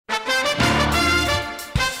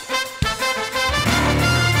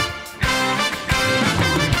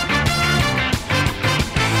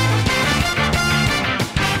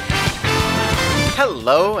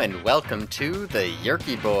welcome to the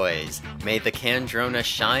Yerky Boys. May the Kandrona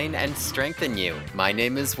shine and strengthen you. My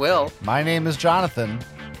name is Will. My name is Jonathan.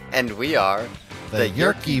 And we are the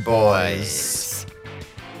Yerky Boys.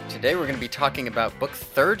 Today we're going to be talking about Book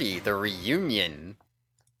 30, The Reunion.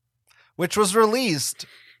 Which was released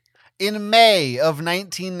in May of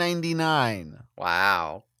 1999.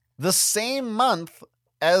 Wow. The same month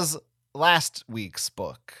as last week's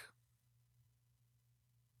book.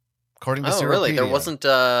 According to Seropedia. Really? There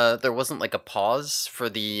wasn't like a pause for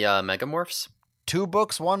the Megamorphs? 2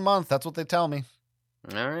 books, 1 month. That's what they tell me.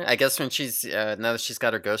 All right. I guess when she's now that she's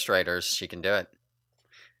got her ghostwriters, she can do it.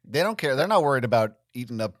 They don't care. They're not worried about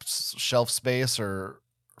eating up shelf space or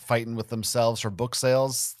fighting with themselves for book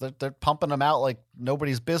sales. They're pumping them out like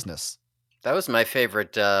nobody's business. That was my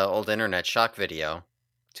favorite old internet shock video.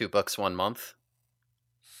 2 books, 1 month.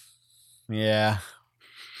 Yeah.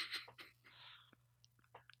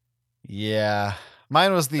 Yeah.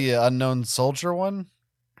 Mine was the Unknown Soldier one.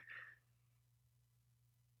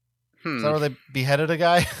 Is that where they beheaded a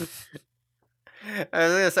guy?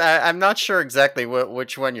 I'm not sure exactly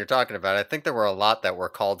which one you're talking about. I think there were a lot that were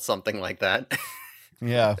called something like that.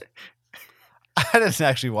 Yeah. I didn't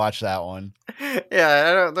actually watch that one. Yeah,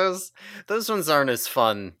 I don't, those ones aren't as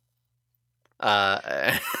fun. Boy,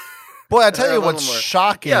 I tell you what's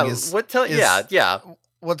shocking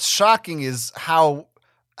What's shocking is how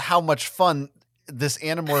much fun this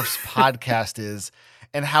Animorphs podcast is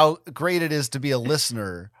and how great it is to be a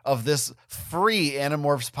listener of this free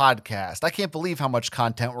Animorphs podcast. I can't believe how much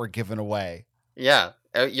content we're giving away. Yeah,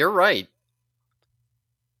 you're right.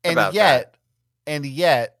 And yet,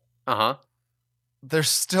 there's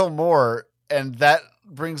still more. And that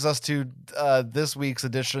brings us to this week's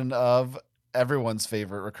edition of everyone's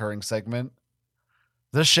favorite recurring segment,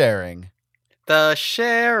 The Sharing. The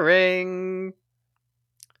Sharing.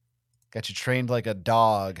 Got you trained like a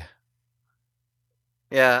dog.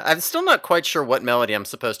 Yeah, I'm still not quite sure what melody I'm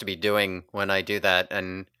supposed to be doing when I do that,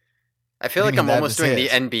 and I feel like I'm almost doing the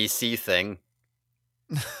NBC thing.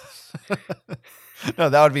 No,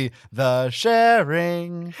 that would be The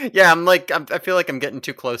Sharing. Yeah, I feel like I'm getting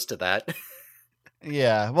too close to that.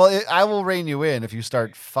 Yeah, well, I will rein you in if you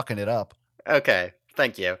start fucking it up. Okay,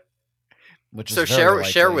 thank you. So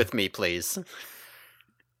share with me, please.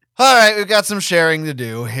 All right, we've got some sharing to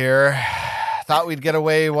do here. Thought we'd get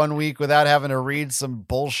away 1 week without having to read some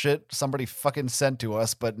bullshit somebody fucking sent to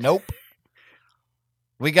us, but nope.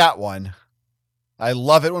 We got one. I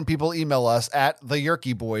love it when people email us at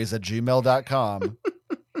theyerkyboys@gmail.com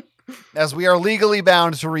as we are legally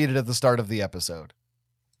bound to read it at the start of the episode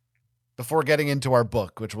before getting into our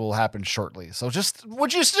book, which will happen shortly. So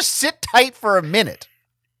would you just sit tight for a minute?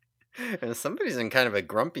 Somebody's in kind of a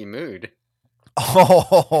grumpy mood.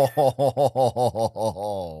 Oh.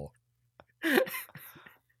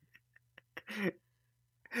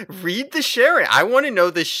 Read the sharing. I want to know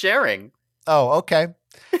the sharing. Oh, okay.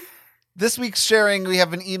 This week's sharing, we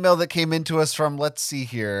have an email that came into us from, let's see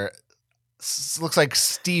here. Looks like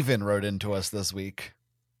Steven wrote into us this week.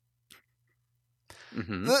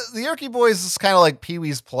 Mm-hmm. The Yerky Boys is kind of like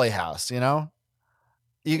Pee-wee's Playhouse, you know?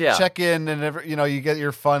 You check in and, you get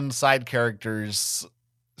your fun side characters.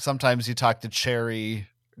 Sometimes you talk to Cherry,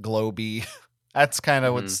 Globy. That's kind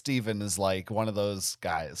of what Steven is like, one of those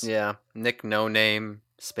guys. Yeah. Nick No Name,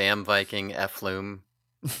 Spam Viking, Efflume.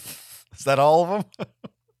 Is that all of them?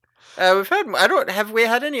 Have we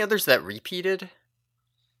had any others that repeated?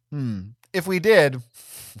 If we did,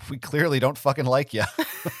 we clearly don't fucking like you.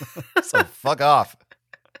 So fuck off.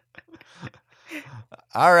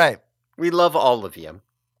 All right. We love all of you.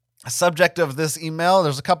 Subject of this email,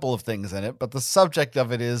 there's a couple of things in it, but the subject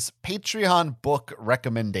of it is Patreon book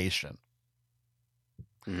recommendation.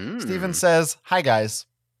 Steven says, "Hi guys.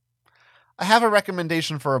 I have a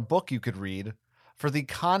recommendation for a book you could read for the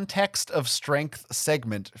Context of Strength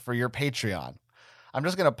segment for your Patreon." I'm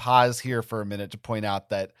just going to pause here for a minute to point out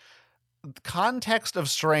that Context of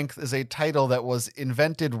Strength is a title that was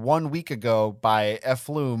invented 1 week ago by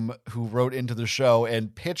Efflume, who wrote into the show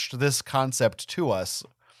and pitched this concept to us.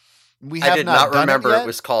 I did not remember it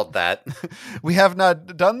was called that. We have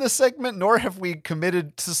not done this segment, nor have we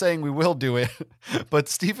committed to saying we will do it. But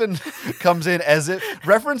Stephen comes in as it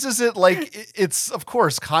references it like it's, of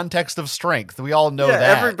course, Context of Strength. We all know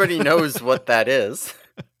that. Everybody knows what that is.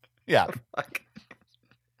 Yeah.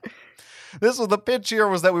 The pitch here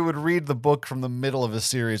was that we would read the book from the middle of a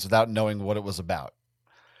series without knowing what it was about.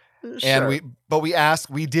 Sure. And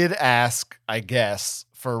we did ask, I guess,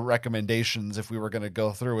 for recommendations if we were going to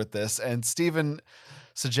go through with this. And Steven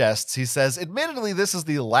suggests, he says, admittedly, this is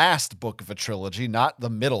the last book of a trilogy, not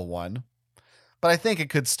the middle one, but I think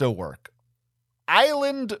it could still work.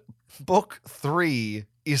 Island Book 3,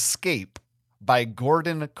 Escape, by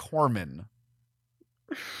Gordon Korman.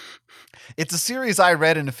 It's a series I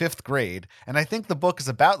read in 5th grade, and I think the book is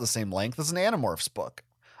about the same length as an Animorphs book.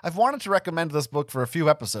 I've wanted to recommend this book for a few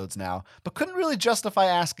episodes now, but couldn't really justify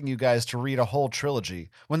asking you guys to read a whole trilogy,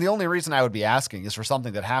 when the only reason I would be asking is for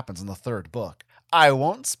something that happens in the 3rd book. I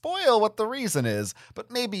won't spoil what the reason is,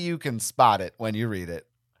 but maybe you can spot it when you read it.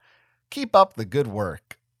 Keep up the good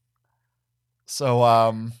work. So,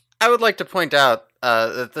 I would like to point out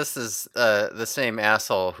that this is the same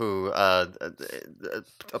asshole who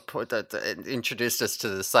introduced us to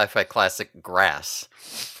the sci-fi classic Grass.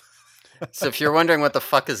 So if you're wondering what the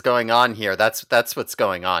fuck is going on here, that's what's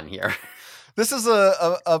going on here. This is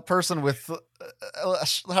a person with,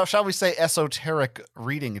 how shall we say, esoteric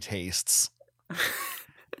reading tastes.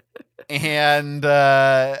 And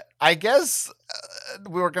I guess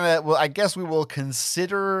we will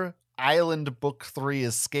consider Island Book 3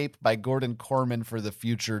 Escape by Gordon Korman for the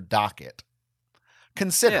future docket.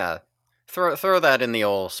 Consider. Yeah. Throw that in the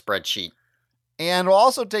old spreadsheet. And we'll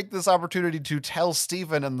also take this opportunity to tell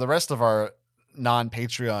Stephen and the rest of our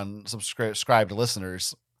non-Patreon subscribed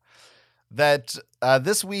listeners that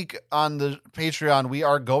this week on the Patreon, we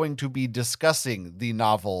are going to be discussing the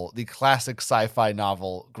classic sci-fi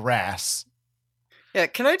novel, Grass. Yeah,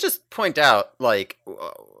 can I just point out, like,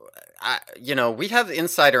 we have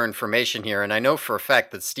insider information here, and I know for a fact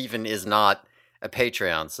that Stephen is not a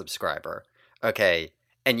Patreon subscriber. Okay,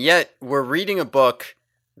 and yet we're reading a book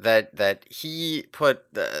that he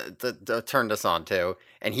turned us on to,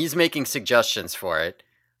 and he's making suggestions for it.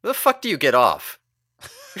 Where the fuck do you get off?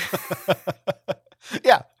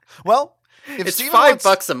 Yeah, well, if it's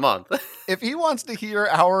 $5 a month. If he wants to hear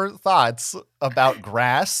our thoughts about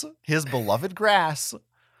Grass, his beloved Grass,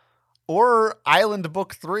 or Island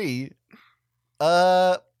Book 3,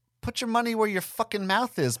 put your money where your fucking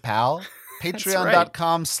mouth is, pal.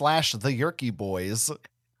 Patreon.com/theyerkyboys.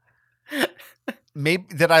 Maybe,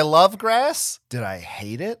 did I love Grass? Did I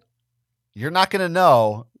hate it? You're not going to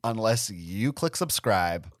know unless you click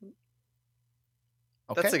subscribe.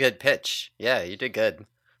 Okay? That's a good pitch. Yeah, you did good.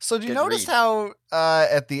 So do you notice how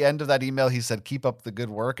at the end of that email he said, keep up the good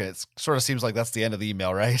work? It sort of seems like that's the end of the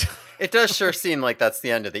email, right? It does sure seem like that's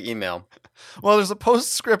the end of the email. Well, there's a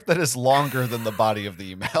postscript that is longer than the body of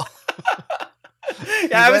the email.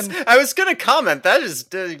 Yeah, I was going to comment. That is,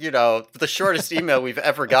 the shortest email we've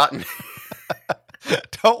ever gotten.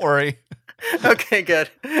 Don't worry. Okay,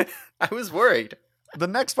 good. I was worried. The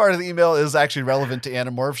next part of the email is actually relevant to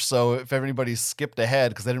Animorphs, so if everybody skipped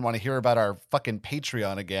ahead because they didn't want to hear about our fucking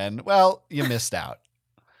Patreon again, well, you missed out.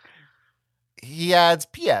 He adds,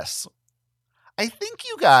 P.S. I think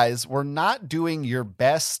you guys were not doing your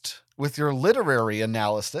best with your literary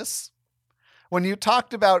analysis when you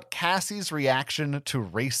talked about Cassie's reaction to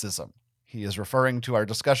racism. He is referring to our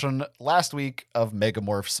discussion last week of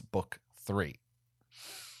Megamorphs Book 3.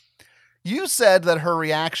 You said that her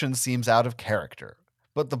reaction seems out of character,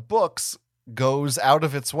 but the books goes out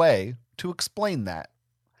of its way to explain that.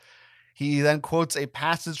 He then quotes a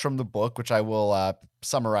passage from the book, which I will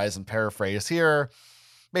summarize and paraphrase here.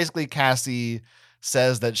 Basically, Cassie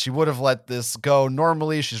says that she would have let this go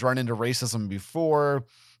normally. She's run into racism before,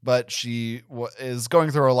 but she is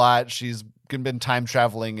going through a lot. She's been time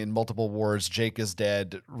traveling in multiple wars. Jake is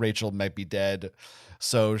dead. Rachel might be dead.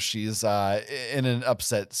 So she's in an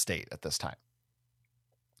upset state at this time.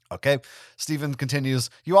 Okay. Stephen continues.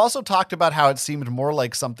 You also talked about how it seemed more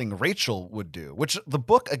like something Rachel would do, which the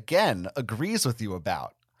book again agrees with you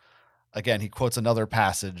about. Again, he quotes another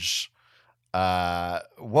passage.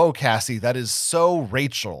 Whoa, Cassie, that is so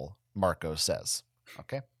Rachel, Marco says.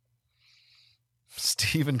 Okay.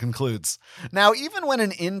 Stephen concludes. Now, even when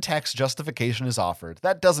an in-text justification is offered,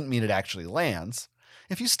 that doesn't mean it actually lands.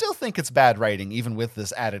 If you still think it's bad writing, even with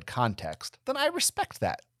this added context, then I respect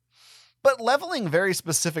that. But leveling very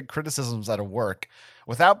specific criticisms at a work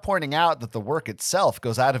without pointing out that the work itself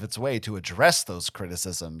goes out of its way to address those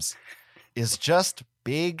criticisms is just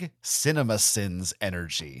big cinema sins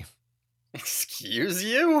energy. Excuse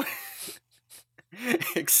you?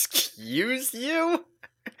 Excuse you?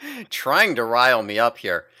 Trying to rile me up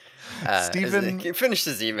here. Stephen, finish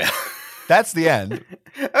his email. That's the end.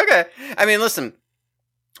 Okay. I mean, listen.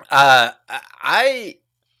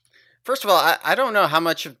 First of all, I don't know how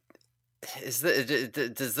much of does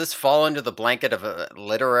this fall under the blanket of a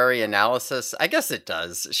literary analysis? I guess it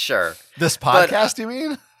does. Sure. This podcast, you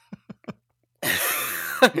mean?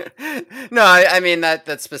 No, I mean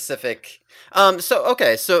that specific.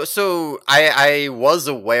 So I was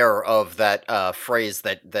aware of that phrase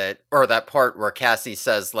that or that part where Cassie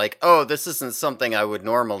says like, "Oh, this isn't something I would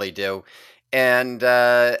normally do," and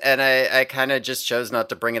I kind of just chose not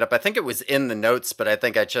to bring it up. I think it was in the notes, but I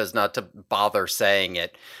think I chose not to bother saying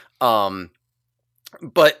it. Um,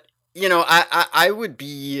 but I would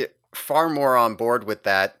be far more on board with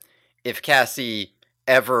that if Cassie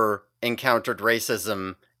ever encountered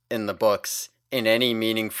racism in the books in any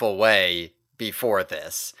meaningful way before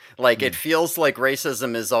this. Like, it Mm. feels like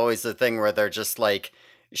racism is always the thing where they're just like,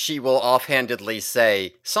 she will offhandedly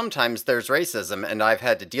say, sometimes there's racism and I've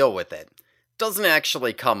had to deal with it. Doesn't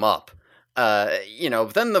actually come up.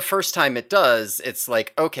 Then the first time it does, it's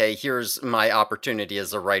like, okay, here's my opportunity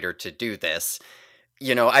as a writer to do this.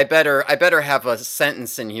 I better have a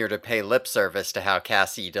sentence in here to pay lip service to how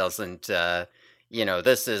Cassie doesn't,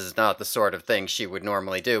 this is not the sort of thing she would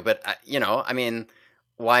normally do. But I mean,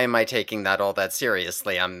 why am I taking that all that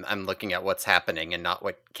seriously? I'm looking at what's happening and not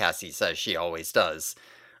what Cassie says she always does.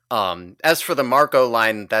 As for the Marco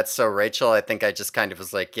line, that's so Rachel, I think I just kind of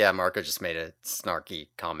was like, yeah, Marco just made a snarky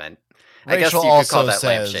comment. I guess Rachel you could call also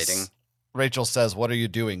that lampshading. Rachel says, "What are you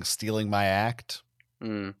doing? Stealing my act?"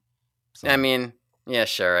 Mm. So, I mean, yeah,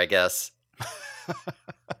 sure, I guess.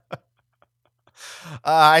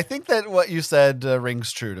 I think that what you said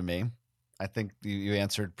rings true to me. I think you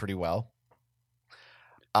answered pretty well.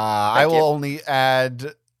 I Thank will you. only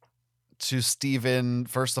add to Steven,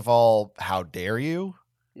 first of all, how dare you?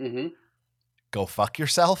 Mm-hmm. Go fuck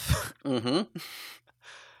yourself. Mm-hmm.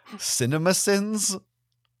 Cinema sins?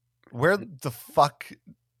 Who the fuck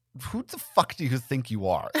do you think you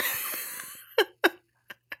are?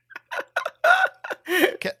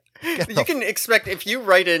 Get You can expect, if you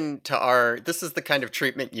write into this is the kind of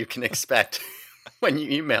treatment you can expect when you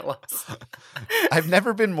email us. I've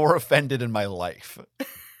never been more offended in my life.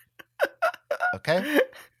 Okay?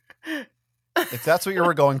 If that's what you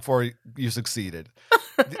were going for, you succeeded.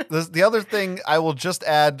 The other thing I will just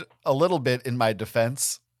add a little bit in my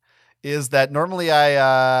defense is that normally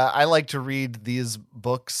I like to read these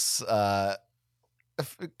books 2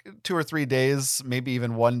 or 3 days, maybe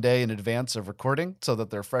even one day in advance of recording so that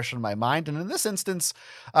they're fresh in my mind. And in this instance,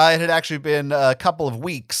 it had actually been a couple of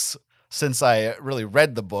weeks since I really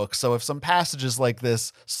read the book. So if some passages like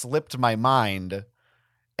this slipped my mind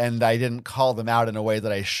and I didn't call them out in a way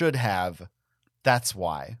that I should have, that's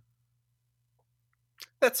why.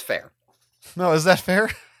 That's fair. No, is that fair?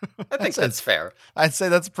 I think that's fair. I'd say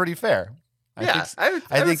that's pretty fair. I would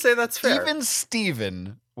think say that's fair. Even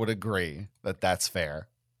Steven would agree that that's fair.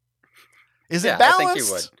 Is Yeah, it balanced? I think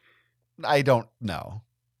you would. I don't know.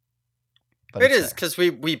 But It is, because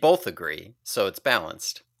we both agree, so it's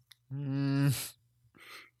balanced. All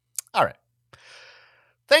right.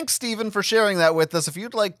 Thanks, Steven, for sharing that with us. If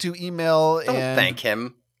you'd like to email Don't and thank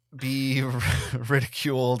him. be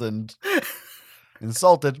ridiculed and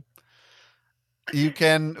insulted, you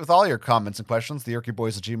can, with all your comments and questions,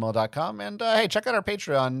 theyerkyboys@gmail.com. And hey, check out our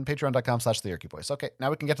Patreon, patreon.com/theyerkyboys. Okay, now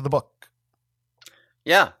we can get to the book.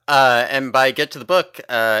 Yeah, and by get to the book,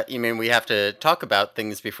 you mean we have to talk about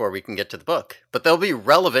things before we can get to the book. But they'll be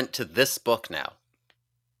relevant to this book now.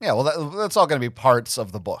 Yeah, well, that's all going to be parts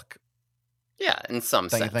of the book. Yeah, in some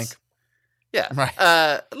sense. You think? Yeah.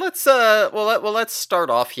 Right. Let's start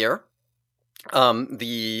off here.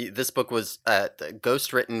 This book was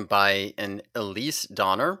ghostwritten by an Elise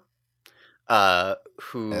Donner,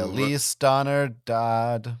 who Elise Donner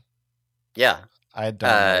Dodd. Yeah, I don't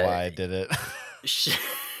know why I did it. she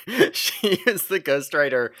is the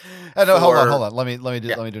ghostwriter. No, hold on. Let me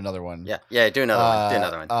do another one. Yeah, do another one. Do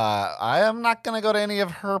another one. I am not gonna go to any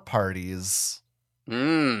of her parties.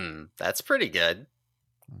 That's pretty good.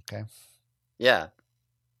 Okay. Yeah.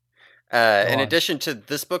 In addition to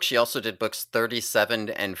this book, she also did books 37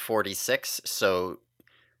 and 46. So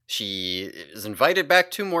she is invited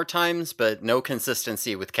back 2 more times, but no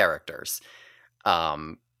consistency with characters.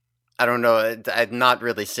 I don't know. I'm not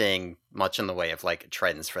really seeing much in the way of like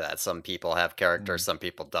trends for that. Some people have characters, some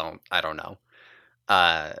people don't. I don't know.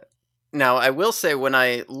 Now, I will say, when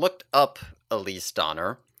I looked up Elise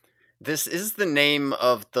Donner, this is the name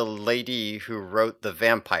of the lady who wrote the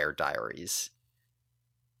Vampire Diaries.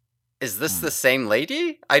 Is this the same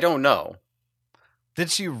lady? I don't know. Did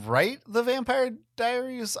she write the Vampire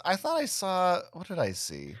Diaries? I thought I saw. What did I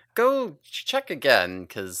see? Go check again,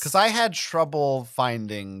 because I had trouble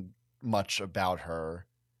finding much about her.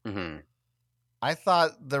 Mm-hmm. I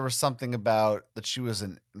thought there was something about that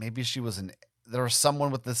there was someone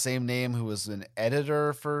with the same name who was an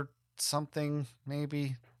editor for something,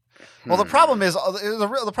 maybe. Well, the problem is,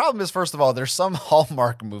 first of all, there's some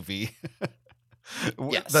Hallmark movie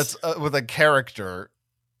that's with a character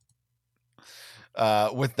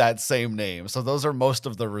with that same name. So those are most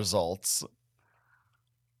of the results.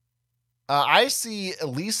 I see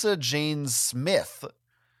Lisa Jane Smith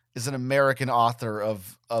is an American author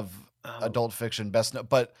of Oh, adult fiction, best known,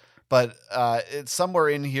 but it's somewhere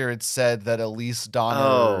in here. It said that Elise Donner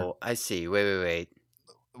oh, I see. Wait.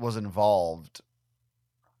 was involved.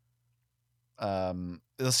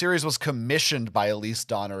 The series was commissioned by Elise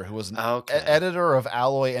Donner, who was an Okay. editor of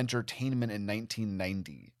Alloy Entertainment in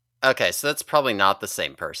 1990. Okay, so that's probably not the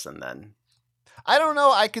same person then. I don't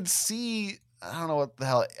know. I could see. I don't know what the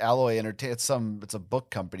hell Alloy Entertainment. It's a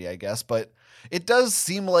book company, I guess, but it does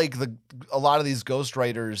seem like a lot of these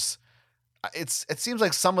ghostwriters. It seems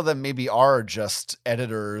like some of them maybe are just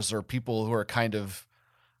editors or people who are kind of,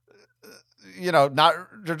 not,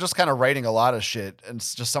 they're just kind of writing a lot of shit, and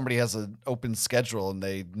it's just somebody has an open schedule and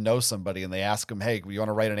they know somebody and they ask them, hey, you want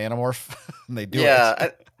to write an Animorph? And they do Yeah,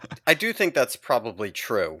 it. I do think that's probably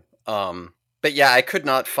true. But yeah, I could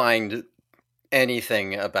not find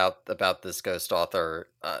anything about this ghost author.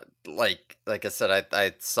 Like I said,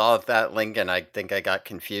 I saw that link and I think I got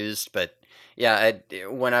confused. But yeah,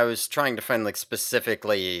 when I was trying to find like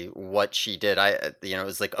specifically what she did, it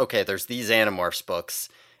was like, okay, there's these Animorphs books,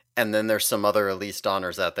 and then there's some other Elise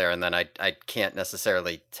Donners out there, and then I can't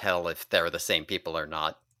necessarily tell if they're the same people or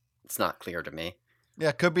not. It's not clear to me.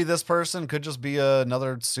 Yeah, could be this person, could just be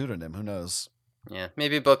another pseudonym. Who knows? Yeah,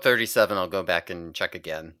 maybe book 37. I'll go back and check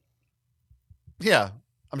again. Yeah,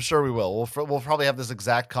 I'm sure we will. We'll probably have this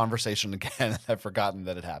exact conversation again. I've forgotten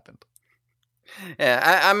that it happened.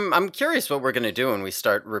 Yeah, I'm curious what we're gonna do when we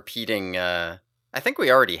start repeating. I think we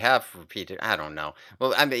already have repeated. I don't know.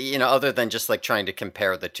 Well, I mean, other than just like trying to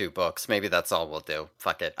compare the two books, maybe that's all we'll do.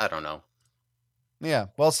 Fuck it. I don't know. Yeah,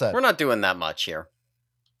 well said. We're not doing that much here.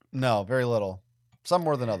 No, very little. Some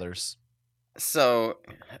more than others. So,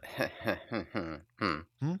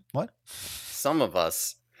 What? some of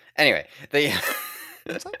us. Anyway, the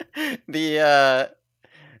What's that?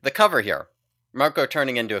 the cover here, Marco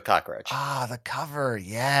turning into a cockroach. Ah, the cover.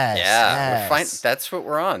 Yes. Yeah, we're fine. Yes. That's what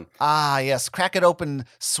we're on. Ah, yes. Crack it open,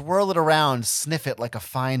 swirl it around, sniff it like a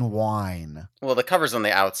fine wine. Well, the cover's on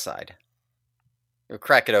the outside. We'll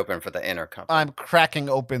crack it open for the inner cover. I'm cracking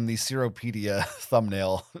open the Seropedia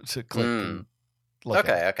thumbnail to click and look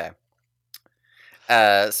at. Okay.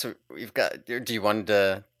 So we've got. Do you want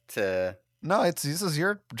to? No, this is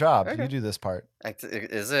your job. Okay. You do this part.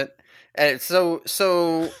 Is it? So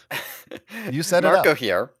You set it Marco up.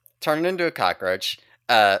 here turned into a cockroach.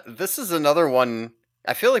 This is another one.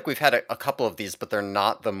 I feel like we've had a couple of these, but they're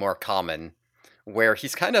not the more common. Where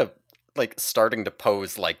he's kind of like starting to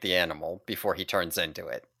pose like the animal before he turns into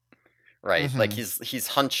it, right? Like he's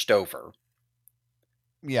hunched over.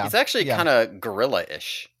 Yeah. He's actually kind of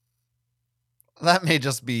gorilla-ish. That may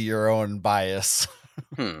just be your own bias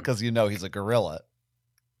Hmm. because he's a gorilla.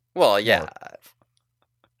 Well, yeah.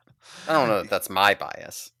 I don't know if that's my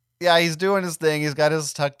bias. Yeah, he's doing his thing. He's got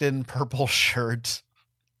his tucked in purple shirt.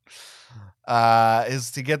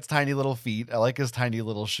 He gets tiny little feet. I like his tiny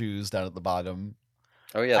little shoes down at the bottom.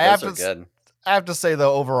 Oh yeah, those are good. I have to say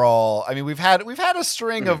though, overall, I mean, we've had a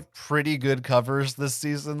string of pretty good covers this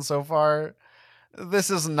season so far. This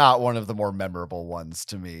is not one of the more memorable ones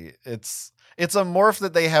to me. It's a morph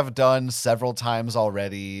that they have done several times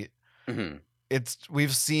already. Mm-hmm.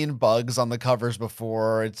 We've seen bugs on the covers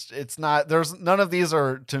before. It's not, there's none of these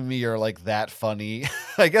are to me are like that funny.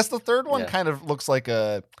 I guess the third one kind of looks like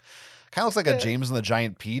a James and the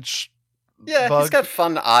Giant Peach. Yeah, bug. He's got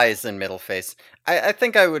fun eyes and middle face. I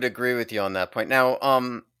think I would agree with you on that point. Now,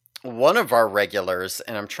 one of our regulars,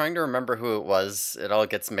 and I'm trying to remember who it was. It all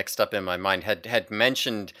gets mixed up in my mind. Had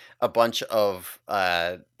mentioned a bunch of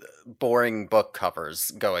boring book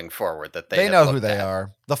covers going forward that they know who they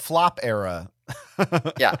are. The flop era.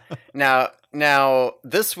 Yeah. Now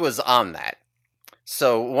this was on that.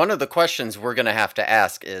 So one of the questions we're going to have to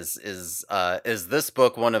ask is this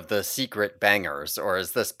book one of the secret bangers, or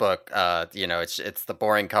is this book it's the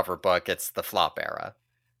boring cover book, it's the flop era?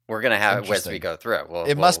 We're going to have as we go through it.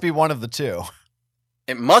 It must be one of the two.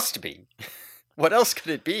 It must be. What else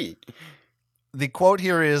could it be? The quote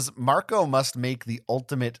here is, Marco must make the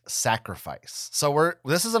ultimate sacrifice. So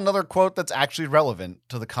this is another quote that's actually relevant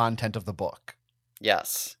to the content of the book.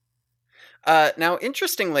 Yes. Now,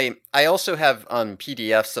 interestingly, I also have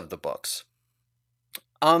PDFs of the books.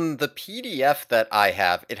 On the PDF that I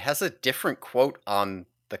have, it has a different quote on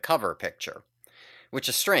the cover picture, which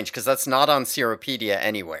is strange because that's not on Seropedia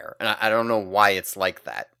anywhere, and I don't know why it's like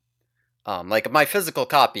that. Like my physical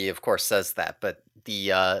copy, of course, says that, but the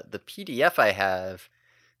PDF I have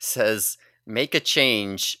says "make a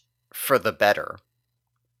change for the better."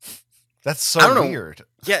 That's I don't so know. weird.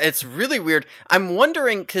 Yeah, it's really weird. I'm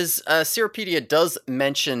wondering because Seropedia does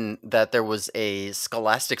mention that there was a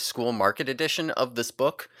Scholastic School Market edition of this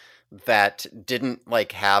book that didn't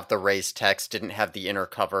like have the raised text, didn't have the inner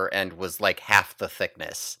cover, and was like half the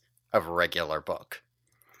thickness of a regular book.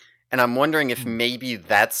 And I'm wondering if maybe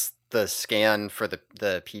that's the scan for the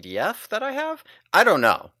PDF that I have. I don't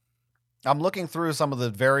know. I'm looking through some of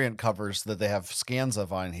the variant covers that they have scans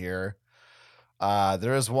of on here.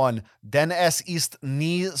 There is one, Den es ist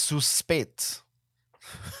nie zu spät.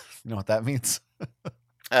 You know what that means?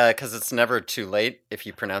 Because it's never too late. If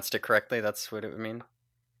you pronounced it correctly, that's what it would mean.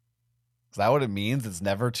 Is that what it means? It's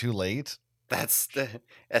never too late? That's the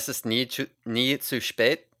Es ist nie zu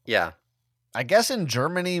spät. Yeah. I guess in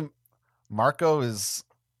Germany, Marco is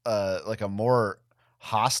like a more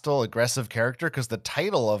hostile, aggressive character because the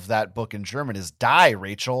title of that book in German is Die,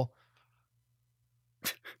 Rachel.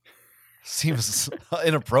 Seems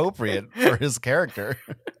inappropriate for his character.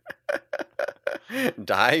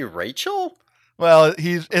 Die Rachel? Well,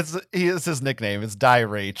 he is his nickname. It's Die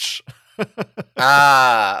Rach.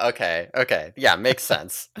 Okay. Yeah, makes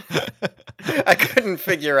sense. I couldn't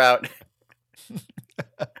figure out.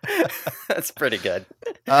 That's pretty good.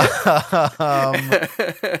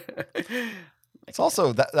 It's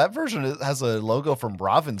also that version has a logo from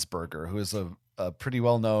Ravensburger, who is a pretty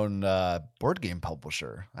well-known board game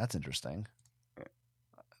publisher. That's interesting.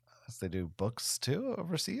 They do books too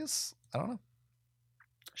overseas. I don't know.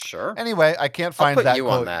 Sure. Anyway, I can't find I'll put that you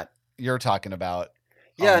quote on that. You're talking about.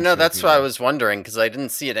 Yeah, no, that's what I was wondering because I didn't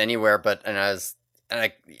see it anywhere. It's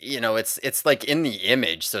like in the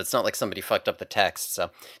image, so it's not like somebody fucked up the text. So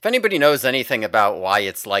if anybody knows anything about why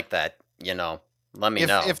it's like that, let me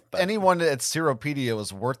know. If anyone at Seropedia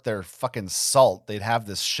was worth their fucking salt, they'd have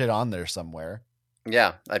this shit on there somewhere.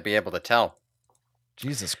 Yeah, I'd be able to tell.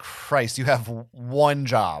 Jesus Christ, you have one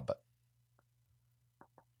job.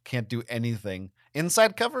 Can't do anything.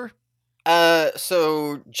 Inside cover?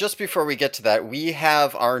 So just before we get to that, we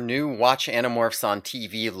have our new Watch Animorphs on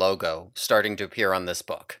TV logo starting to appear on this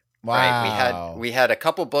book. Wow. Right? We had a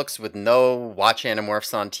couple books with no Watch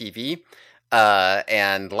Animorphs on TV.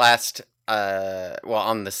 And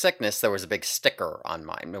on the sickness, there was a big sticker on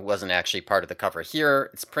mine. It wasn't actually part of the cover.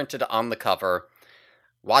 Here, it's printed on the cover.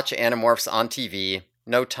 Watch Animorphs on TV.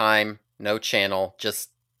 No time, no channel.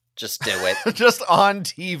 Just do it. Just on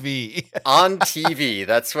TV. On TV.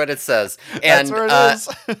 That's what it says. That's where it is.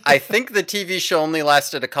 I think the TV show only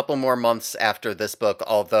lasted a couple more months after this book,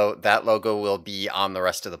 although that logo will be on the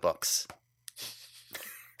rest of the books.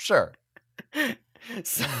 Sure.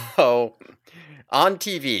 So, on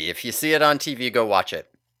TV. If you see it on TV, go watch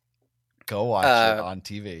it. Go watch it on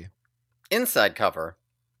TV. Inside cover.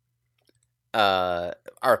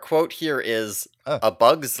 Our quote here is A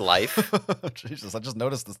Bug's Life. Jesus, I just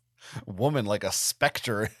noticed this woman like a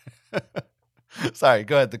specter. Sorry,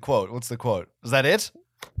 go ahead. The quote. What's the quote? Is that it?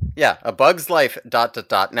 Yeah, A Bug's Life, ...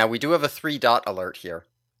 Now, we do have a 3 dot alert here.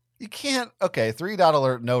 You can't, okay, 3 dot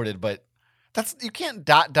alert noted, but you can't ...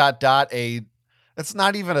 It's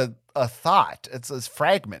not even a thought. It's a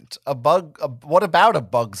fragment. What about A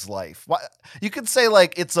Bug's Life? You could say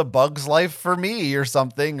like it's a bug's life for me or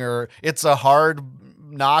something, or it's a hard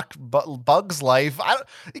knock bug's life.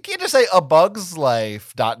 You can't just say A Bug's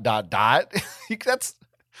Life ... That's the ...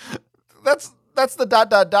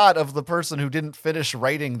 of the person who didn't finish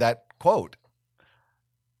writing that quote.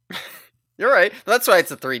 You're right. That's why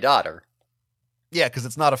it's a 3 dotter. Yeah, because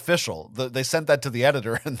it's not official. They sent that to the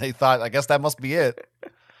editor, and they thought, I guess that must be it.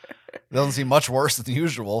 It doesn't seem much worse than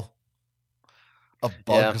usual. A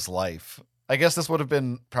Bug's Life. I guess this would have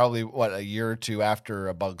been probably, a year or two after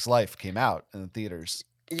A Bug's Life came out in the theaters.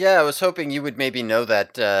 Yeah, I was hoping you would maybe know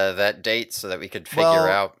that date so that we could figure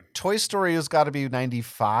out. Toy Story has got to be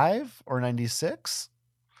 95 or 96.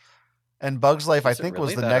 And Bug's Life, I think,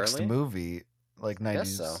 was the next movie. Like 90s.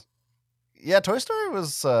 Guess so. Yeah, Toy Story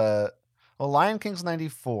was... Lion King's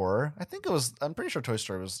 94. I'm pretty sure Toy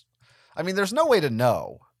Story was... I mean, there's no way to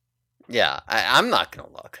know. Yeah, I'm not going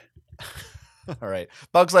to look. All right.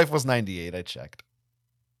 Bug's Life was 98. I checked.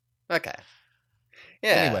 Okay. Yeah.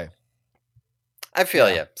 Anyway. I feel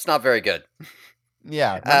you. It's not very good.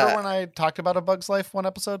 Yeah. Remember when I talked about A Bug's Life one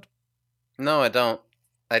episode? No, I don't.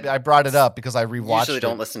 I brought it up because I rewatched it. Usually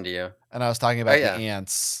don't listen to you. And I was talking about the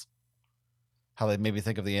ants. How they made me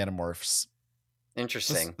think of the Animorphs.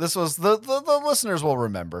 Interesting. This was the listeners will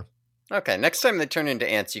remember. Okay, next time they turn into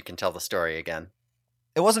ants, you can tell the story again.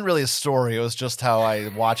 It wasn't really a story. It was just how I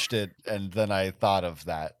watched it, and then I thought of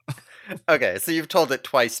that. Okay, so you've told it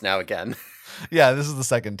twice now again. Yeah, this is the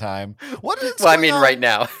second time. What is right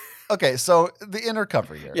now. Okay, so the inner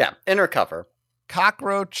cover here. Yeah, inner cover.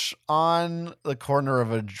 cockroach on the corner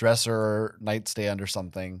of a dresser or nightstand or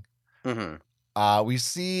something. Mm-hmm. We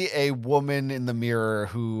see a woman in the mirror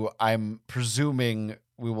who I'm presuming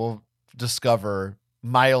we will discover,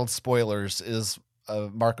 mild spoilers, is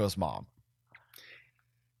Marco's mom.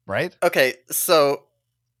 Right? Okay, so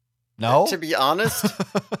No? to be honest,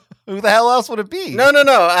 Who the hell else would it be? no.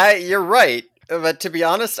 You're right, but to be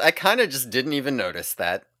honest, I kind of just didn't even notice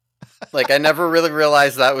that. Like, I never really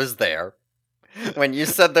realized that was there. When you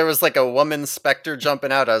said there was like a woman specter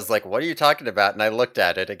jumping out, I was like, "What are you talking about?" And I looked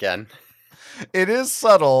at it again. It is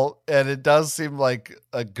subtle, and it does seem like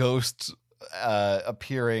a ghost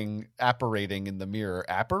apparating in the mirror.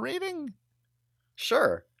 Apparating?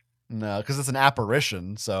 Sure. No, because it's an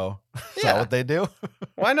apparition. So is that Yeah. what they do?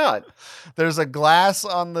 Why not? There's a glass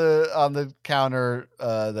on the counter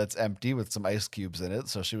that's empty with some ice cubes in it.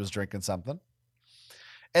 So she was drinking something.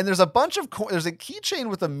 And there's a bunch of there's a keychain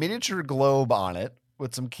with a miniature globe on it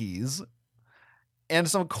with some keys, and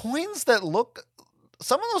some coins that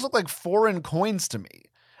some of those look like foreign coins to me.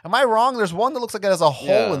 Am I wrong? There's one that looks like it has a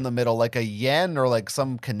hole in the middle, like a yen or like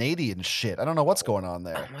some Canadian shit. I don't know what's going on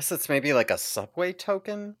there. Unless it's maybe like a subway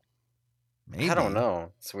token. Maybe. I don't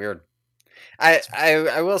know. It's weird.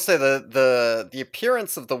 I will say the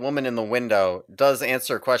appearance of the woman in the window does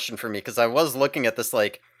answer a question for me, because I was looking at this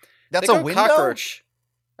like, that's they a go window. Cockroach.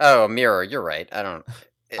 Oh, a mirror. You're right. I don't.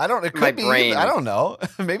 It could my be. brain. I don't know.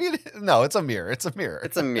 Maybe no. It's a mirror. It's a mirror.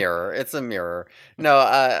 It's a mirror. It's a mirror.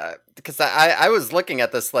 No, because I was looking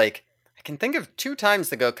at this like, I can think of 2 times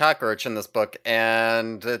to go cockroach in this book,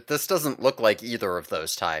 and this doesn't look like either of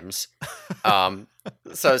those times.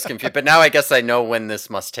 So I was confused. But now I guess I know when this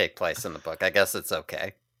must take place in the book. I guess it's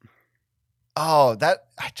okay. Oh,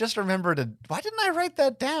 I just remembered. Why didn't I write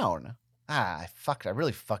that down? I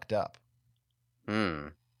really fucked up.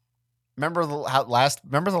 Remember the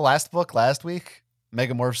last book last week?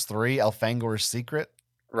 Megamorphs 3, Elfangor's Secret?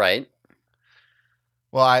 Right.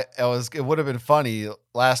 Well, it would have been funny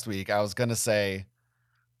last week. I was going to say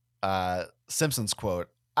Simpsons quote,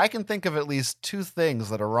 "I can think of at least 2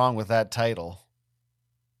 things that are wrong with that title."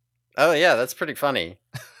 Oh, yeah, that's pretty funny.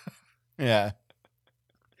 Yeah.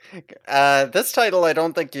 This title, I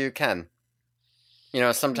don't think you can. You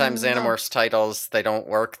know, sometimes No. Animorphs titles, they don't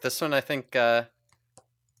work. This one, I think...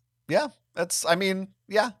 Yeah, it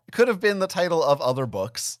could have been the title of other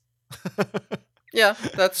books. Yeah,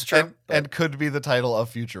 that's true. And could be the title of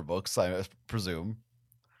future books, I presume.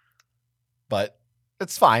 But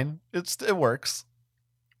it's fine. It works.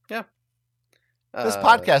 Yeah. This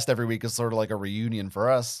podcast every week is sort of like a reunion for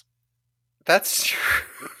us. That's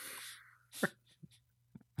true.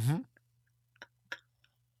 Mm-hmm.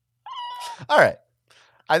 All right.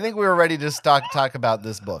 I think we were ready to talk about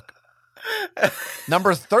this book.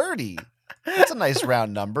 Number 30. That's a nice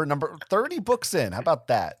round number. Number 30 books in. How about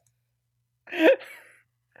that?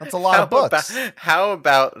 That's a lot of books. How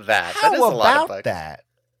about that? How that is a lot of about books. that?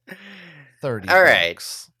 30 All right.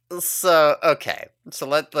 books. So, okay. So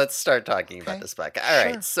let's start talking about this book. All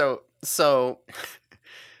right. So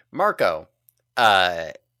Marco,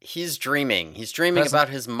 he's dreaming. He's dreaming about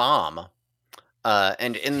his mom.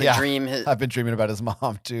 And in the dream... I've been dreaming about his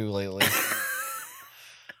mom too lately.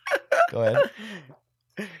 Go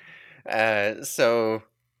ahead. So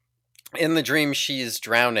in the dream, she's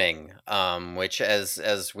drowning, which,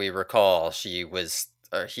 as we recall, he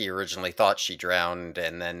originally thought she drowned,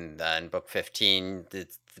 and then in book 15,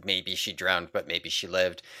 maybe she drowned, but maybe she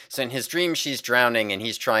lived. So in his dream, she's drowning, and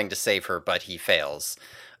he's trying to save her, but he fails.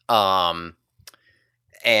 And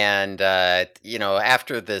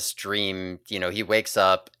after this dream, he wakes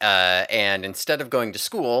up, and instead of going to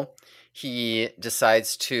school, he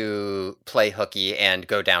decides to play hooky and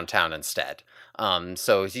go downtown instead.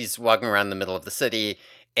 So he's walking around the middle of the city,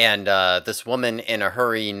 and this woman in a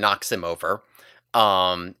hurry knocks him over.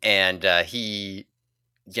 He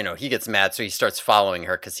gets mad, so he starts following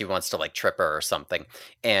her because he wants to trip her or something.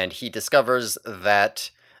 And he discovers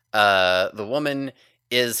that the woman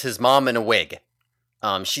is his mom in a wig.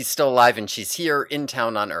 She's still alive, and she's here in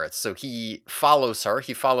town on Earth. So he follows her.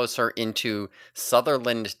 He follows her into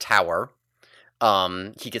Sutherland Tower.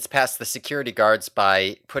 He gets past the security guards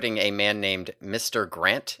by putting a man named Mr.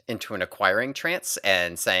 Grant into an acquiring trance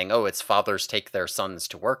and saying, "Oh, it's fathers take their sons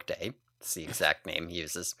to work day." That's the exact name he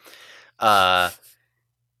uses.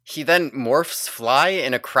 He then morphs fly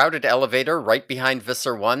in a crowded elevator right behind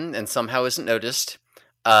Visser 1 and somehow isn't noticed,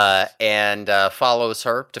 and follows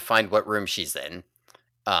her to find what room she's in.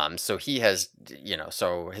 So he has,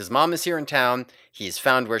 so his mom is here in town. He's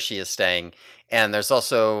found where she is staying. And there's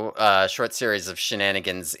also a short series of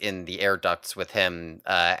shenanigans in the air ducts with him,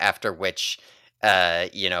 after which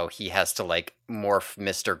he has to like morph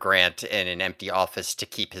Mr. Grant in an empty office to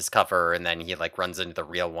keep his cover, and then he like runs into the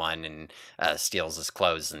real one and steals his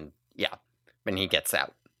clothes, and when he gets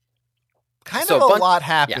out. Kind So of a a bunch- lot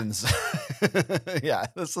happens. Yeah,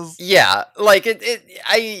 this is Yeah, like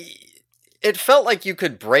it felt like you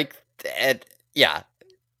could break it. Yeah,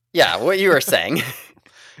 what you were saying.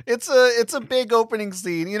 it's a big opening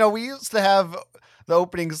scene. We used to have the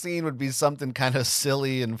opening scene would be something kind of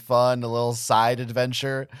silly and fun, a little side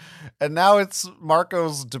adventure. And now it's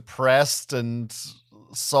Marco's depressed and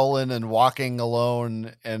sullen and walking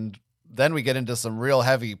alone, and then we get into some real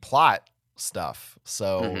heavy plot stuff.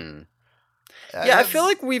 So Mhm. Yeah, I feel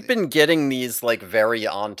like we've been getting these like very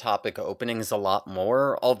on topic openings a lot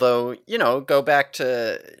more. Although, go back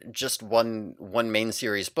to just one main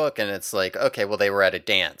series book and it's like, okay, well they were at a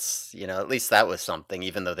dance. At least that was something,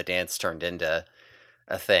 even though the dance turned into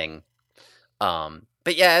a thing.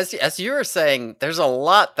 But yeah, as you were saying, there's a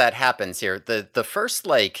lot that happens here. The first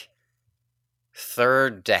like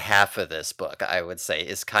third to half of this book, I would say,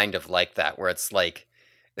 is kind of like that, where it's like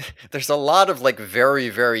there's a lot of like very,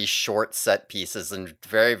 very short set pieces and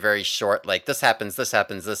very, very short, like this happens, this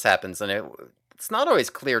happens, this happens, and it's not always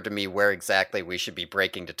clear to me where exactly we should be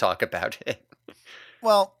breaking to talk about it.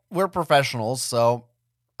 Well, we're professionals, so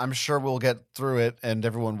I'm sure we'll get through it and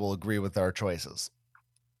everyone will agree with our choices.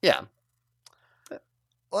 Yeah.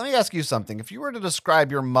 Let me ask you something. If you were to describe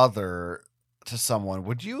your mother to someone,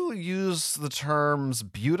 would you use the terms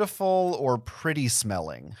beautiful or pretty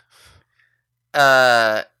smelling?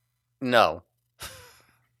 No.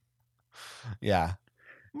 Yeah.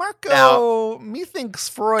 Marco, methinks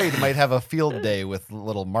Freud might have a field day with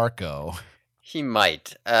little Marco. He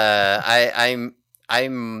might. I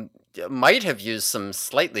might have used some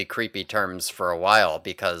slightly creepy terms for a while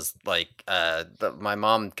because, like, my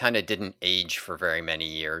mom kind of didn't age for very many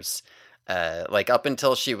years. Like up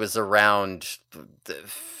until she was around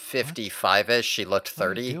 55ish, she looked 30.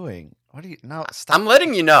 What are you doing? What are you? No, stop. I'm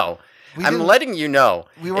letting you know. I'm letting you know.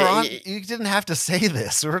 We were on. You didn't have to say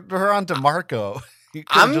this. We're on to Marco.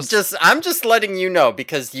 I'm just letting you know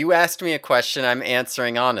because you asked me a question. I'm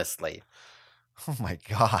answering honestly. Oh my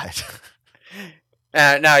god.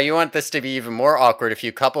 Now you want this to be even more awkward if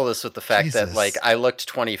you couple this with the fact Jesus. that like I looked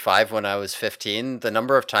 25 when I was 15. The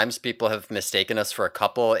number of times people have mistaken us for a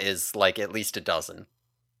couple is like at least a dozen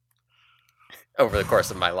over the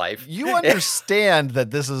course of my life. You understand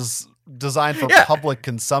that this is designed for public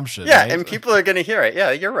consumption, yeah, right? and people are going to hear it.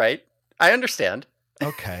 Yeah, you're right. I understand.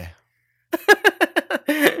 Okay.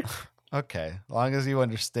 Okay, as long as you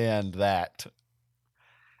understand that.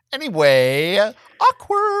 Anyway,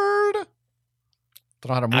 awkward. Don't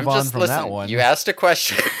know how to move on from that one. You asked a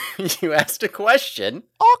question. You asked a question.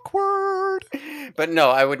 Awkward. But no,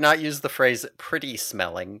 I would not use the phrase pretty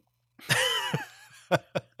smelling.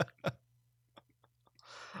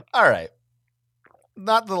 All right.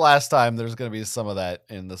 Not the last time there's going to be some of that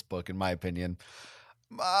in this book, in my opinion.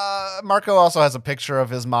 Marco also has a picture of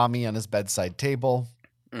his mommy on his bedside table.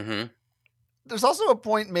 Mm-hmm. There's also a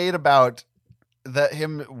point made about that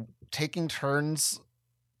him taking turns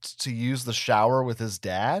to use the shower with his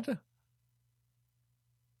dad.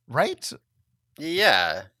 Right?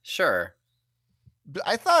 Yeah, sure.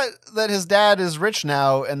 I thought that his dad is rich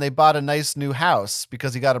now and they bought a nice new house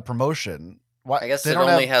because he got a promotion. Why? I guess it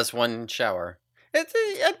only has one shower.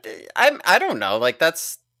 I don't know. Like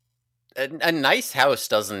that's a nice house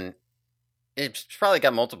doesn't. It's probably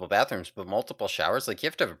got multiple bathrooms, but multiple showers. Like you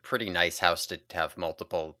have to have a pretty nice house to have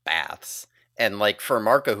multiple baths. And like for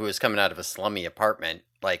Marco, who is coming out of a slummy apartment,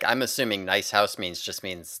 like I'm assuming nice house means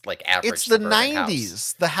like average. It's the suburban 90s.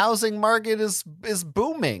 house. The housing market is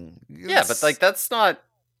booming. Yeah, but like that's not.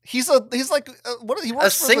 He's like what he works A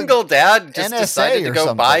for single dad just NSA decided to or go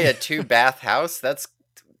something. buy a 2-bath house.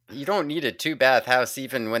 You don't need a 2-bath house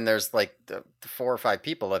even when there's like 4 or 5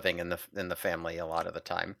 people living in the family a lot of the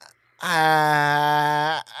time.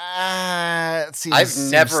 I've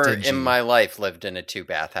never stingy. in my life lived in a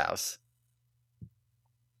 2-bath house.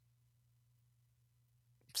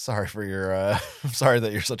 Sorry for your I'm sorry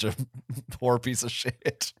that you're such a poor piece of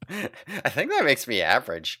shit. I think that makes me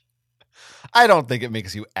average. I don't think it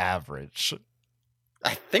makes you average.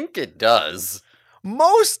 I think it does.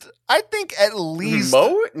 I think at least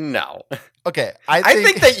No. Okay, I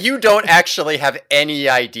think that you don't actually have any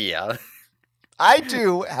idea. I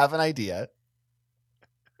do have an idea.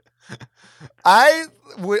 I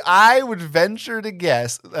would venture to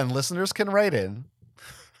guess, and listeners can write in.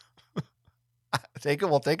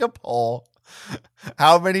 We'll take a poll.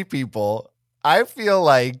 How many people? I feel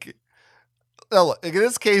like No, look, in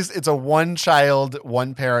this case, it's a one-child,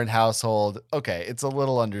 one-parent household. Okay, it's a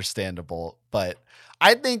little understandable, but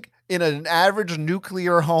I think in an average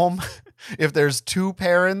nuclear home, if there's two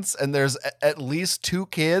parents and there's at least two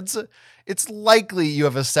kids, it's likely you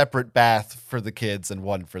have a separate bath for the kids and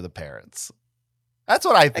one for the parents. That's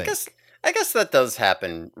what I think. I guess that does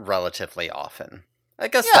happen relatively often. I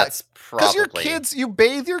guess Yeah, that's because your probably kids, you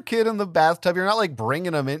bathe your kid in the bathtub. You're not like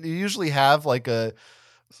bringing them in. You usually have like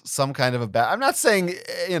some kind of a bath. I'm not saying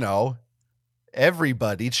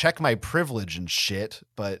everybody check my privilege and shit,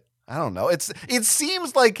 but I don't know. It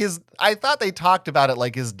seems like I thought they talked about it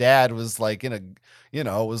like his dad was like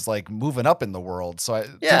was like moving up in the world. So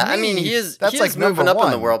yeah. to I mean, me, he is that's like moving number up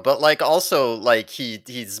in the one. world, but like also like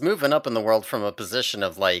he's moving up in the world from a position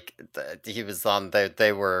of like he was on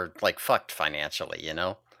they were like fucked financially, you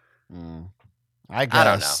know. I guess. I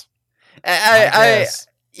don't know. I guess.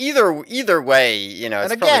 Either way, you know, And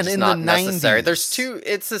it's probably again, just in not the necessary. 90s. There's two.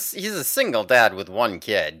 He's a single dad with one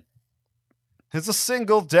kid. He's a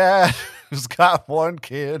single dad who's got one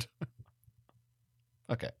kid.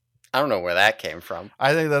 Okay. I don't know where that came from.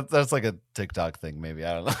 I think that's like a TikTok thing, maybe.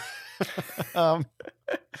 I don't know.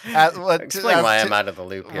 Explain why I'm out of the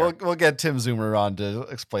loop here. We'll get Tim Zoomer on to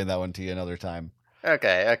explain that one to you another time.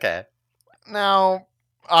 Okay. Now,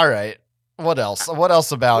 all right. What else? What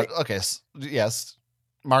else about? Okay, yes,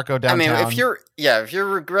 Marco downtown. I mean, if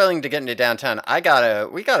you're willing to get into downtown,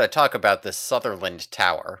 we gotta talk about this Sutherland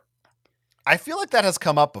Tower. I feel like that has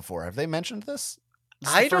come up before. Have they mentioned this?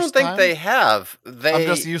 I don't think they have. I'm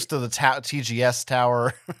just used to the TGS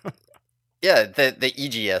tower. Yeah, the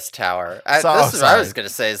EGS tower. This is what I was going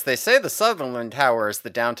to say. Is they say the Sutherland Tower is the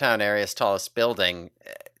downtown area's tallest building.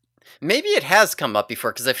 Maybe it has come up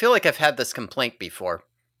before because I feel like I've had this complaint before.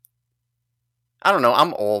 I don't know.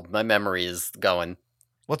 I'm old. My memory is going.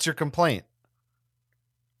 What's your complaint?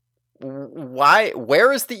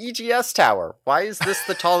 Where is the EGS tower? Why is this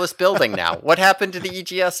the tallest building now? What happened to the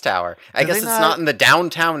EGS tower? I guess it's not in the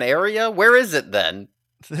downtown area. Where is it then?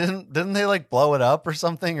 Didn't they like blow it up or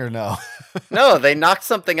something or no? No, they knocked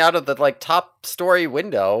something out of the like top story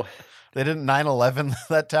window. They didn't 9/11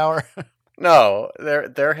 that tower? No,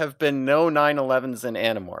 there have been no 9/11s in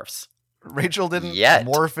Animorphs. Rachel didn't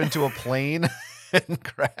morph into a plane and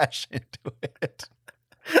crash into it.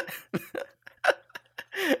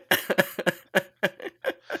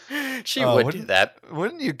 She would do that.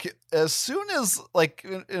 Wouldn't you? As soon as, like,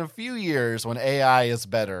 in a few years when AI is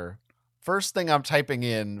better, first thing I'm typing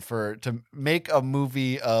in to make a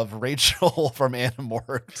movie of Rachel from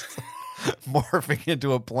Animorphs morphing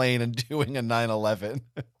into a plane and doing a 9/11.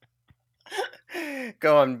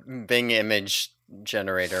 Go on Bing image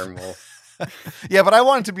generator and we'll... Yeah, but I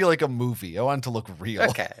want it to be like a movie. I want it to look real.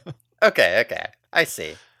 Okay. I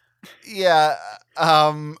see. Yeah.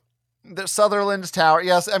 The Sutherland Tower.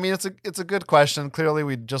 Yes, I mean it's a good question. Clearly,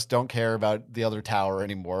 we just don't care about the other tower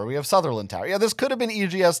anymore. We have Sutherland Tower. Yeah, this could have been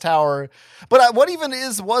EGS Tower, but what even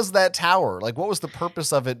was that tower? Like, what was the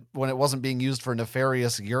purpose of it when it wasn't being used for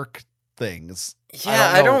nefarious Yerk things?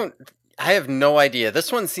 Yeah, I have no idea.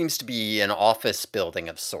 This one seems to be an office building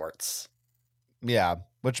of sorts. Yeah,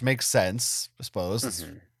 which makes sense, I suppose.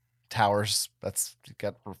 Mm-hmm. Towers, you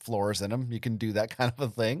got floors in them. You can do that kind of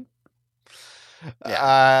a thing.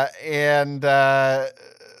 Yeah. And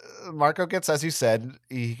Marco gets, as you said,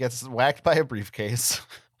 he gets whacked by a briefcase.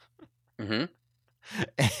 Mm-hmm.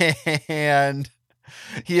 And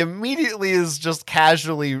he immediately is just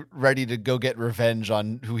casually ready to go get revenge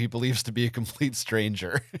on who he believes to be a complete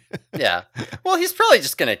stranger. Yeah. Well, he's probably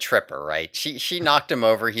just going to trip her, right? She knocked him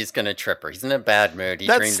over. He's going to trip her. He's in a bad mood. He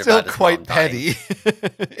dreamed about his quite mom petty.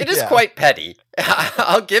 It is quite petty.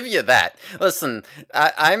 I'll give you that. Listen,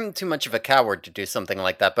 I'm too much of a coward to do something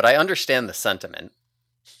like that, but I understand the sentiment.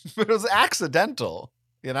 But it was accidental,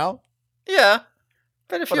 you know? Yeah.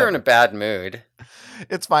 But if you're in a bad mood,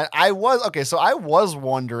 it's fine. I was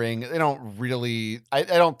wondering, they don't really, I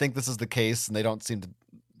don't think this is the case and they don't seem to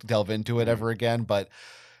delve into it ever again. But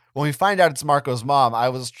when we find out it's Marco's mom, I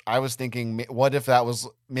was thinking, what if that was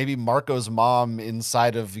maybe Marco's mom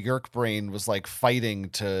inside of Yerk Brain was like fighting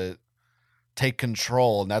to take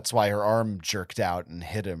control. And that's why her arm jerked out and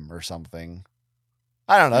hit him or something.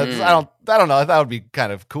 I don't know. I don't know. That would be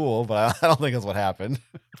kind of cool, but I don't think that's what happened.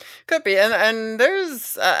 Could be, and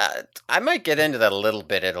there's I might get into that a little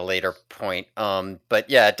bit at a later point. But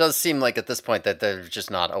yeah, it does seem like at this point that they're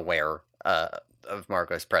just not aware of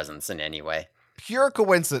Marco's presence in any way. Pure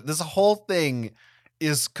coincidence. This whole thing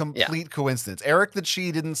is complete coincidence. Eric the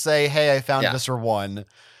Chi didn't say, "Hey, I found Visser 1."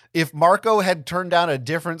 If Marco had turned down a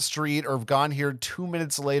different street or gone here 2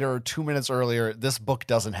 minutes later or 2 minutes earlier, this book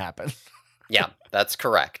doesn't happen. Yeah, that's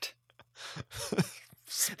correct.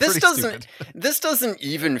 This doesn't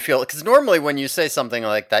even feel, because normally when you say something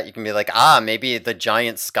like that, you can be like, maybe the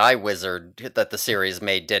giant sky wizard that the series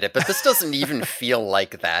made did it, but this doesn't even feel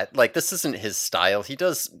like that. Like, this isn't his style. He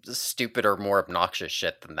does stupider, more obnoxious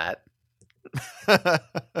shit than that.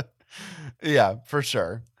 Yeah, for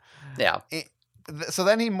sure. Yeah. So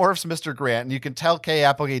then he morphs Mr. Grant, and you can tell Kay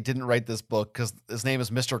Applegate didn't write this book because his name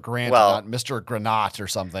is Mr. Grant, not Mr. Granat or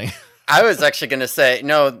something. I was actually going to say,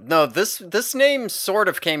 no, this name sort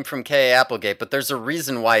of came from Kay Applegate, but there's a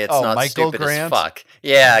reason why it's not Michael stupid Grant? as fuck.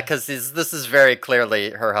 Yeah, because this is very clearly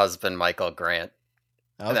her husband, Michael Grant.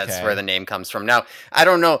 Okay. That's where the name comes from. Now, I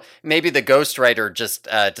don't know, maybe the ghostwriter just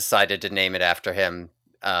decided to name it after him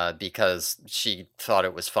because she thought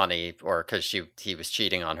it was funny, or because he was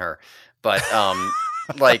cheating on her. But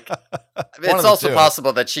like, it's also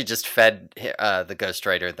possible that she just fed the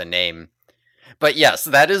ghostwriter the name. But yes,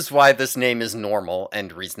 that is why this name is normal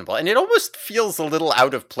and reasonable. And it almost feels a little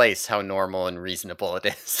out of place how normal and reasonable it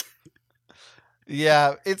is.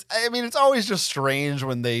 Yeah, it's always just strange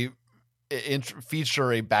when they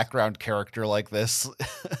feature a background character like this.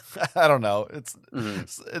 I don't know. It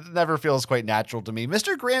never feels quite natural to me.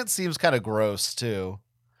 Mr. Grant seems kind of gross too.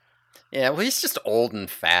 Yeah, well, he's just old and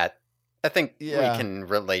fat. I think we can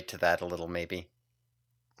relate to that a little, maybe.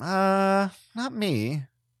 Not me.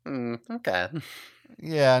 Okay.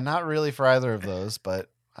 Yeah, not really for either of those, but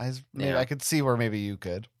I could see where maybe you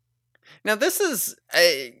could. Now, this is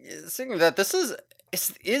saying that this is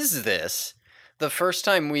this the first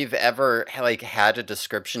time we've ever had a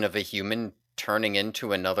description of a human turning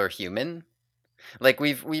into another human? Like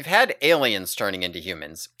we've had aliens turning into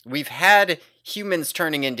humans. We've had humans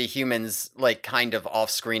turning into humans, like kind of off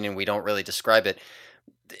screen, and we don't really describe it.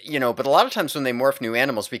 But a lot of times when they morph new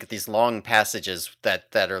animals, we get these long passages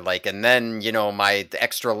that are like, and then, my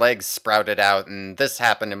extra legs sprouted out and this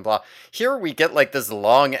happened and blah. Here we get like this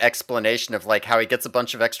long explanation of like how he gets a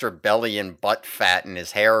bunch of extra belly and butt fat and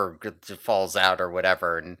his hair falls out or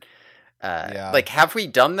whatever. And like, have we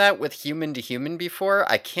done that with human to human before?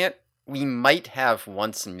 We might have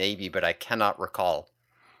once maybe, but I cannot recall.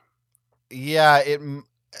 Yeah,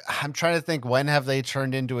 I'm trying to think, when have they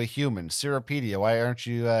turned into a human? Seropedia, why aren't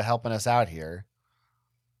you helping us out here?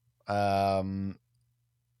 I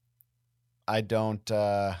don't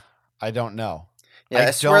know. Yeah,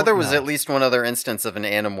 I swear there was at least one other instance of an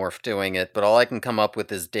Animorph doing it, but all I can come up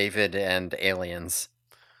with is David and aliens.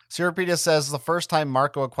 Seropedia says the first time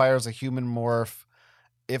Marco acquires a human morph,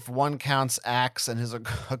 if one counts Axe and his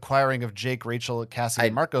acquiring of Jake, Rachel, Cassie,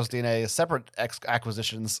 and Marco's DNA as separate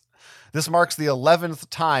acquisitions, this marks the 11th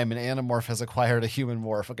time an Animorph has acquired a human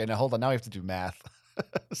morph. Okay, now hold on. Now we have to do math.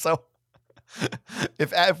 So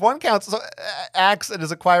if one counts Axe and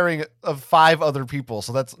is acquiring of 5 other people,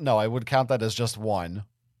 so I would count that as just one.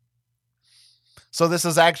 So this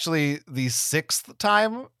is actually the 6th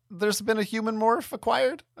time there's been a human morph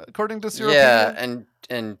acquired, according to Seropedia. Yeah,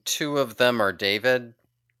 and 2 of them are David.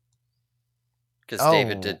 Because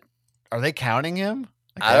David did. Are they counting him?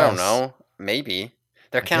 I don't know. Maybe.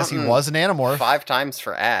 They're counting. He was an Animorph. 5 times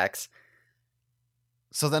for Axe.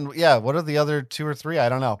 So then, what are the other 2 or 3? I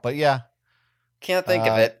don't know, but yeah. Can't think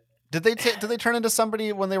of it. Did they turn into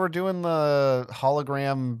somebody when they were doing the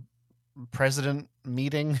hologram president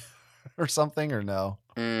meeting or something, or no?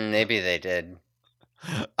 Maybe they did.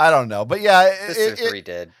 I don't know, but yeah, this 3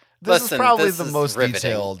 did. This is probably the most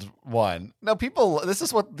detailed one. No, this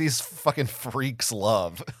is what these fucking freaks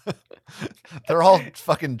love. They're all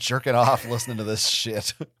fucking jerking off listening to this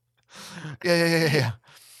shit. Yeah.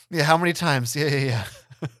 Yeah, how many times? Yeah.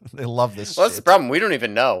 They love this shit. Well, that's the problem. We don't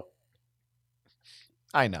even know.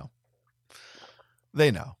 I know.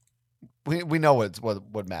 They know. We know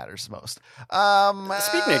what matters most.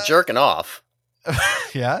 Speaking of jerking off.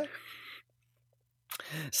 Yeah?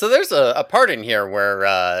 So there's a part in here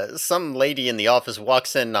where some lady in the office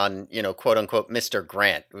walks in on, quote unquote, Mr.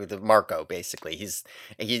 Grant, with Marco, basically. He's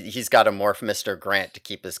got to morph Mr. Grant to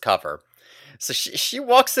keep his cover. So she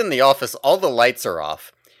walks in the office, all the lights are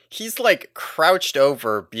off. He's like crouched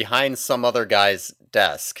over behind some other guy's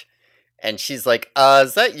desk. And she's like,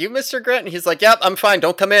 is that you, Mr. Grant? And he's like, yep, I'm fine,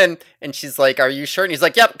 don't come in. And she's like, are you sure? And he's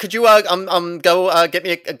like, yep, could you go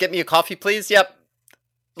get me a coffee, please? Yep.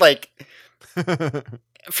 Like,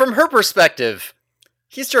 from her perspective,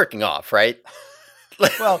 he's jerking off, right?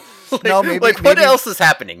 Well, no, maybe what else is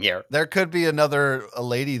happening here? There could be a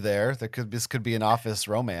lady there. This could be an office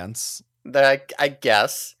romance. I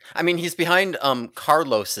guess. I mean, he's behind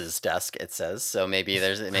Carlos's desk, it says. So maybe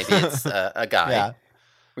it's a guy. Yeah.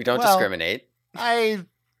 We don't discriminate. I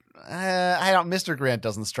don't. Mr. Grant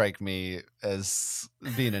doesn't strike me as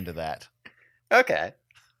being into that. Okay.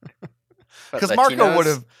 What, Because Marco would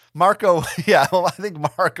Latinos? have yeah, well, I think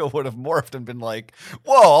Marco would have morphed and been like,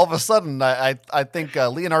 "Whoa!" All of a sudden, I think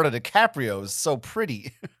Leonardo DiCaprio is so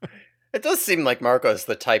pretty. It does seem like Marco's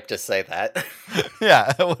the type to say that.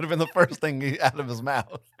 Yeah, it would have been the first thing out of his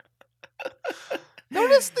mouth.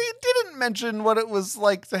 Notice they didn't mention what it was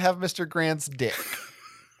like to have Mr. Grant's dick.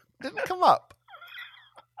 Didn't come up.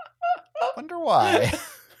 Wonder why.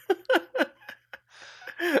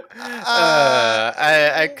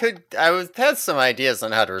 Had some ideas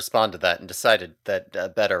on how to respond to that and decided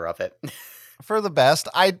that better of it. For the best.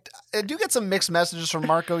 I do get some mixed messages from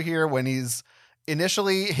Marco here when he's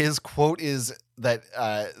initially his quote is that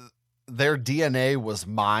their DNA was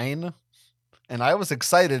mine, and I was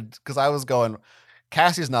excited because I was going,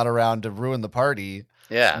 Cassie's not around to ruin the party.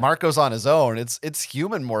 Yeah. Marco's on his own. It's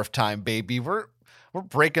human morph time, baby. We're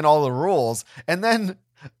breaking all the rules. And then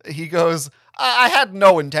he goes, I had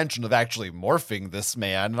no intention of actually morphing this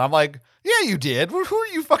man. And I'm like, yeah, you did. Who are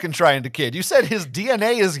you fucking trying to kid? You said his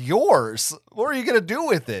DNA is yours. What are you going to do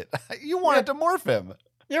with it? You wanted to morph him.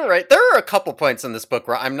 You're right. There are a couple points in this book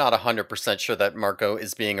where I'm not 100% sure that Marco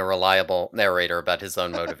is being a reliable narrator about his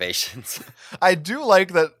own motivations. I do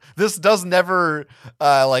like that this does never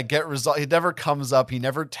get resolved. He never comes up. He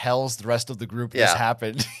never tells the rest of the group this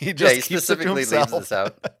happened. He just he keeps it to specifically leaves himself. this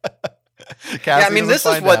out. Cassie I mean, this is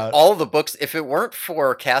doesn't what find out. all the books, if it weren't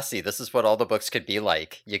for Cassie, this is what all the books could be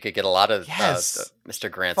like. You could get a lot of Yes. Mr.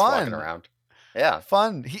 Grants Fun. walking around. Yeah.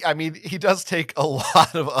 Fun. He does take a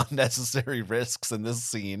lot of unnecessary risks in this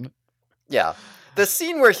scene. Yeah. The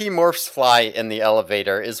scene where he morphs Fly in the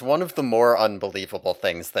elevator is one of the more unbelievable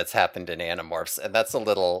things that's happened in Animorphs, and that's a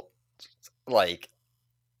little, like...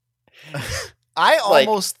 I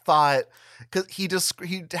almost thought, because he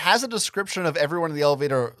has a description of everyone in the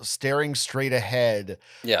elevator staring straight ahead.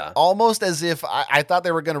 Yeah. Almost as if I thought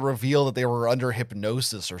they were going to reveal that they were under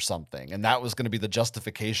hypnosis or something, and that was going to be the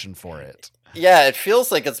justification for it. Yeah, it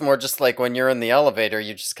feels like it's more just like when you're in the elevator,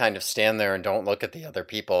 you just kind of stand there and don't look at the other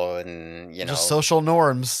people, and, you know... Just social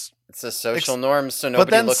norms. It's a social norm, so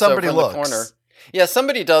nobody looks over in the corner. Yeah,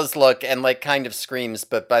 somebody does look and, like, kind of screams,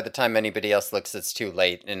 but by the time anybody else looks, it's too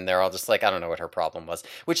late, and they're all just like, I don't know what her problem was.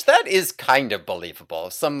 Which, that is kind of believable.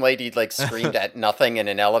 If some lady, like, screamed at nothing in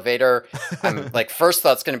an elevator, I'm, like, first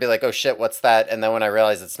thought's gonna be like, oh shit, what's that? And then when I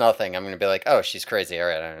realize it's nothing, I'm gonna be like, oh, she's crazy,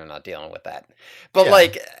 alright, I'm not dealing with that. But,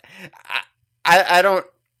 like,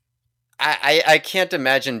 I can't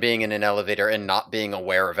imagine being in an elevator and not being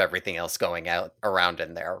aware of everything else going around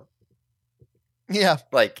in there. Yeah.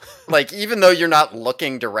 Like even though you're not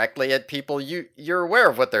looking directly at people, you're aware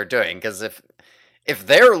of what they're doing, because if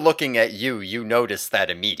they're looking at you, you notice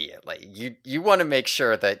that immediately. You want to make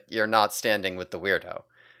sure that you're not standing with the weirdo.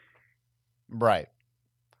 Right.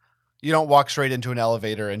 You don't walk straight into an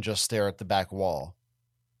elevator and just stare at the back wall.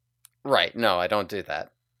 Right. No, I don't do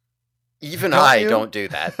that. Even I don't do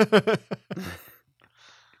that. That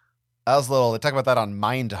was they talk about that on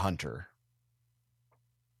Mindhunter.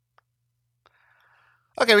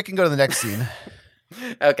 Okay, we can go to the next scene.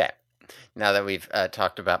 Okay. Now that we've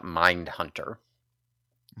talked about Mindhunter.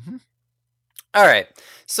 Mm-hmm. All right.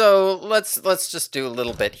 So let's just do a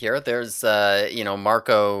little bit here. There's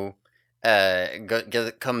Marco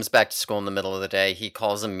comes back to school in the middle of the day. He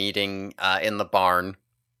calls a meeting in the barn.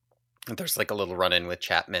 There's like a little run-in with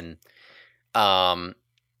Chapman.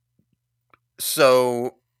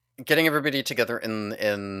 So getting everybody together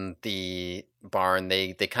in the barn,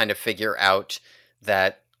 they kind of figure out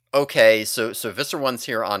that, okay, so Visser 1's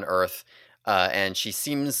here on Earth, and she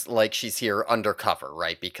seems like she's here undercover,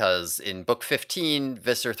 right? Because in book 15,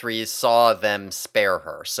 Visser 3 saw them spare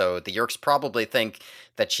her. So the Yeerks probably think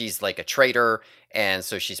that she's like a traitor, and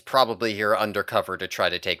so she's probably here undercover to try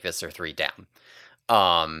to take Visser 3 down.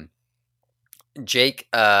 Jake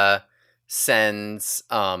sends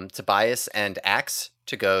Tobias and Axe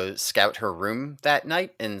to go scout her room that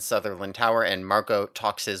night in Sutherland Tower, and Marco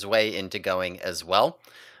talks his way into going as well.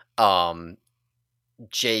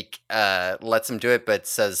 Jake lets him do it, but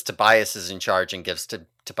says Tobias is in charge and gives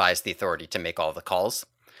Tobias the authority to make all the calls.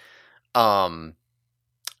 Don't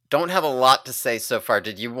have a lot to say so far.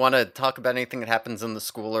 Did you want to talk about anything that happens in the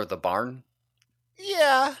school or the barn?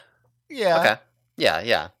 Yeah. Okay.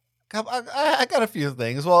 Yeah. I got a few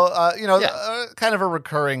things. Well, kind of a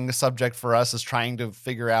recurring subject for us is trying to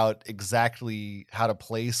figure out exactly how to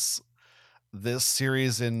place this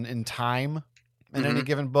series in time in any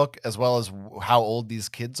given book, as well as how old these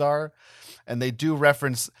kids are. And they do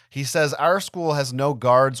reference, he says, our school has no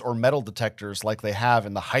guards or metal detectors like they have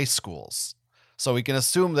in the high schools. So we can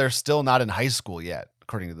assume they're still not in high school yet,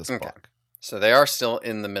 according to this book. So they are still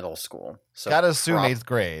in the middle school. So gotta assume 8th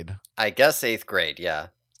grade. I guess 8th grade, yeah.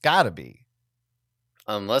 Gotta be.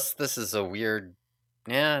 Unless this is a weird.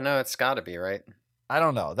 Yeah, no, it's got to be right. I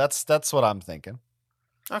don't know. That's what I'm thinking.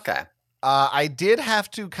 Okay. I did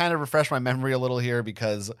have to kind of refresh my memory a little here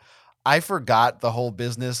because I forgot the whole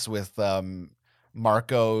business with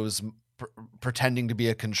Marco's pretending to be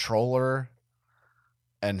a controller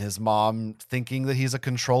and his mom thinking that he's a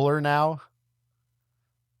controller now.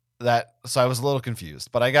 So I was a little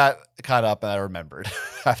confused, but I got caught up and I remembered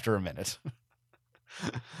after a minute.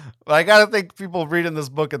 But I gotta think people reading this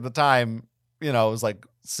book at the time, it was like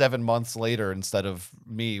 7 months later instead of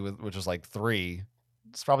me, which was like 3.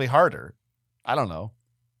 It's probably harder. I don't know.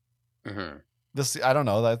 Mm-hmm. I don't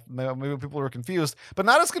know, that maybe people were confused, but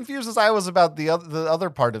not as confused as I was about the other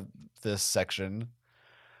part of this section,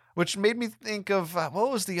 which made me think of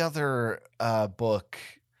what was the other book?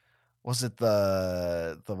 Was it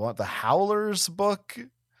the Howlers book?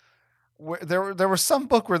 Where there was some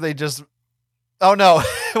book where they just oh no,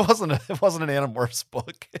 it wasn't an Animorphs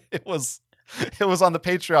book. It was on the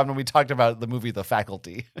Patreon when we talked about the movie The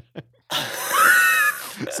Faculty.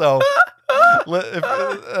 So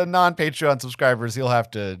if non-Patreon subscribers, you'll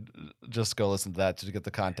have to just go listen to that to get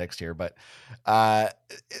the context here. But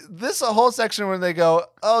this whole section when they go,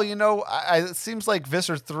 oh, it seems like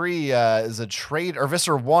Visser 3 is a traitor, or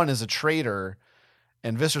Visser 1 is a traitor,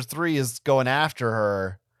 and Visser 3 is going after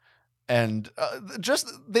her, and just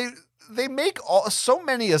they make so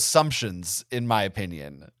many assumptions, in my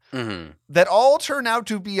opinion, that all turn out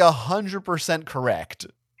to be 100% correct.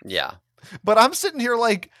 Yeah. But I'm sitting here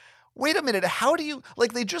like, wait a minute, how do you,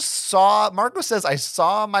 like, they just saw, Marco says, I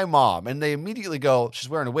saw my mom, and they immediately go, she's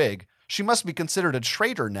wearing a wig. She must be considered a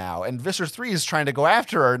traitor now. And Visser 3 is trying to go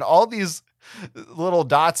after her, and all these little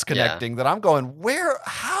dots connecting that I'm going,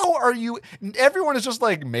 how are you? Everyone is just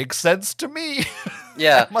like, makes sense to me.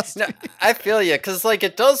 Yeah. No, I feel you, because, like,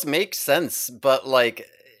 it does make sense, but, like,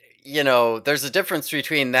 there's a difference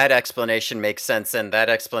between that explanation makes sense and that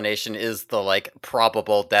explanation is the, like,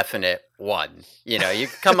 probable definite one. You can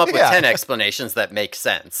come up with 10 explanations that make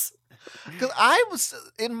sense. Because I was,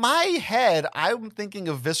 in my head, I'm thinking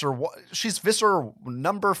of Visser 1. She's Visser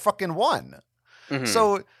number fucking 1. Mm-hmm.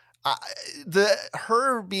 So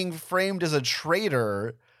her being framed as a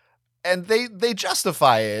traitor, and they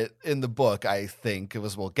justify it in the book, I think,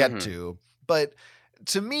 we'll get to. But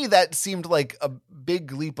to me, that seemed like a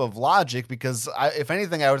big leap of logic because if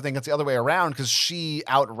anything, I would think it's the other way around because she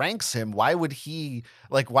outranks him. Why would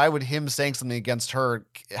him saying something against her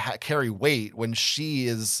carry weight when she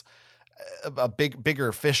is a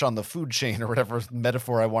bigger fish on the food chain or whatever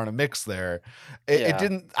metaphor I want to mix there? I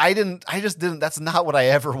just didn't, that's not what I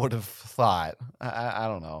ever would have thought. I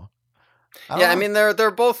don't know. I mean,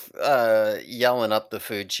 they're both yelling up the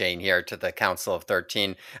food chain here to the Council of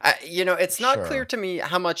 13. It's not clear to me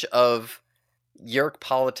how much of Yeerk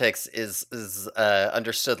politics is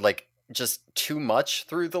understood, like, just too much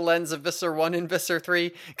through the lens of Visser 1 and Visser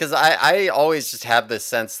 3, because I always just have this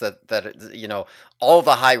sense that all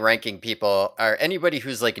the high-ranking people, or anybody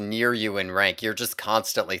who's, like, near you in rank, you're just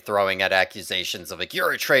constantly throwing at accusations of, like,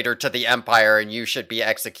 you're a traitor to the Empire and you should be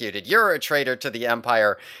executed, you're a traitor to the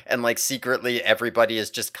Empire, and, like, secretly everybody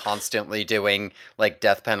is just constantly doing, like,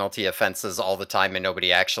 death penalty offenses all the time and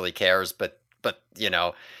nobody actually cares, but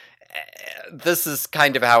this is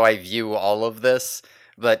kind of how I view all of this.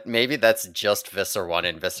 But maybe that's just Visser 1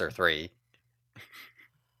 and Visser 3.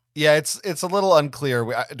 Yeah, it's a little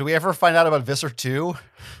unclear. Do we ever find out about Visser 2?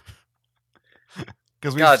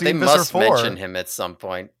 Because we've seen they Visser must 4. mention him at some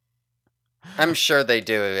point. I'm sure they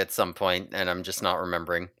do at some point, and I'm just not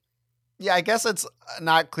remembering. Yeah, I guess it's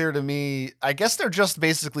not clear to me. I guess they're just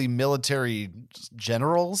basically military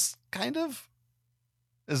generals, kind of?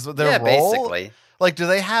 Is their role? Basically. Like, do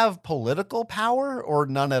they have political power or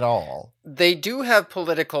none at all? They do have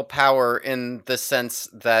political power in the sense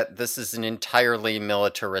that this is an entirely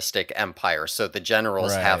militaristic empire, so the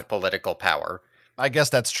generals have political power. I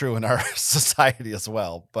guess that's true in our society as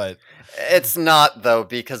well, but... It's not, though,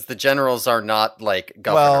 because the generals are not, like,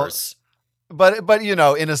 governors. Well, but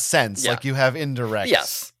in a sense, like, you have indirect...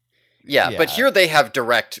 Yes. Yeah, but here they have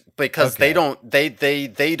direct, because they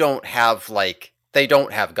don't have, like... They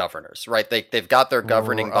don't have governors, right? They've got their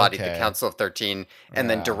governing body, the Council of 13, and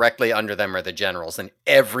then directly under them are the generals, and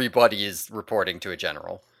everybody is reporting to a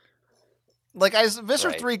general. Like,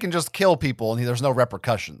 Visser 3 can just kill people, and there's no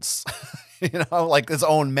repercussions. Like his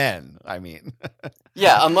own men, I mean.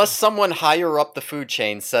 Yeah, unless someone higher up the food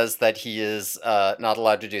chain says that he is not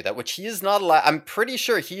allowed to do that, which he is not allowed. I'm pretty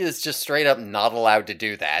sure he is just straight up not allowed to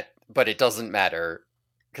do that, but it doesn't matter,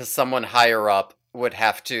 because someone higher up would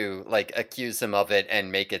have to, like, accuse him of it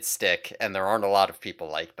and make it stick, and there aren't a lot of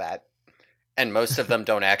people like that. And most of them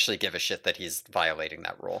don't actually give a shit that he's violating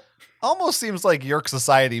that rule. Almost seems like Yeerk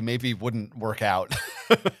society maybe wouldn't work out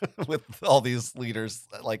with all these leaders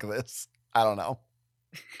like this. I don't know.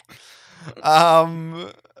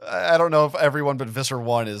 I don't know if everyone but Visser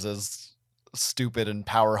 1 is as stupid and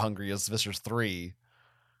power hungry as Visser 3.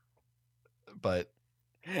 But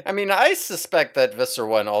I mean, I suspect that Visser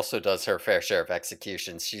 1 also does her fair share of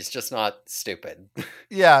executions. She's just not stupid.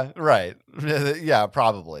 yeah, right. Yeah,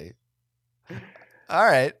 probably. All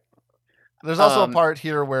right. There's also a part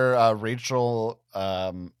here where Rachel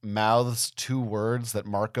mouths 2 words that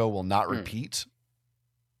Marco will not repeat.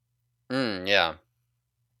 Yeah.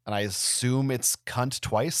 And I assume it's cunt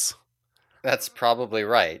twice. That's probably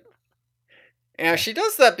right. And she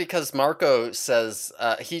does that because Marco says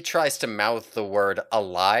he tries to mouth the word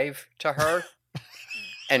alive to her.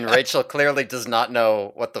 And Rachel clearly does not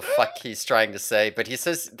know what the fuck he's trying to say, but he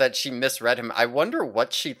says that she misread him. I wonder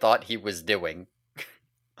what she thought he was doing.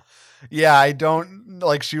 Yeah, I don't,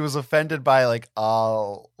 like, she was offended by, like,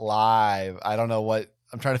 alive. I don't know what,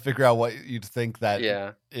 I'm trying to figure out what you'd think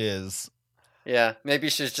that is. Yeah, maybe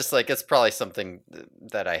she's just like, it's probably something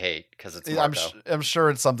that I hate, because it's Marco. I'm sure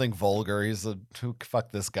it's something vulgar. He's who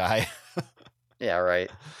fuck this guy. Yeah, right.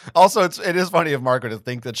 Also, it is funny of Marco to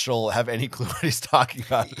think that she'll have any clue what he's talking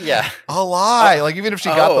about. Yeah. Alive. Like, even if she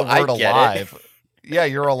got the word alive. Yeah,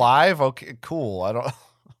 you're alive? Okay, cool. I don't...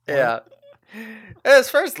 Yeah. As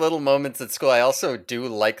far as little moments at school, I also do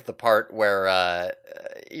like the part where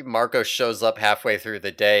Marco shows up halfway through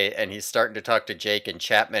the day and he's starting to talk to Jake, and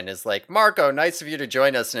Chapman is like, Marco, nice of you to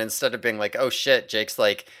join us. And instead of being like, oh shit, Jake's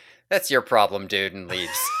like, that's your problem, dude, and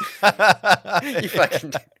leaves. You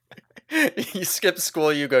fucking... You skip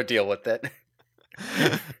school, you go deal with it.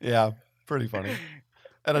 Yeah, pretty funny.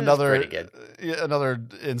 And another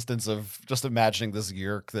instance of just imagining this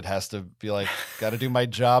Yeerk that has to be like, got to do my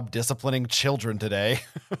job disciplining children today.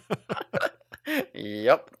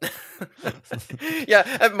 Yep.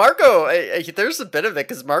 Yeah, and Marco, there's a bit of it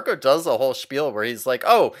because Marco does a whole spiel where he's like,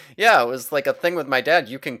 oh, yeah, it was like a thing with my dad.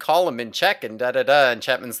 You can call him and check and da-da-da. And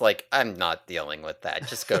Chapman's like, I'm not dealing with that.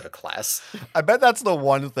 Just go to class. I bet that's the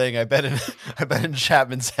one thing I bet in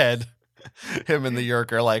Chapman's head. Him and the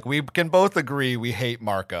Yeerk are like, we can both agree we hate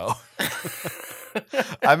Marco.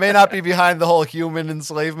 I may not be behind the whole human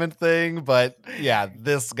enslavement thing, but yeah,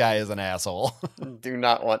 this guy is an asshole. Do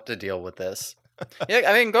not want to deal with this. Yeah,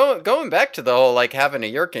 I mean, going back to the whole like having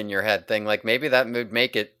a Yeerk in your head thing, like maybe that would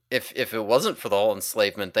make it, if it wasn't for the whole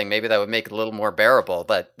enslavement thing, maybe that would make it a little more bearable.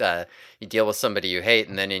 That you deal with somebody you hate,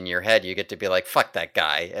 and then in your head you get to be like, fuck that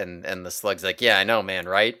guy, and the slug's like, yeah, I know, man,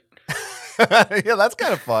 right? Yeah, that's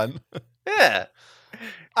kind of fun. Yeah.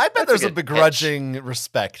 I bet there's a begrudging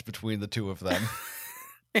respect between the two of them.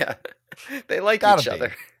 Yeah. They like each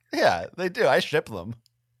other. Yeah, they do. I ship them.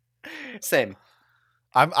 Same.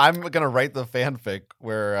 I'm gonna write the fanfic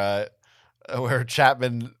where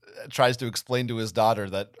Chapman tries to explain to his daughter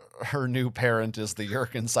that her new parent is the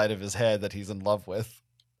Yeerk inside of his head that he's in love with.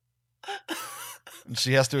 And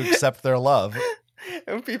she has to accept their love.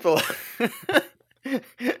 And people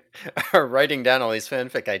are writing down all these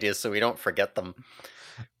fanfic ideas so we don't forget them.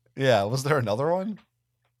 Yeah, was there another one?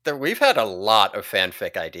 We've had a lot of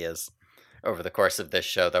fanfic ideas over the course of this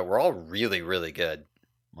show that were all really, really good.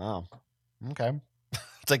 Wow. Okay.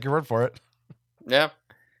 Take your word for it. Yeah.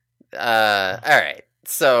 All right.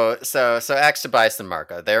 So Axe, Tobias, and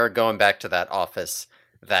Marco, they're going back to that office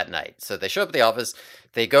that night. So they show up at the office.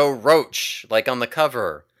 They go roach, like on the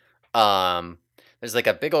cover. There's like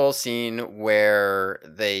a big old scene where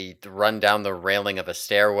they run down the railing of a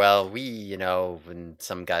stairwell. And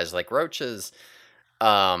some guys like roaches.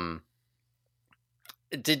 There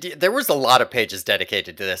was a lot of pages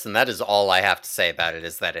dedicated to this, and that is all I have to say about it,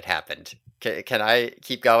 is that it happened. Can I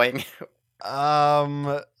keep going?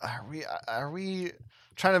 Are we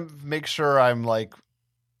trying to make sure I'm like,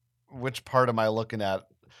 which part am I looking at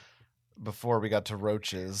before we got to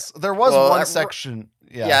roaches? There was one section.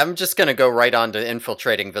 Yeah, I'm just gonna go right on to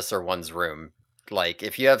infiltrating Visser 1's room. Like,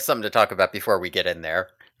 if you have something to talk about before we get in there.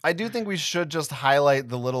 I do think we should just highlight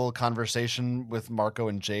the little conversation with Marco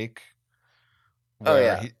and Jake. Oh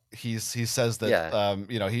yeah, he says that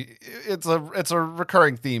it's a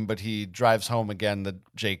recurring theme, but he drives home again that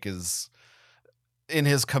Jake is in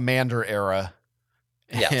his commander era.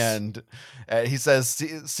 Yes. And he says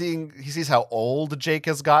he sees how old Jake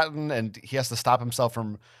has gotten, and he has to stop himself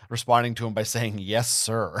from responding to him by saying yes,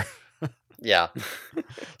 sir. Yeah.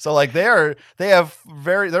 So like their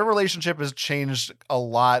relationship has changed a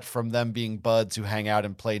lot from them being buds who hang out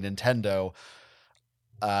and play Nintendo.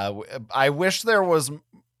 I wish there was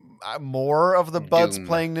more of the buds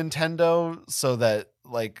playing Nintendo, so that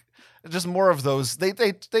like just more of those.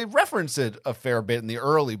 They reference it a fair bit in the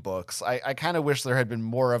early books. I kind of wish there had been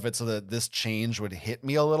more of it so that this change would hit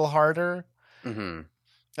me a little harder. Mm-hmm.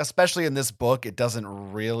 Especially in this book, it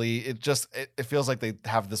doesn't really. It feels like they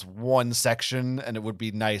have this one section, and it would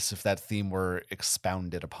be nice if that theme were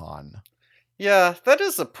expounded upon. Yeah, that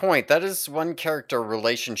is a point. That is one character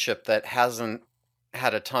relationship that hasn't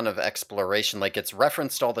had a ton of exploration. Like it's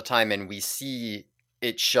referenced all the time and we see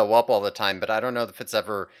it show up all the time, but I don't know if it's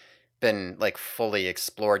ever been like fully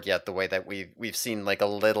explored yet the way that we've seen like a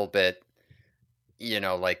little bit,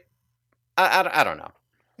 like I don't know.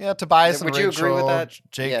 Yeah, Tobias and Would you agree with Rachel, that?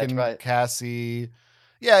 Jake Yeah, and Cassie.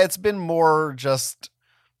 Yeah, it's been more just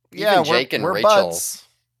even we're Jake and we're Rachel buds.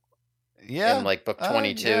 in Yeah. like book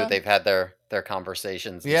 22, Yeah. they've had their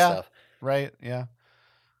conversations and Yeah. stuff. Right. Yeah.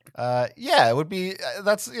 Yeah, it would be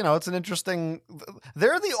that's it's an interesting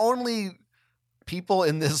they're the only people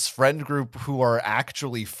in this friend group who are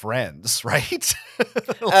actually friends, right?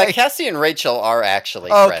 Cassie and Rachel are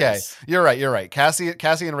actually okay, friends. You're right. Cassie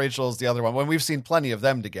and Rachel is the other one when we've seen plenty of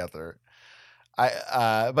them together.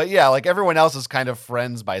 But yeah, like everyone else is kind of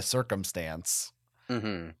friends by circumstance.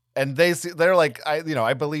 Mm-hmm. And they're like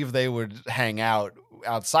I believe they would hang out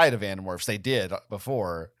outside of Animorphs. They did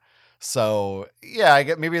before. So yeah, I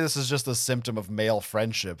get maybe this is just a symptom of male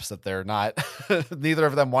friendships that they're not. Neither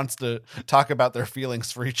of them wants to talk about their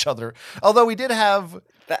feelings for each other. Although we did have,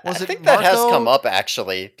 I think that has come up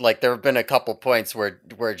actually. Like there have been a couple points where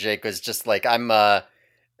Jake was just like, "I'm the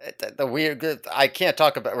weird. I can't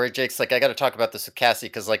talk about." Where Jake's like, "I got to talk about this with Cassie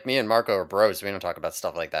because like me and Marco are bros. We don't talk about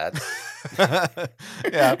stuff like that."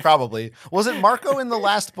 Yeah, probably. Was it Marco in the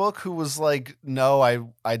last book who was like, "No,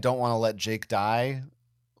 I don't want to let Jake die."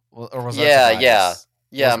 Or was that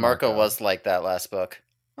yeah. Marco was like that last book.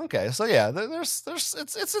 Okay, so yeah, there's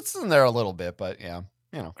it's in there a little bit, but yeah,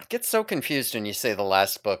 I get so confused when you say the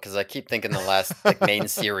last book because I keep thinking the last like main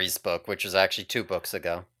series book, which was actually 2 books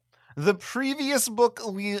ago. The previous book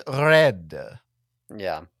we read.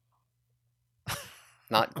 Yeah,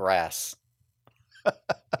 not grass.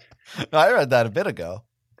 I read that a bit ago.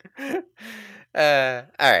 All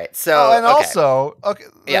right, so and also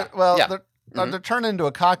yeah, well, yeah. They're turned into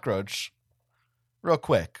a cockroach real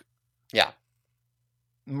quick. Yeah.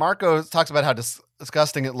 Marco talks about how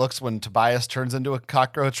disgusting it looks when Tobias turns into a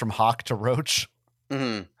cockroach from hawk to roach.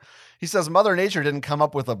 Mm-hmm. He says Mother Nature didn't come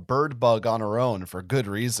up with a bird bug on her own for good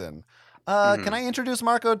reason. Can I introduce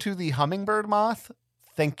Marco to the hummingbird moth?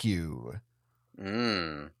 Thank you.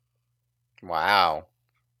 Wow.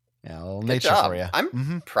 Yeah, a little good nature job. for you.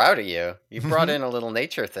 I'm proud of you. You brought in a little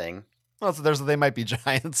nature thing. Well, so there's a They Might Be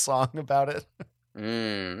Giants song about it.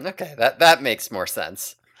 Okay, that makes more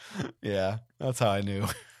sense. Yeah, that's how I knew.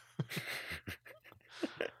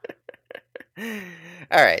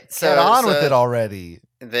 All right, so get on with it already.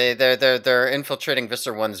 They're infiltrating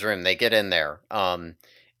Visser One's room. They get in there, and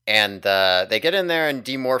they get in there and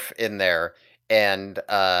demorph in there, and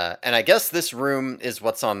I guess this room is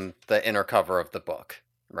what's on the inner cover of the book,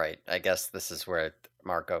 right? I guess this is where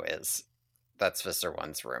Marco is. That's Visser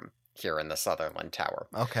One's room here in the Sutherland Tower.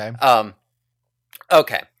 Okay.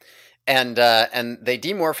 Okay. And they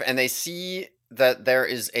demorph and they see that there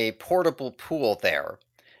is a portable pool there.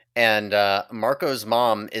 And Marco's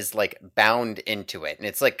mom is like bound into it. And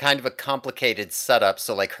it's like kind of a complicated setup.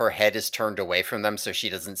 So like her head is turned away from them so she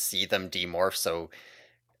doesn't see them demorph. So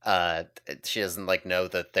she doesn't like know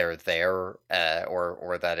that they're there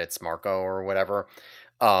or that it's Marco or whatever.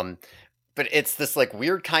 But it's this like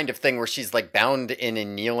weird kind of thing where she's like bound in a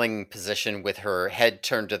kneeling position with her head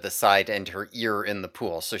turned to the side and her ear in the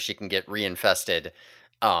pool so she can get reinfested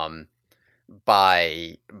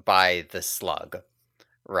by the slug,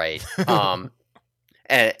 right?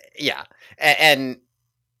 And yeah, and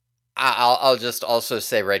I'll just also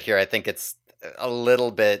say right here, I think it's a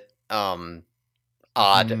little bit odd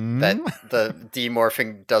that the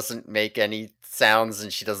demorphing doesn't make any sounds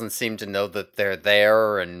and she doesn't seem to know that they're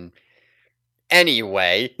there. And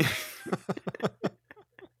anyway,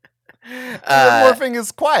 morphing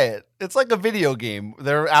is quiet. It's like a video game.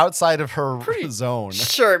 They're outside of her zone.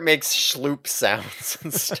 Sure, it makes schloop sounds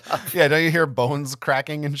and stuff. Yeah, don't you hear bones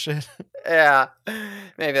cracking and shit? Yeah,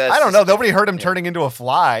 maybe that's. I don't know. Nobody heard him turning into a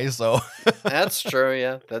fly, so. That's true.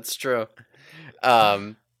 Yeah, that's true.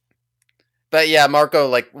 But yeah, Marco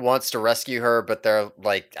like wants to rescue her, but they're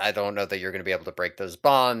like, I don't know that you're going to be able to break those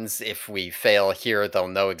bonds. If we fail here, they'll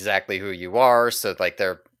know exactly who you are. So like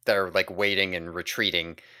they're like waiting and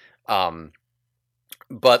retreating.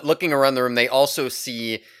 But looking around the room, they also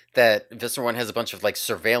see that Visser One has a bunch of like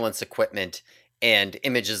surveillance equipment and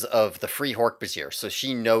images of the Free Hork-Bajir. So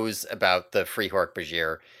she knows about the Free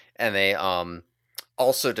Hork-Bajir, and they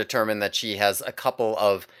also determined that she has a couple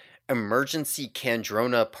of emergency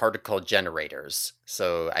Kandrona particle generators.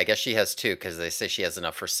 So I guess she has two because they say she has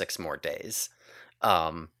enough for 6 more days.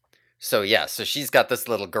 Um, so yeah, so she's got this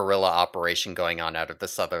little guerrilla operation going on out of the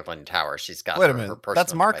Sutherland Tower. She's got Wait a her minute. personal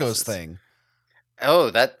That's Marco's devices. thing. Oh,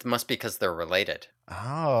 that must be because they're related.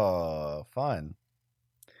 Oh, fun.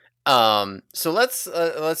 So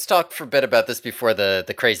let's talk for a bit about this before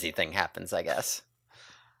the crazy thing happens, I guess.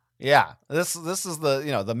 Yeah, this is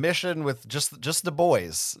the the mission with just the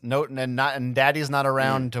boys. And Daddy's not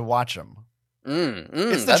around to watch them.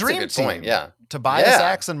 It's the That's dream a good team. point. Yeah, Tobias, Yeah.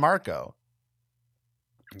 Axe, and Marco.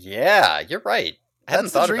 yeah, you're right. I hadn't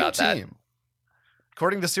That's the thought dream about team.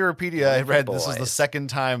 According to Seropedia, I Wonderful read this is the boys. second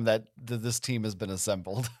time that this team has been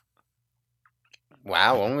assembled. that.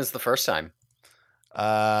 Wow, when was the first time?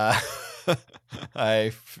 I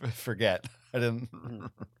forget. I don't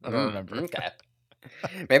remember. Okay.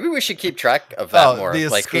 Maybe we should keep track of that more. The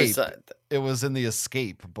Like who's Escape. It was in the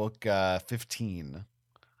Escape book 15.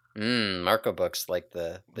 Marco books like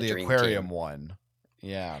the Dream aquarium Team. one.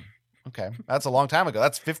 Yeah. Okay. That's a long time ago.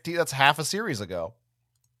 That's 50. That's half a series ago.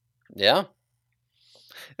 Yeah.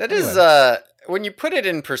 That Anyway. is when you put it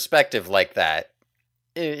in perspective like that,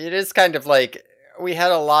 it is kind of like we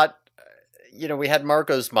had a lot. We had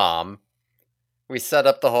Marco's mom. We set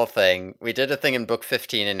up the whole thing. We did a thing in book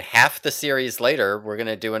 15, and half the series later, we're going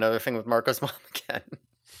to do another thing with Marco's mom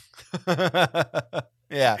again.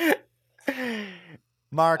 Yeah.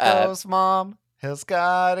 Marco's mom has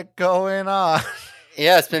got it going on.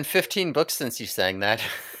 Yeah, it's been 15 books since you sang that.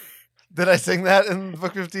 Did I sing that in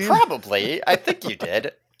book 15? Probably. I think you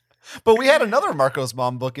did. But we had another Marco's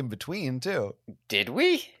mom book in between, too. Did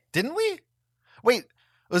we? Didn't we? Wait,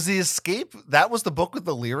 was the Escape, that was the book with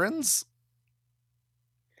the Lyrans?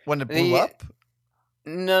 When it blew up?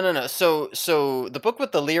 No. So the book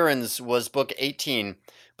with the Lyrans was book 18,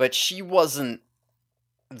 but she wasn't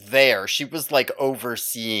there. She was like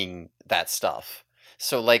overseeing that stuff.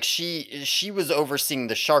 So like she was overseeing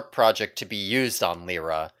the Shark Project to be used on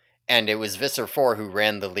Lyra, and it was Visser 4 who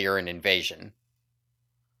ran the Lyran invasion.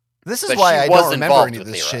 This is But why she I was don't remember involved any of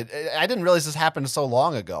with this Lyra. shit. I didn't realize this happened so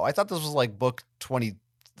long ago. I thought this was like book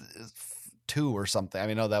 22 or something. I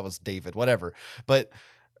mean, no, that was David, whatever. But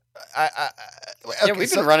Yeah,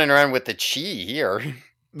 we've been running around with the chi here.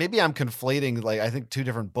 Maybe I'm conflating, like, I think 2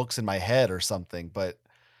 different books in my head or something. But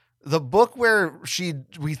the book where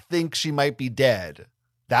we think she might be dead,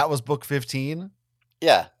 that was book 15?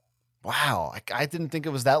 Yeah. Wow, I didn't think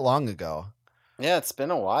it was that long ago. Yeah, it's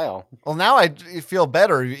been a while. Well, now I feel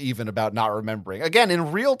better even about not remembering. Again,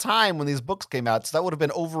 in real time when these books came out, so that would have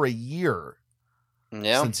been over a year.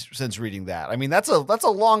 Yeah. Since reading that. I mean, that's a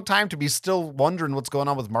long time to be still wondering what's going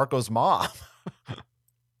on with Marco's mom.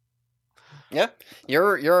 Yeah.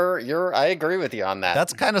 You're I agree with you on that.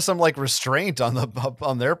 That's kind of some like restraint on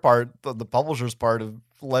their part, the publisher's part, of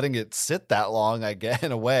letting it sit that long, I guess,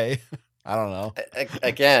 in a way. I don't know.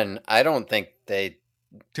 Again, I don't think they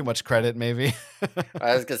Too much credit, maybe.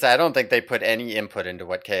 I was gonna say I don't think they put any input into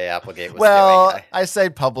what K. Applegate was Well, doing. I say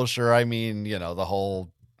publisher, I mean, the whole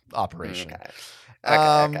operation.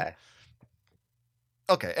 Okay.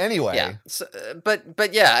 Okay, anyway. Yeah. So,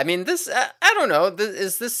 but yeah, I mean, this I don't know.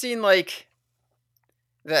 Is this scene like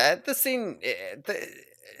the scene?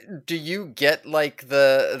 Do you get like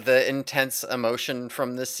the intense emotion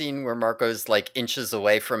from this scene where Marco's like inches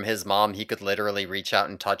away from his mom? He could literally reach out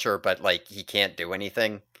and touch her, but like he can't do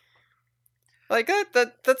anything. Like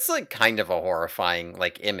that's like kind of a horrifying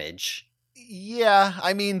like image. Yeah,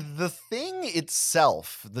 I mean, the thing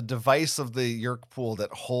itself, the device of the Yerk pool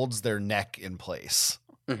that holds their neck in place,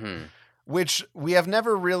 which we have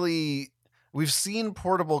never really, we've seen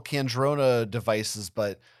portable Kandrona devices,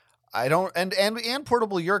 but I don't, and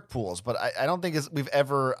portable Yerk pools, but I don't think we've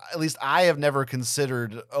ever, at least I have never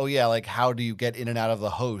considered, oh yeah, like how do you get in and out of the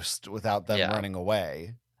host without them running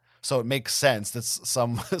away? So it makes sense. This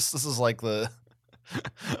is like the,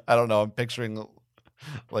 I don't know, I'm picturing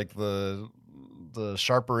like the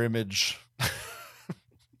sharper image,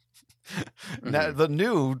 the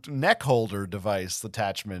new neck holder device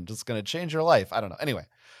attachment. It's going to change your life. I don't know. Anyway,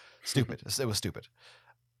 stupid. It was stupid.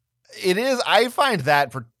 It is. I find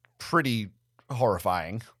that pretty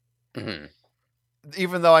horrifying.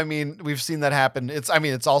 Even though, I mean, we've seen that happen.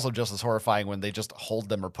 It's also just as horrifying when they just hold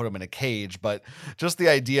them or put them in a cage. But just the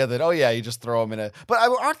idea that, oh yeah, you just throw them in a. But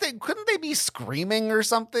couldn't they be screaming or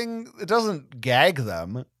something? It doesn't gag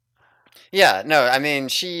them. Yeah, no, I mean,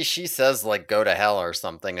 she says, like, go to hell or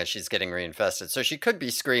something as she's getting reinfested. So she could be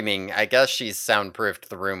screaming. I guess she's soundproofed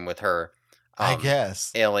the room with her I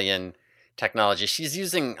guess alien technology. She's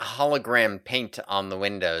using hologram paint on the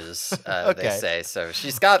windows, they Okay. say. So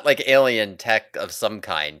she's got like alien tech of some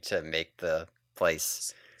kind to make the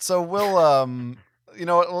place. So we'll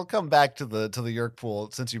we'll come back to the Yerk pool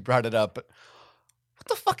since you brought it up. But what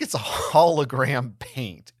the fuck is a hologram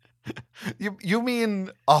paint? You mean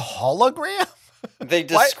a hologram? They What?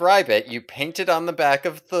 describe it. You paint it on the back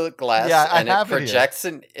of the glass Yeah, I and it have it here. projects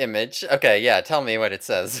an image. Okay, yeah, tell me what it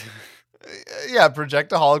says. Yeah,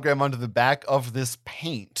 project a hologram onto the back of this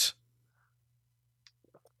paint.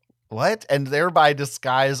 What? And thereby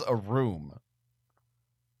disguise a room.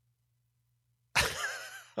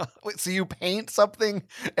 Wait, so you paint something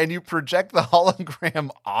and you project the hologram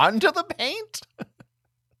onto the paint?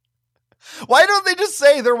 Why don't they just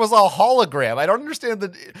say there was a hologram? I don't understand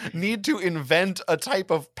the need to invent a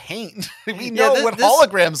type of paint. We know what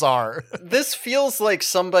holograms are. This feels like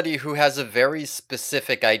somebody who has a very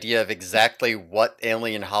specific idea of exactly what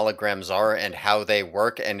alien holograms are and how they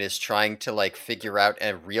work and is trying to like figure out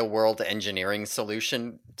a real world engineering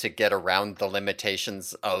solution to get around the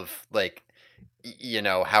limitations of like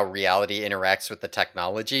how reality interacts with the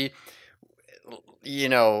technology.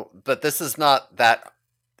 But this is not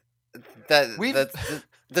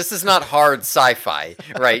this is not hard sci-fi,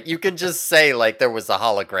 right? You can just say like there was a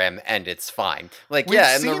hologram and it's fine. Like We've in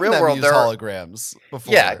the seen real them world use there are holograms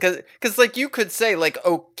before. yeah, because like you could say like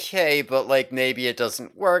okay, but like maybe it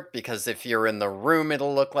doesn't work because if you're in the room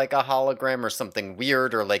it'll look like a hologram or something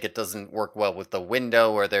weird, or like it doesn't work well with the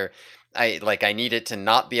window, or I need it to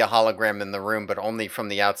not be a hologram in the room but only from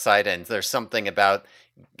the outside, and there's something about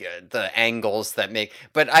the angles that make.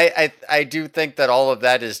 But I do think that all of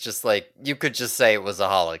that is just like you could just say it was a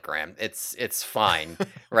hologram. It's fine,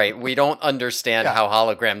 right? We don't understand Yeah. how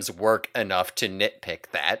holograms work enough to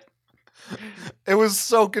nitpick that. It was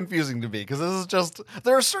so confusing to me because this is just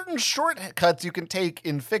there are certain shortcuts you can take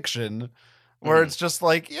in fiction where it's just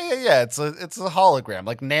like yeah, it's a hologram,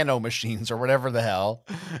 like nano machines or whatever the hell.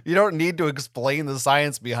 You don't need to explain the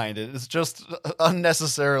science behind it. It's just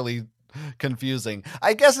unnecessarily confusing.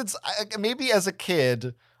 I guess it's maybe as a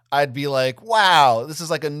kid I'd be like, wow, this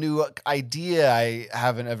is like a new idea I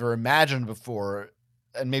haven't ever imagined before,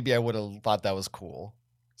 and maybe I would have thought that was cool.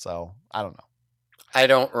 So I don't know. I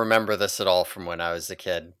don't remember this at all from when I was a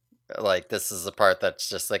kid. Like this is the part that's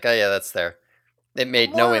just like, oh yeah, that's there. It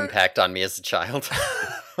made no impact on me as a child.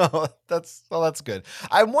 That's good.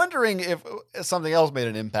 I'm wondering if something else made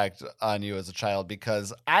an impact on you as a child,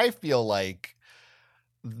 because I feel like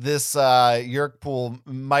this Yerk pool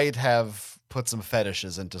might have put some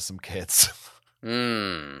fetishes into some kids.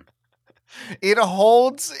 It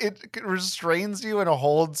restrains you and it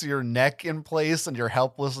holds your neck in place and you're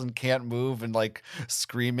helpless and can't move and like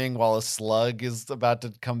screaming while a slug is about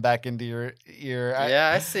to come back into your ear.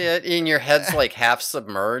 Yeah, I see it. And your head's like half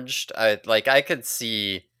submerged. I could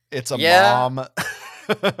see it's a mom.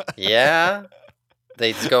 Yeah.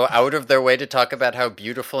 They go out of their way to talk about how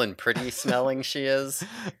beautiful and pretty smelling she is.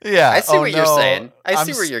 Yeah. I see what you're saying. I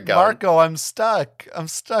see where you're going. Marco, I'm stuck. I'm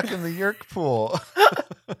stuck in the Yerk pool.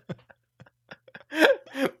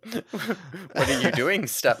 What are you doing,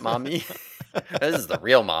 stepmommy? This is the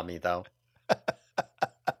real mommy, though.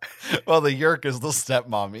 Well, the Yerk is the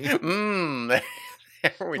stepmommy.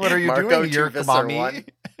 What are you Marco, doing, Yerk mommy?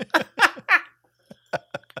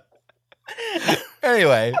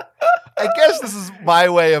 Anyway, I guess this is my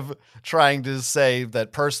way of trying to say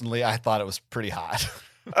that personally I thought it was pretty hot.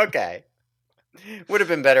 Okay. Would have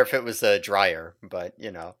been better if it was a dryer, but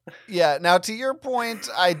Yeah, now to your point,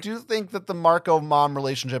 I do think that the Marco mom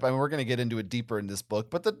relationship, I mean, we're going to get into it deeper in this book,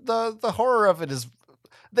 but the horror of it is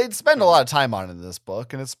they'd spend a lot of time on it in this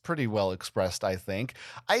book, and it's pretty well expressed, I think.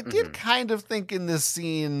 I did kind of think in this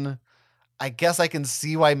scene, I guess I can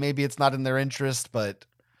see why maybe it's not in their interest, but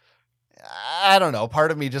I don't know.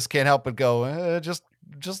 Part of me just can't help but go, just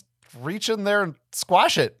reach in there and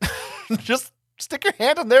squash it. Just stick your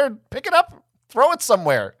hand in there and pick it up, throw it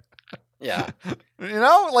somewhere. Yeah.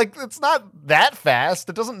 Like it's not that fast.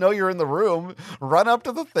 It doesn't know you're in the room. Run up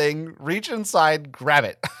to the thing, reach inside, grab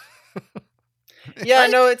it. Yeah,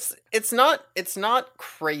 right? No, it's not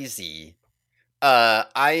crazy.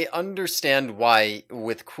 I understand why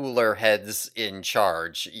with cooler heads in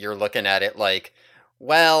charge, you're looking at it like,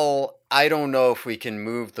 well, I don't know if we can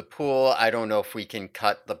move the pool. I don't know if we can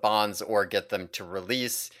cut the bonds or get them to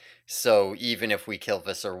release. So even if we kill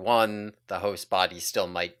Visser 1, the host body still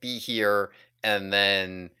might be here. And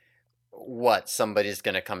then what? Somebody's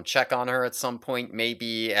going to come check on her at some point,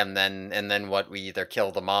 maybe. And then what? We either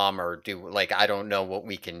kill the mom or do, like, I don't know what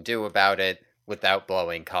we can do about it without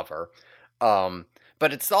blowing cover.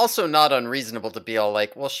 But it's also not unreasonable to be all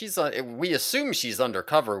like, well, we assume she's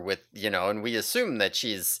undercover with, and we assume that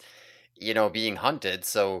she's, being hunted.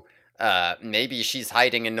 So maybe she's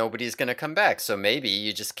hiding and nobody's going to come back. So maybe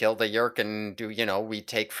you just kill the Yerk and we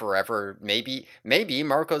take forever. Maybe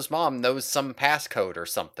Marco's mom knows some passcode or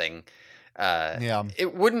something. Yeah.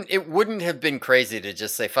 It wouldn't have been crazy to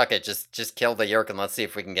just say, fuck it, just kill the Yerk and let's see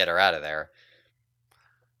if we can get her out of there.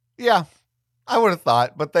 Yeah, I would have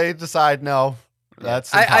thought, but they decide no.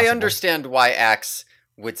 That's I understand why Axe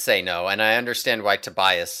would say no, and I understand why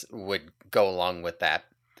Tobias would go along with that.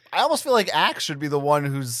 I almost feel like Axe should be the one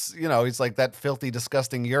who's, he's like that filthy,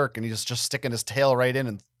 disgusting Yerk, and he's just sticking his tail right in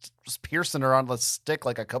and just piercing her on the stick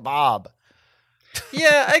like a kebab.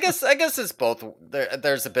 Yeah, I guess it's both.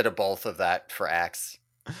 There's a bit of both of that for Axe.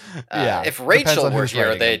 Yeah, if Rachel were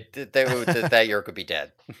here, that Yerk would be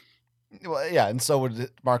dead. Well, yeah, and so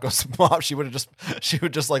would Marco's mom. She would just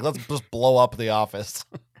like, let's just blow up the office.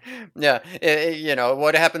 Yeah,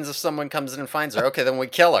 what happens if someone comes in and finds her? Okay, then we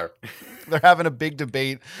kill her. They're having a big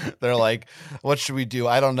debate. They're like, what should we do?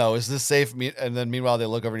 I don't know. Is this safe? And then meanwhile, they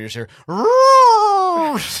look over and you hear,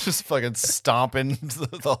 just fucking stomping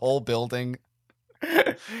the whole building.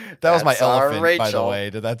 That was my elephant, Rachel. By the way.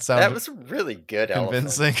 Did that sound? That was really good.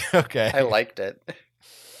 Convincing. Elephant. Okay, I liked it.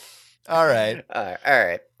 All right. All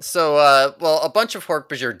right. So, a bunch of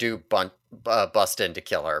Hork-Bajir do bust in to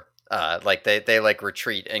kill her. They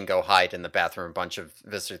retreat and go hide in the bathroom. A bunch of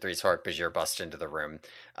Visser 3's Hork-Bajir bust into the room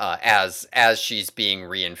as she's being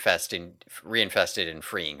reinfested and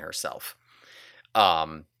freeing herself.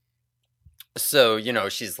 So,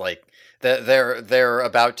 she's like, they're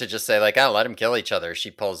about to just say like, oh, let them kill each other. She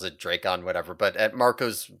pulls a Dracon, whatever. But at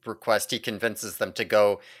Marco's request, he convinces them to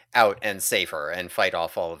go out and save her and fight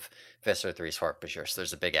off all of Visser 3's Hork-Bajir. So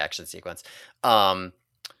there's a big action sequence.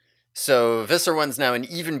 So Visser 1's now in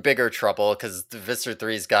even bigger trouble because the Visser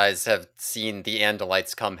 3's guys have seen the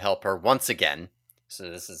Andalites come help her once again. So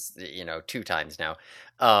this is, 2 times now.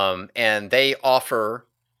 And they offer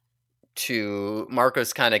to,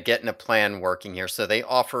 Marco's kind of getting a plan working here. So they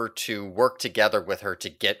offer to work together with her to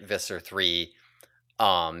get Visser 3.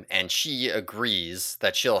 And she agrees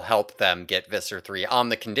that she'll help them get Visser 3 on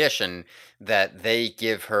the condition that they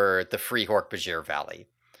give her the free Hork-Bajir Valley.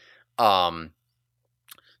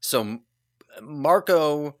 So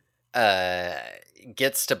Marco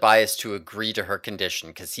gets Tobias to agree to her condition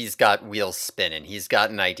because he's got wheels spinning. He's got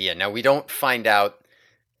an idea. Now, we don't find out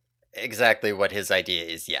exactly what his idea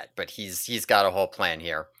is yet, but he's got a whole plan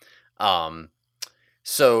here.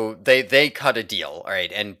 So they cut a deal, all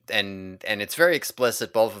right, and it's very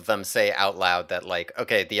explicit. Both of them say out loud that like,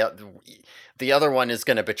 okay, the other one is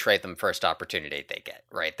going to betray them first opportunity they get,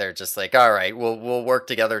 right? They're just like, all right, we'll work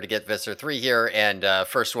together to get Visser 3 here, and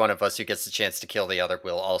first one of us who gets the chance to kill the other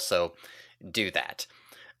will also do that.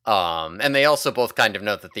 And they also both kind of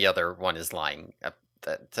know that the other one is lying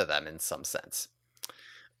to them in some sense.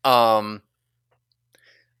 Okay,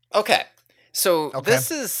 so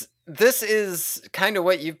this is kind of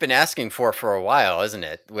what you've been asking for a while, isn't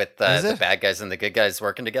it? With the bad guys and the good guys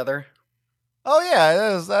working together. Oh yeah,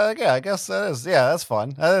 it is. Yeah, I guess that is. Yeah, that's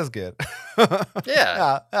fun. That is good.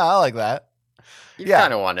 Yeah, I like that. You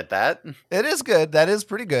kind of wanted that. It is good. That is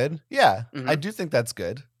pretty good. Yeah, mm-hmm. I do think that's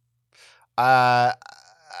good. I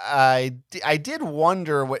did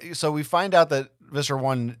wonder what. So we find out that Visser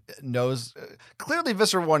 1 knows. Clearly,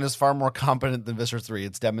 Visser 1 is far more competent than Visser 3.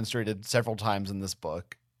 It's demonstrated several times in this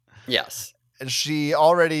book. Yes. She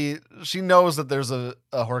knows that there's a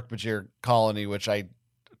Hork-Bajir colony, which I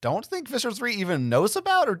don't think Visser 3 even knows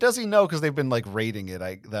about, or does he know because they've been like raiding it?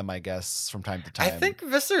 I guess from time to time. I think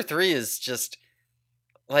Visser 3 is just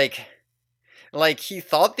like he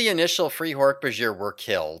thought the initial free Hork-Bajir were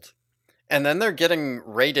killed, and then they're getting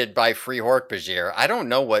raided by free Hork-Bajir. I don't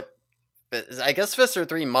know what. I guess Visser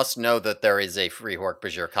 3 must know that there is a free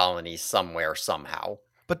Hork-Bajir colony somewhere somehow.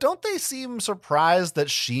 But don't they seem surprised that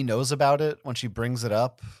she knows about it when she brings it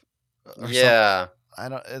up? Yeah. I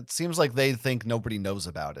don't. It seems like they think nobody knows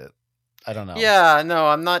about it. I don't know. Yeah, no,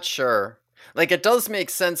 I'm not sure. Like, it does make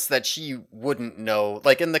sense that she wouldn't know.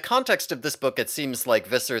 Like, in the context of this book, it seems like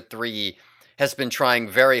Visser 3 has been trying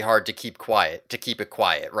very hard to keep it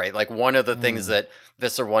quiet, right? Like, one of the things that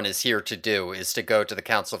Visser 1 is here to do is to go to the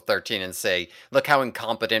Council of 13 and say, look how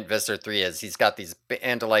incompetent Visser 3 is. He's got these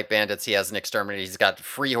Andalite bandits he hasn't exterminated. He's got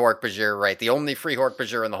free Hork-Bajir, right? The only free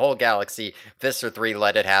Hork-Bajir in the whole galaxy. Visser 3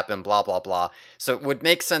 let it happen, blah, blah, blah. So it would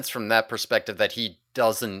make sense from that perspective that he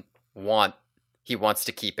wants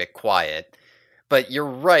to keep it quiet. But you're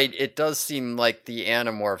right, it does seem like the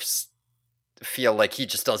Animorphs feel like he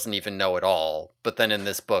just doesn't even know at all. But then in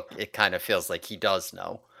this book, it kind of feels like he does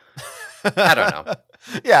know. I don't know.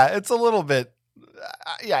 Yeah, it's a little bit.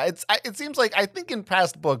 Yeah, it seems like I think in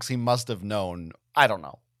past books he must have known. I don't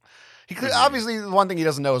know. He could, obviously the one thing he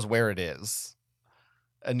doesn't know is where it is,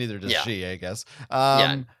 and neither does she, I guess.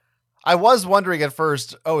 Yeah. I was wondering at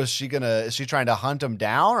first, is she trying to hunt him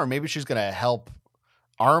down, or maybe she's gonna help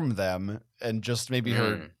arm them, and just maybe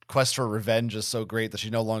her quest for revenge is so great that she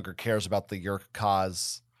no longer cares about the Yeerk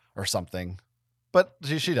cause or something. But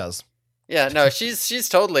she does. Yeah, no, she's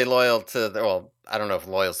totally loyal to the, well, I don't know if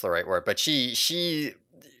loyal is the right word, but she's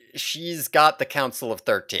got the Council of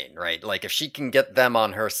 13, right? Like if she can get them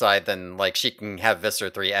on her side, then like she can have Visser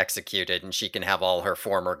 3 executed and she can have all her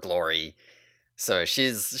former glory. So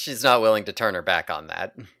she's not willing to turn her back on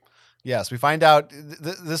that. Yes, we find out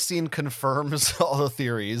this scene confirms all the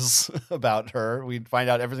theories about her. We find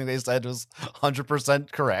out everything they said was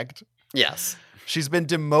 100% correct. Yes. She's been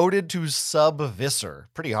demoted to sub-Visser.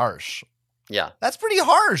 Pretty harsh. Yeah. That's pretty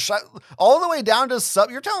harsh. All the way down to sub.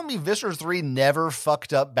 You're telling me Visser 3 never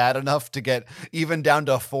fucked up bad enough to get even down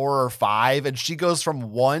to 4 or 5, and she goes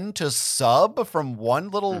from 1 to sub from one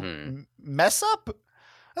little mess up?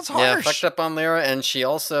 That's harsh. Yeah, fucked up on Lyra, and she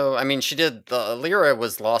also, I mean, Lyra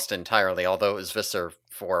was lost entirely, although it was Visser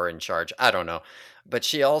 4 in charge. I don't know. But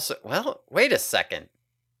she also, well, wait a second.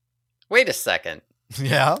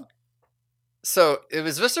 Yeah? So it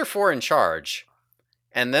was Visser 4 in charge,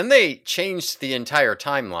 and then they changed the entire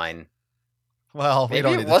timeline. Well, we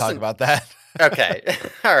don't need to talk about that. Okay.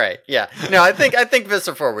 All right. Yeah. No, I think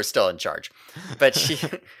Visser 4 was still in charge. But she...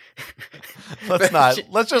 I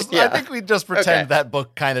think we just pretend that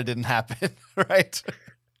book kind of didn't happen, right?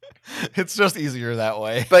 It's just easier that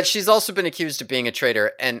way. But she's also been accused of being a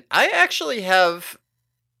traitor, and I actually have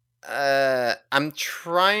I'm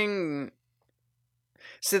trying.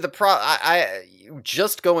 See, I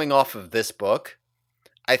just going off of this book,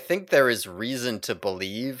 I think there is reason to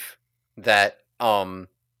believe that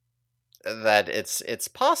that it's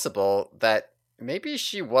possible that maybe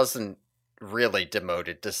she wasn't really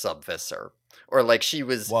demoted to Subvisor, or like she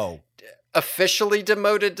was officially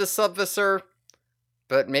demoted to Subvisor,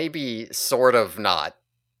 but maybe sort of not.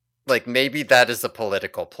 Like maybe that is a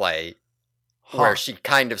political play where she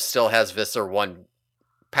kind of still has Visser 1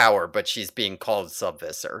 power, but she's being called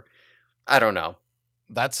Subvisor. I don't know.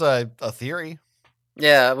 That's a theory.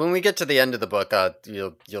 Yeah, when we get to the end of the book,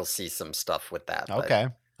 you'll see some stuff with that. Okay.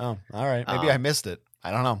 All right. Maybe I missed it. I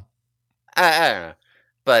don't know. I don't know.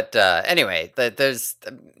 But anyway, there's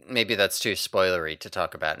maybe that's too spoilery to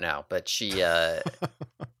talk about now. But she, yeah,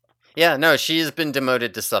 no, she has been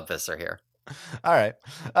demoted to Subvisor here. All right.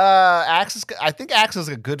 I think Axe is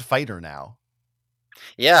a good fighter now.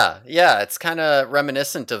 Yeah, it's kind of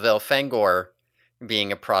reminiscent of Elfangor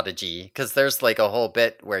being a prodigy, because there's like a whole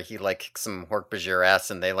bit where he like kicks some Hork-Bajir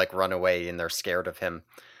ass and they like run away and they're scared of him.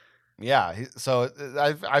 Yeah, so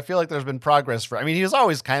I feel like there's been progress I mean, he was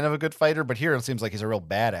always kind of a good fighter, but here it seems like he's a real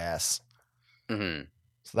badass. Mm-hmm.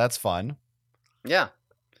 So that's fun. Yeah.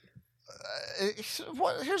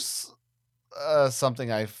 Here's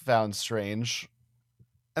something I found strange,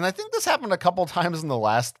 and I think this happened a couple times in the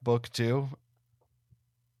last book too.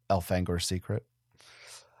 Elfangor's secret.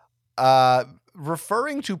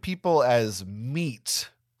 Referring to people as meat.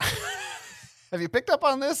 Have you picked up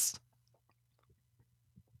on this?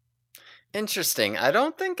 Interesting. I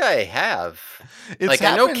don't think I have.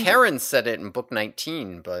 I know Karen said it in book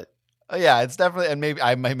 19, but yeah, it's definitely, and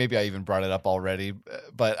maybe I even brought it up already,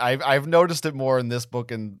 but I've noticed it more in this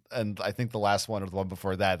book and I think the last one or the one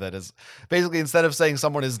before that. That is basically, instead of saying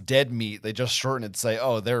someone is dead meat, they just shorten it and say,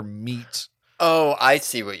 "Oh, they're meat." Oh, I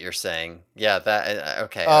see what you're saying. Yeah, that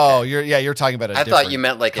okay. Oh, okay. You're talking about I thought you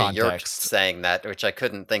meant like context. a Yeerk saying that, which I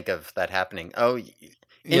couldn't think of that happening. Oh.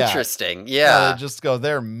 Interesting. Yeah. No, they just go,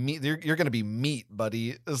 they're meat. You're going to be meat,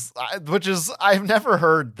 buddy. Which is, I've never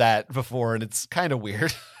heard that before, and it's kind of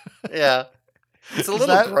weird. Yeah. It's a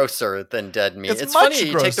little grosser than dead meat. It's funny,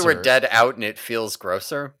 you take the word dead out and it feels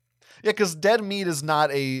grosser. Yeah, because dead meat is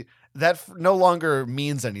not that no longer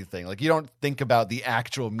means anything. Like, you don't think about the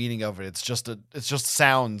actual meaning of it. It's just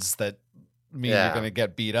sounds that mean you're going to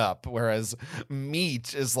get beat up. Whereas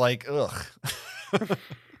meat is like, ugh.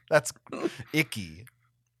 That's icky.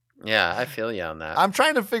 Yeah, I feel you on that. I'm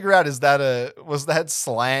trying to figure out, was that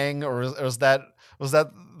slang, or was that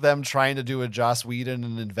them trying to do a Joss Whedon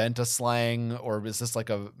and invent a slang, or is this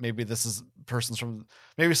like maybe this is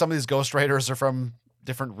maybe some of these ghostwriters are from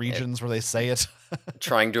different regions where they say it.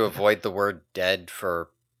 Trying to avoid the word dead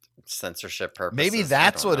for censorship purposes. Maybe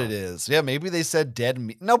that's what it is. Yeah, maybe they said dead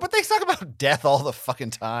meat. No, but they talk about death all the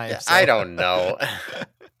fucking time. Yeah, so. I don't know.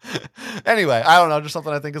 Anyway, I don't know. Just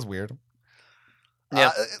something I think is weird.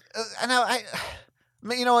 Yeah. And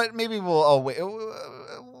You know what? Maybe we'll. Oh wait.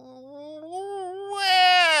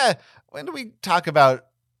 When do we talk about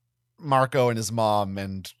Marco and his mom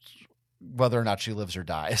and whether or not she lives or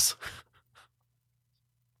dies?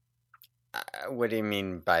 What do you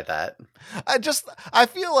mean by that? I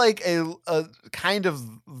feel like a kind of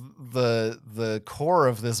the core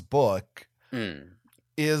of this book Mm.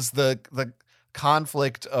 is the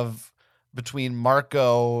conflict of between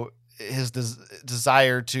Marco, his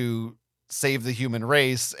desire to save the human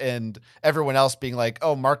race, and everyone else being like,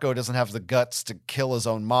 oh, Marco doesn't have the guts to kill his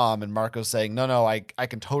own mom, and Marco saying, no, I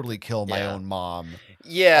can totally kill my Yeah. own mom.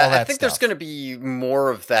 Yeah, All I that think there's stuff. going to be more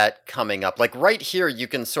of that coming up. Like right here, you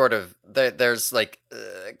can sort of there's like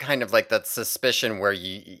kind of like that suspicion where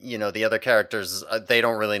you know the other characters they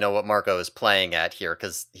don't really know what Marco is playing at here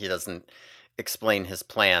because he doesn't explain his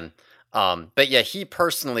plan. But yeah, he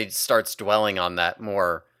personally starts dwelling on that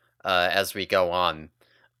more as we go on.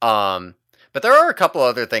 Um, but there are a couple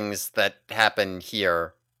other things that happen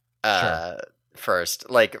here Sure. uh, first.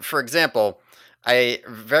 Like for example. I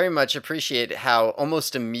very much appreciate how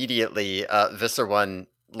almost immediately Visser One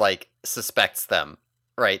like suspects them,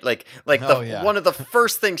 right? Like the Oh yeah. one of the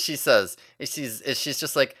first things she says is she's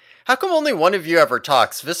just like, "How come only one of you ever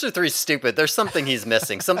talks? Visser 3's stupid. There's something he's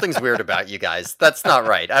missing. Something's weird about you guys. That's not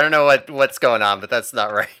right. I don't know what's going on, but that's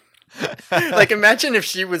not right." Like imagine if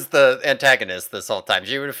she was the antagonist this whole time.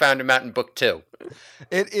 She would have found him out in book 2.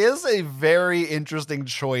 It is a very interesting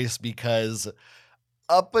choice because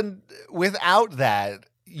up and without that,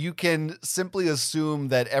 you can simply assume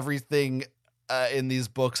that everything in these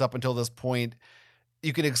books up until this point,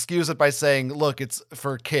 you can excuse it by saying, "Look, it's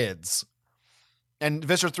for kids." And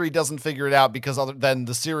Visser 3 doesn't figure it out because other than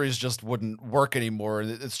the series just wouldn't work anymore.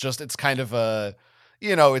 It's kind of a,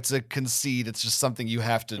 it's a conceit. It's just something you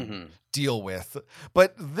have to Hmm. deal with.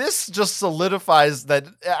 But this just solidifies that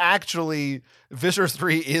actually Visser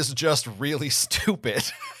 3 is just really stupid.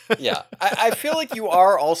 Yeah, I feel like you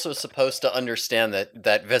are also supposed to understand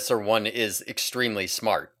that Visser One is extremely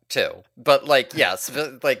smart too. But like, yes,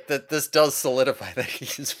 like that this does solidify that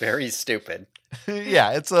he's very stupid.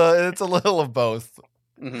 Yeah, it's a little of both.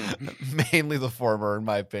 Hmm. Mainly the former, in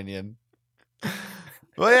my opinion.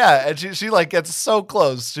 Well, yeah, and she like gets so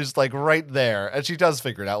close. She's like right there, and she does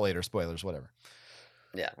figure it out later. Spoilers, whatever.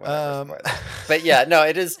 Yeah, whatever. Um, Spoilers. But yeah, no,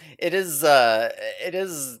 it is,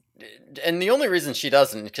 and the only reason she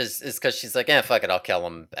doesn't is because she's like, fuck it, I'll kill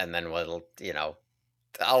him, and then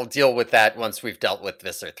I'll deal with that once we've dealt with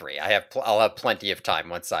Visser 3. I'll have plenty of time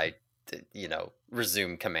once I,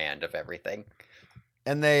 resume command of everything.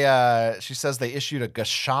 and she says they issued a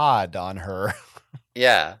gashad on her,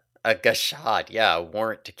 Yeah, a gashad. Yeah, a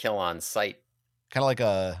warrant to kill on sight. kind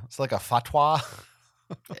of it's like a fatwa.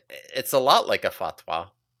 It's a lot like a fatwa.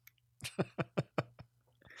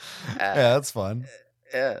 Yeah, Uh, that's fun.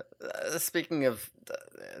 Speaking of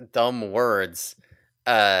dumb words,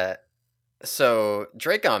 uh, so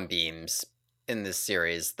Dracon beams in this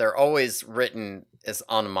series, they're always written as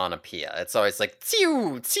onomatopoeia. It's always like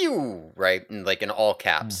 "tsew tsew," right, and like in all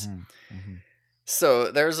caps. Hmm. Hmm.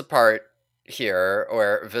 So there's a part here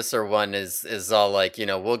where Visser 1 is all like,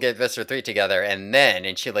 we'll get Visser 3 together,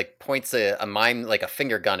 and she like points a mime like a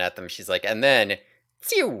finger gun at them. She's like, and then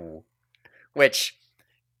phew, which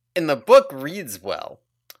in the book reads well,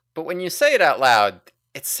 but when you say it out loud,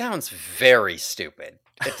 it sounds very stupid.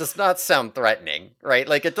 It does not sound threatening, right?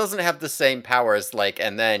 Like it doesn't have the same power as like,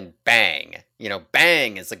 and then bang.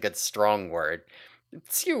 Bang is a good strong word.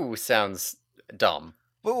 Phew sounds dumb.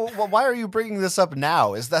 Well, why are you bringing this up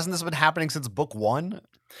now? Hasn't this been happening since book 1?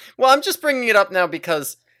 Well, I'm just bringing it up now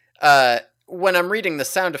because when I'm reading the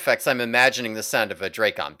sound effects, I'm imagining the sound of a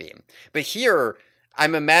Dracon beam. But here,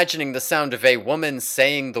 I'm imagining the sound of a woman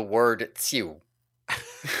saying the word "tsew."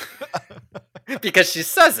 Because she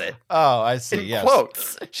says it Oh, I see. in Yes.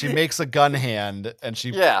 quotes. She makes a gun hand and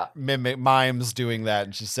she Yeah, mimes doing that,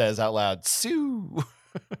 and she says out loud, "Sue."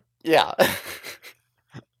 yeah.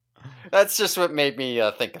 That's just what made me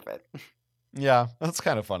think of it. Yeah, that's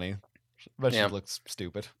kind of funny, but Yeah. she looks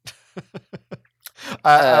stupid.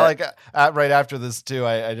 I Uh, like right after this too.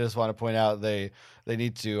 I just want to point out they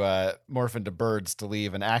need to morph into birds to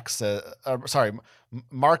leave, and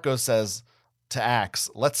Marco says to Axe,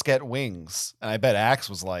 "Let's get wings," and I bet Axe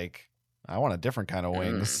was like, "I want a different kind of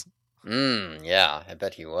wings." yeah, I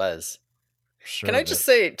bet he was. Sure Can I of it. just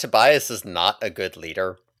say Tobias is not a good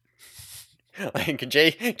leader? Like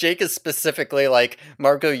Jake is specifically like,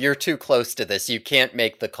 Marco, you're too close to this. You can't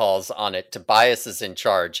make the calls on it. Tobias is in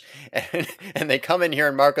charge, and they come in here,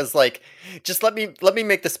 and Marco's like, just let me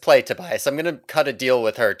make this play, Tobias. I'm gonna cut a deal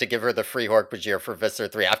with her to give her the free Hork-Bajir for Visser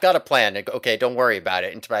 3. I've got a plan. Okay, don't worry about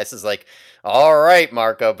it. And Tobias is like, all right,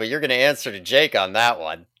 Marco, but you're gonna answer to Jake on that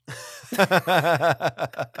one.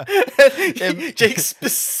 Jake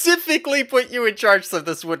specifically put you in charge so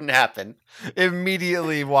this wouldn't happen.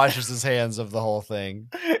 Immediately washes his hands of the whole thing.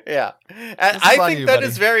 Yeah. I think that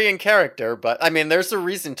is very in character, but I mean, there's a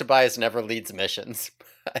reason Tobias never leads missions.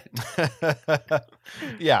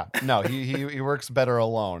 Yeah, no, he works better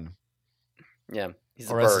alone. Yeah,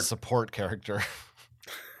 he's or a bird. As a support character.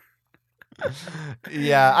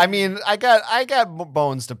 Yeah, I mean, I got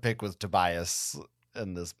bones to pick with Tobias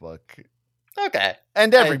in this book. Okay.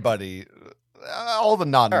 And everybody, all the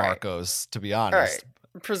non-Marcos, to be honest. All right.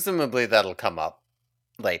 Presumably that'll come up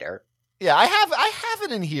later. Yeah, I have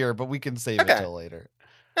it in here, but we can save it till later.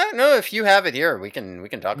 No, if you have it here, we can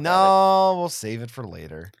talk about it. No, we'll save it for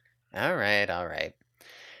later. All right. All right.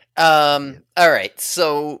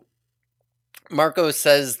 So Marco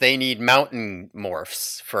says they need mountain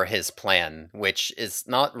morphs for his plan, which is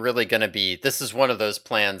not really going to be... This is one of those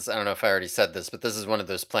plans, I don't know if I already said this, but this is one of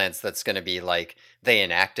those plans that's going to be like, they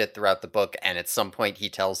enact it throughout the book, and at some point he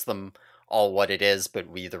tells them all what it is, but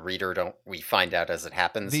we, the reader, we find out as it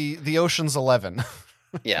happens. The Ocean's 11.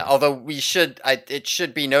 Yeah, although it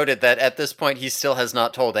should be noted that at this point he still has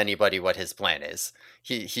not told anybody what his plan is.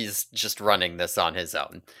 He's just running this on his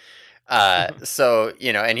own. So,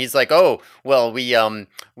 and he's like, oh, well, we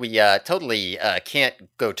totally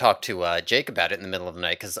can't go talk to Jake about it in the middle of the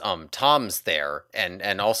night because Tom's there,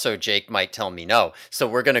 and also Jake might tell me no. So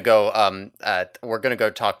we're gonna go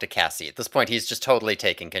talk to Cassie. At this point, he's just totally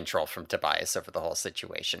taking control from Tobias over the whole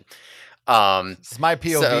situation. It's my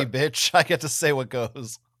POV, bitch. I get to say what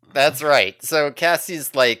goes. That's right. So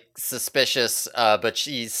Cassie's like suspicious, but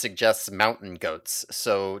she suggests mountain goats.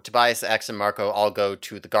 So Tobias, Ax, and Marco all go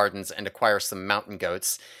to the gardens and acquire some mountain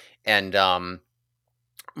goats. And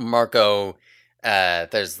Marco,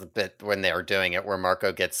 there's the bit when they are doing it where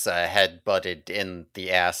Marco gets head butted in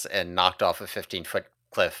the ass and knocked off a 15-foot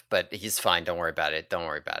cliff, but he's fine. Don't worry about it.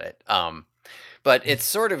 But it's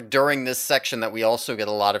sort of during this section that we also get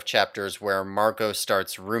a lot of chapters where Marco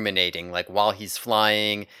starts ruminating, like while he's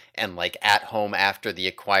flying and like at home after the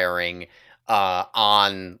acquiring,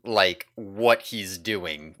 on like what he's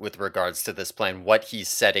doing with regards to this plan, what he's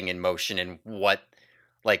setting in motion, and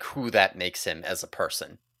who that makes him as a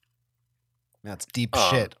person. That's deep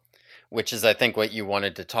shit. Which is, I think, what you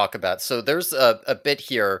wanted to talk about. So there's a bit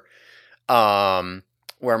here,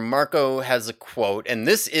 where Marco has a quote, and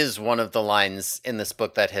this is one of the lines in this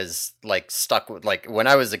book that has stuck with, when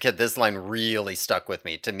I was a kid, this line really stuck with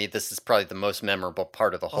me. To me, this is probably the most memorable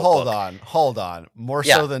part of the whole book. Hold on. More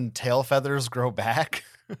so than tail feathers grow back?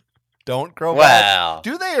 Don't grow back?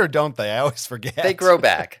 Do they or don't they? I always forget. They grow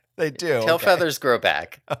back. They do. Tail feathers grow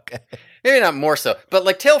back. Okay. Maybe not more so,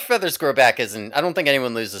 but tail feathers grow back I don't think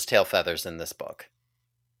anyone loses tail feathers in this book.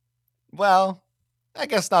 Well, I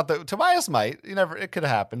guess not. Tobias might. It could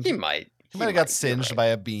have happened. He might. He might have got singed by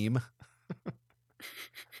a beam.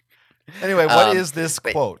 Anyway, what is this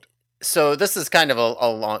quote? So this is kind of a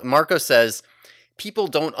long... Marco says, people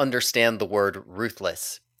don't understand the word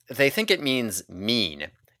ruthless. They think it means mean.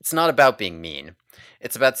 It's not about being mean.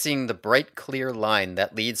 It's about seeing the bright, clear line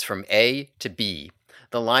that leads from A to B.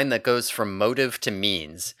 The line that goes from motive to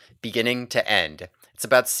means, beginning to end. It's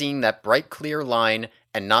about seeing that bright, clear line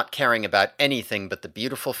and not caring about anything but the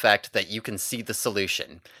beautiful fact that you can see the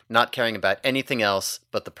solution, not caring about anything else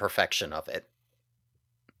but the perfection of it.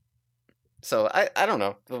 So, I don't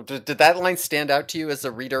know. Did that line stand out to you as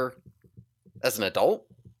a reader, as an adult?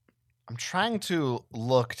 I'm trying to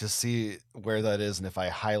look to see where that is and if I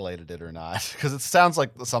highlighted it or not, because it sounds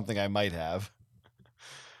like something I might have.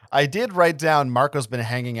 I did write down Marco's been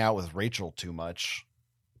hanging out with Rachel too much.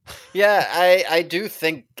 Yeah, I do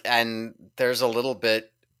think, and there's a little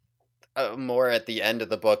bit more at the end of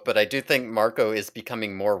the book, but I do think Marco is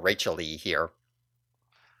becoming more Rachel-y here.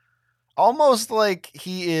 Almost like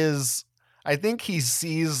he is... I think he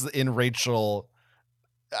sees in Rachel...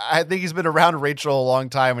 I think he's been around Rachel a long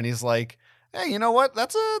time, and he's like, hey, you know what?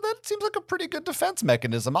 That seems like a pretty good defense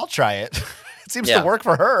mechanism. I'll try it. It seems to work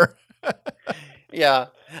for her. Yeah.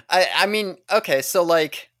 I mean, okay, so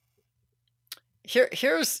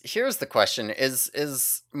here's the question.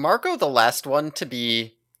 Is Marco the last one to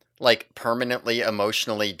be permanently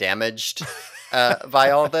emotionally damaged by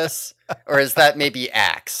all this? Or is that maybe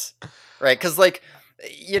Ax? Right? Because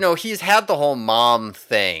he's had the whole mom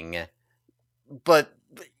thing, but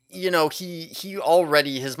he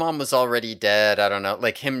already, his mom was already dead. I don't know,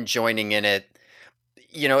 like him joining in it,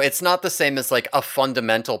 it's not the same as like a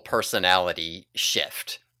fundamental personality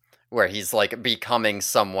shift where he's like becoming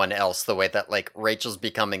someone else the way that like Rachel's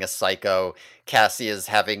becoming a psycho, Cassie is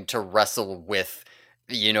having to wrestle with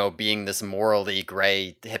being this morally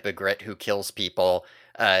gray hypocrite who kills people.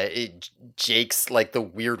 Jake's like the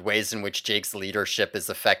weird ways in which Jake's leadership is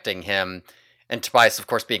affecting him, and Tobias, of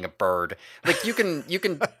course, being a bird. Like you can,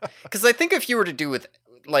 because I think if you were to do with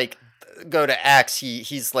like go to Axe,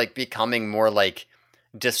 he's like becoming more like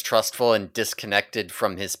distrustful and disconnected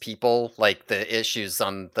from his people. Like the issues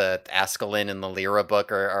on the Askelin and the Lyra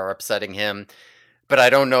book are upsetting him. But I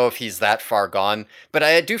don't know if he's that far gone. But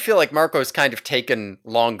I do feel like Marco's kind of taken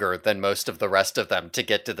longer than most of the rest of them to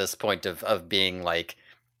get to this point of being like,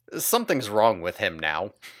 something's wrong with him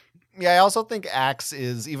now. Yeah, I also think Axe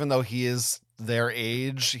is, even though he is their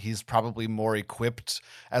age, he's probably more equipped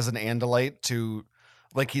as an Andalite to,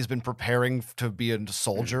 like, he's been preparing to be a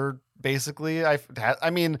soldier, basically. I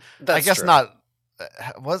mean, That's I guess true. not.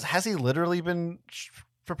 Has he literally been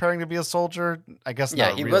preparing to be a soldier? I guess Yeah,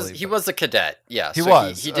 not he really. was a cadet. Yeah, He so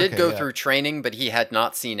was. he did Okay, go yeah. through training, but he had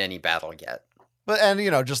not seen any battle yet. But and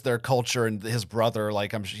just their culture and his brother,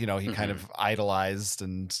 like he kind Mhm. of idolized,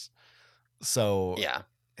 and so Yeah.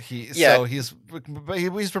 he's Yeah,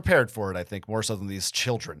 prepared for it, I think, more so than these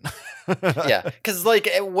children. yeah, because like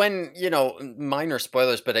when minor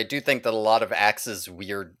spoilers, but I do think that a lot of Axe's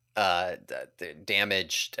weird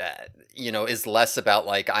damage, is less about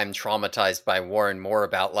like I'm traumatized by war and more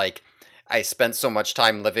about like I spent so much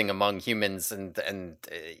time living among humans and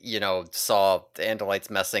saw the Andalites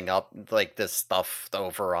messing up like this stuff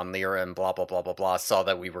over on Lyra and blah blah blah blah blah. Saw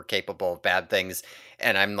that we were capable of bad things,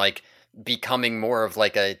 and I'm like becoming more of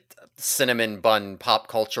like a cinnamon bun pop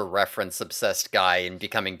culture reference obsessed guy and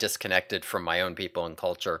becoming disconnected from my own people and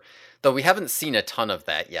culture. Though we haven't seen a ton of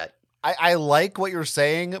that yet. I like what you're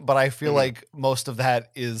saying, but I feel Mhm. like most of that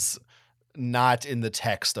is not in the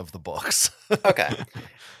text of the books. Okay.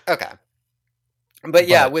 Okay. But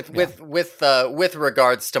yeah, But yeah. with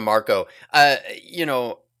regards to Marco,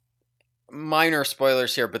 minor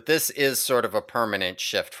spoilers here, but this is sort of a permanent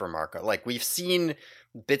shift for Marco. Like we've seen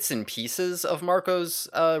bits and pieces of Marco's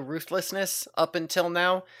ruthlessness up until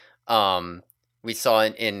now. We saw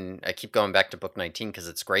in I keep going back to book 19 because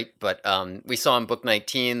it's great, but we saw in book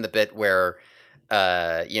 19 the bit where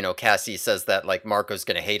Cassie says that like Marco's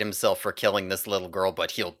gonna hate himself for killing this little girl,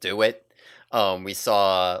 but he'll do it. We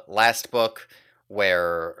saw last book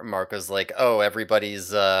where Marco's like, oh,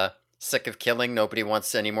 everybody's sick of killing, nobody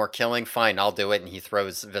wants any more killing, fine, I'll do it, and he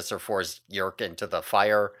throws Visser 4's Yerk into the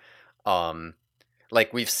fire. Um,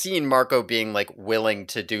 like we've seen Marco being like willing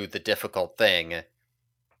to do the difficult thing,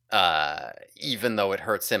 even though it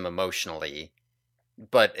hurts him emotionally.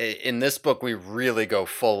 But in this book, we really go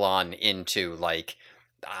full on into like,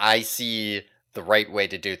 I see the right way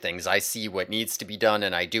to do things. I see what needs to be done,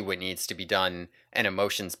 and I do what needs to be done, and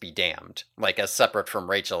emotions be damned. Like, as separate from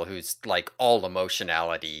Rachel, who's like all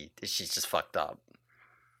emotionality, she's just fucked up.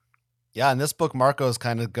 Yeah, in this book, Marco is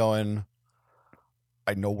kind of going,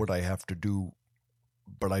 I know what I have to do,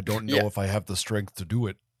 but I don't know Yeah. if I have the strength to do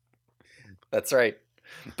it. That's right.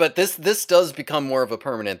 But this does become more of a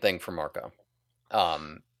permanent thing for Marco.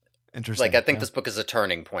 Interesting. Like I think yeah. this book is a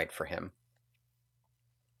turning point for him.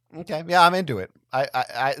 Okay, yeah, I'm into it.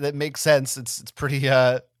 I that makes sense. It's pretty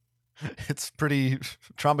it's pretty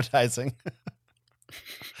traumatizing.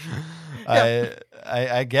 Yeah.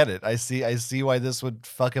 I get it. I see why this would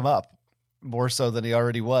fuck him up more so than he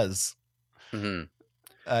already was. Hmm.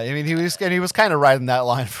 I mean, he was kind of riding that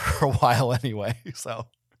line for a while anyway. So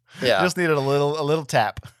Yeah. just needed a little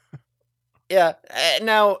tap. Yeah.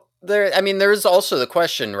 Now there is also the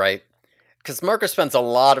question, right? Because Marco spends a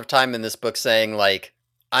lot of time in this book saying like,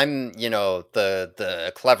 I'm,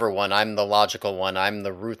 the clever one, I'm the logical one, I'm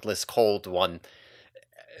the ruthless, cold one.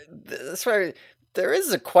 That's why there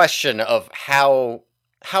is a question of how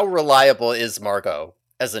reliable is Marco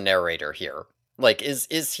as a narrator here? Like, is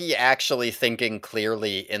he actually thinking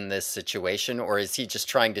clearly in this situation, or is he just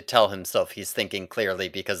trying to tell himself he's thinking clearly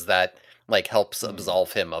because that like helps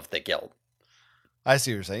absolve him of the guilt? I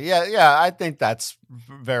see what you're saying. Yeah, I think that's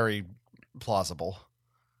very plausible.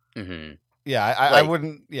 Mm-hmm. Yeah, I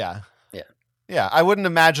wouldn't. Yeah, Yeah. yeah, I wouldn't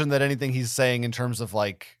imagine that anything he's saying in terms of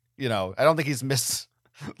like I don't think he's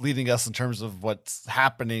misleading us in terms of what's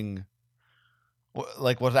happening,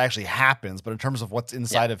 like what actually happens, but in terms of what's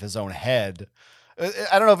inside of his own head.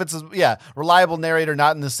 I don't know if it's reliable narrator,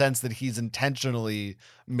 not in the sense that he's intentionally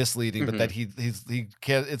misleading, but that he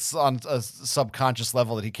can't. It's on a subconscious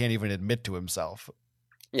level that he can't even admit to himself.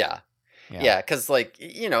 Yeah. Yeah, because like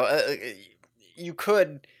you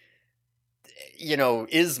could.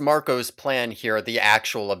 Is Marco's plan here the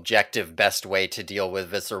actual objective best way to deal with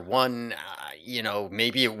Visser 1?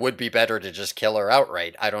 Maybe it would be better to just kill her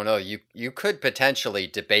outright. I don't know. You could potentially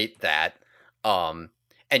debate that. And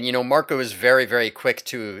Marco is very, very quick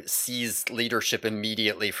to seize leadership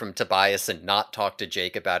immediately from Tobias and not talk to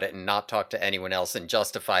Jake about it and not talk to anyone else and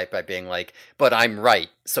justify it by being like, but I'm right,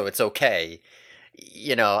 so it's okay.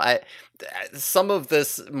 Some of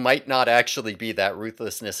this might not actually be that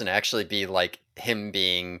ruthlessness and actually be like him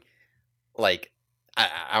being like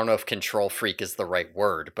I don't know if control freak is the right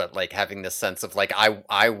word, but like having this sense of like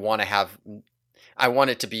I want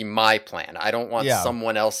it to be my plan. I don't want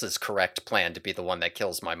someone else's correct plan to be the one that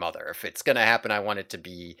kills my mother. If it's gonna happen, I want to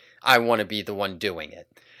be the one doing it.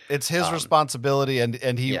 It's his responsibility, and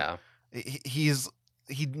he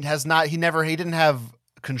didn't have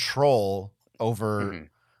control over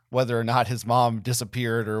whether or not his mom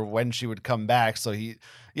disappeared or when she would come back. So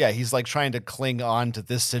he's like trying to cling on to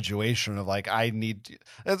this situation of like, I need to,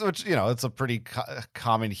 which, it's a pretty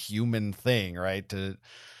common human thing, right? To,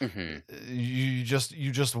 you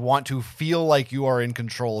just want to feel like you are in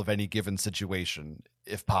control of any given situation,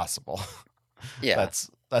 if possible. Yeah.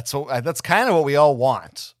 That's kind of what we all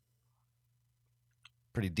want.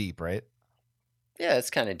 Pretty deep, right? Yeah, it's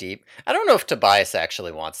kind of deep. I don't know if Tobias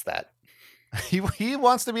actually wants that. He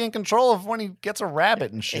wants to be in control of when he gets a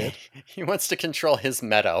rabbit and shit. He wants to control his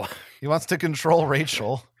meadow. He wants to control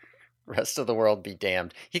Rachel. Rest of the world be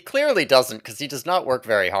damned. He clearly doesn't, because he does not work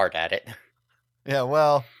very hard at it. Yeah,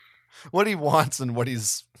 well, what he wants and what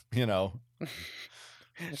he's,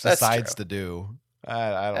 decides to do. I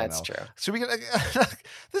don't know. That's true. Should we get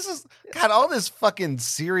this is God, all this fucking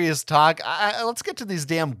serious talk. Let's get to these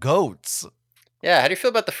damn goats. Yeah, how do you feel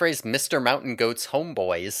about the phrase Mr. Mountain Goat's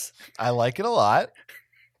homeboys? I like it a lot.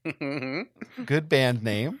 Good band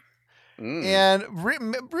name. And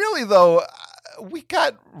really, though, we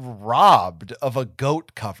got robbed of a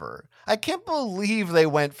goat cover. I can't believe they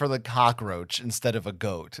went for the cockroach instead of a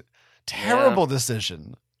goat. Terrible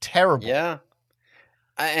decision. Terrible. Yeah.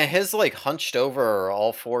 And his like hunched over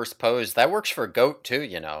all fours pose, that works for a goat too,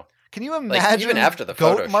 Can you imagine like, even after the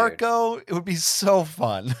photo goat Marco? It would be so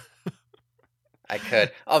fun. I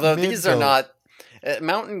could. Although these are not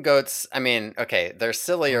mountain goats. I mean, okay, they're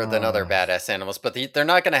sillier than other badass animals, but they're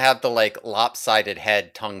not going to have the like lopsided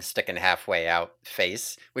head, tongue sticking halfway out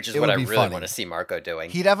face, which is what I really want to see Marco doing.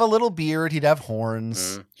 He'd have a little beard. He'd have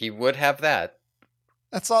horns. He would have that.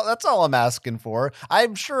 That's all I'm asking for.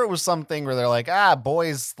 I'm sure it was something where they're like,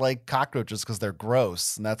 boys like cockroaches because they're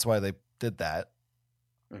gross, and that's why they did that.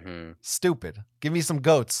 Stupid. Give me some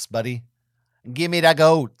goats, buddy. Give me the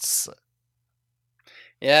goats.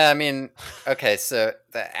 Yeah, I mean, okay, so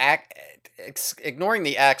ignoring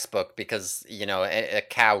the axe book because, a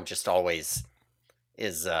cow just always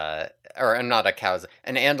is, or not a cow,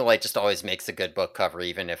 an Andalite just always makes a good book cover,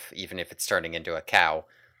 even if it's turning into a cow.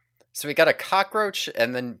 So we got a cockroach,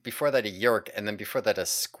 and then before that a yerk, and then before that a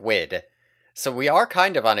squid. So we are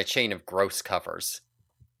kind of on a chain of gross covers.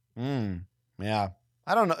 Yeah.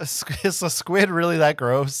 I don't know. Is a squid really that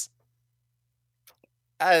gross?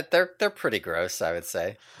 They're pretty gross, I would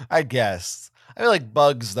say. I guess. I feel like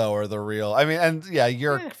bugs though are the real. I mean, and yeah,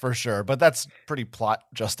 yerk for sure, but that's pretty plot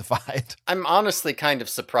justified. I'm honestly kind of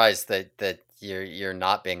surprised that you're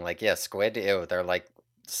not being like, yeah, squid. Ew, they're like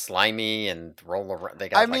slimy and roll around. They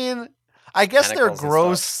got. I guess they're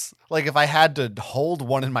gross. Like if I had to hold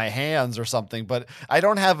one in my hands or something, but I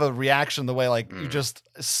don't have a reaction the way like you just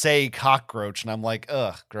say cockroach and I'm like,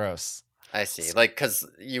 ugh, gross. I see. Like, because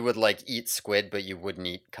you would like eat squid, but you wouldn't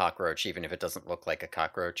eat cockroach, even if it doesn't look like a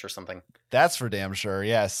cockroach or something. That's for damn sure.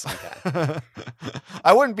 Yes. Okay.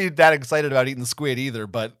 I wouldn't be that excited about eating squid either,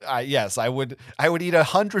 but yes, I would eat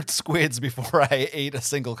 100 squids before I ate a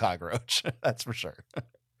single cockroach. That's for sure.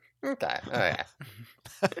 Okay. Oh, yeah.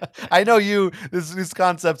 I know these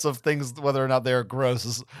concepts of things, whether or not they're gross,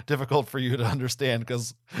 is difficult for you to understand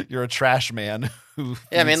because you're a trash man who.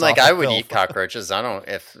 Yeah, I mean, like I would eat cockroaches. I don't,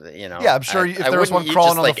 Yeah, I'm sure if there was one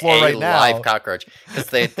crawling on the floor right now, live cockroach,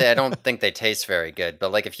 because I don't think they taste very good.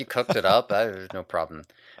 But like if you cooked it up, no problem.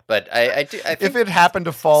 But I think if it happened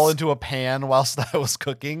to fall into a pan whilst I was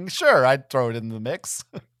cooking, sure, I'd throw it in the mix.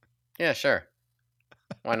 Yeah, sure.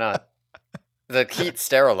 Why not? The heat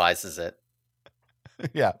sterilizes it.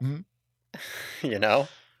 Yeah. Yep.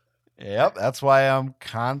 That's why I'm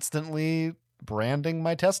constantly branding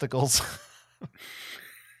my testicles.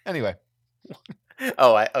 Anyway.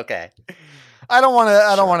 Oh, okay. I don't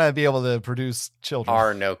want to be able to produce children.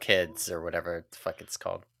 Are no kids or whatever the fuck it's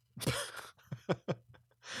called.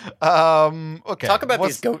 Okay. Talk about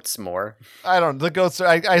these goats more. The goats are,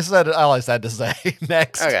 I said all I said to say.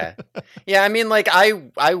 Next. Okay. Yeah, I mean, like,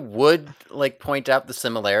 I would, like, point out the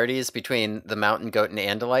similarities between the mountain goat and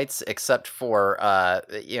Andalites, except for,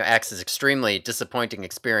 Axe's extremely disappointing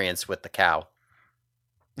experience with the cow.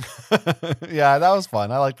 Yeah, that was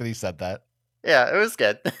fun. I like that he said that. Yeah, it was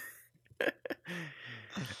good.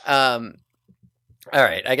 All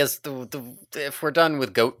right, I guess if we're done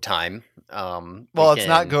with goat time, well, it's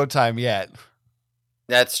not goat time yet.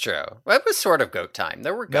 That's true. Well, it was sort of goat time.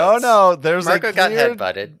 There were goats. No, there's Marco a clear got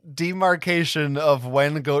headbutted. Demarcation of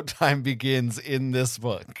when goat time begins in this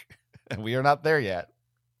book. And we are not there yet.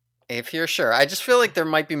 If you're sure. I just feel like there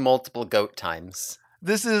might be multiple goat times.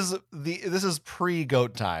 This is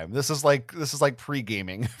pre-goat time. This is like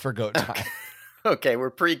pre-gaming for goat time. Okay, we're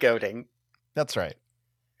pre-goating. That's right.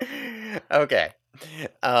 Okay.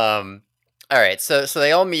 All right. So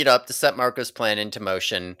they all meet up to set Marco's plan into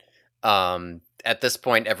motion. At this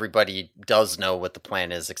point, everybody does know what the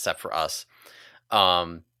plan is except for us.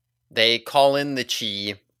 They call in the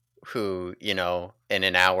Chi, who, in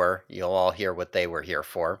an hour, you'll all hear what they were here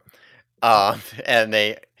for. And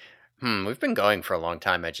they, we've been going for a long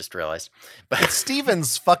time, I just realized. But it's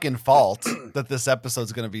Steven's fucking fault that this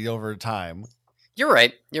episode's going to be over time. You're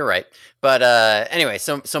right. But anyway,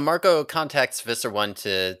 so Marco contacts Visser One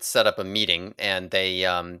to set up a meeting, and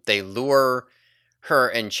they lure her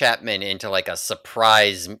and Chapman into like a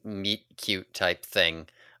surprise meet cute type thing.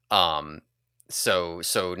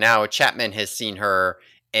 So now Chapman has seen her,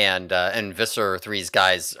 and Visser 3's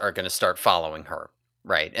guys are going to start following her,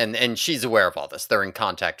 right? And she's aware of all this. They're in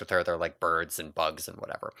contact with her. They're like birds and bugs and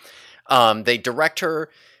whatever. They direct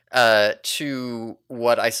her to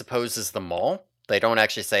what I suppose is the mall. They don't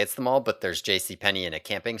actually say it's the mall, but there's JCPenney and a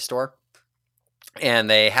camping store. And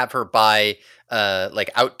they have her buy like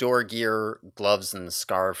outdoor gear, gloves and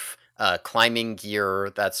scarf, climbing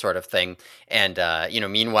gear, that sort of thing. And,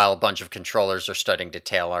 meanwhile, a bunch of controllers are starting to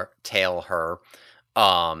tail her.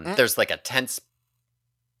 There's like a tense...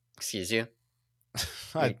 Excuse you?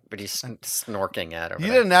 What are you snorking at over You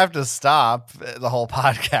there? didn't have to stop the whole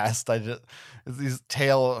podcast. These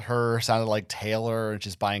tail her sounded like Taylor, and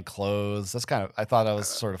she's buying clothes. I thought that was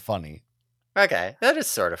sort of funny. Okay, that is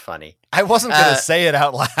sort of funny. I wasn't going to say it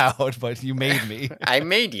out loud, but you made me. I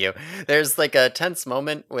made you. There's like a tense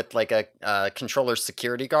moment with like a controller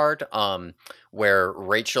security guard, where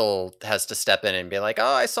Rachel has to step in and be like,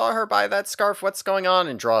 "Oh, I saw her buy that scarf. What's going on?"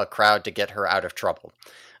 and draw a crowd to get her out of trouble.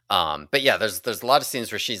 But yeah, there's a lot of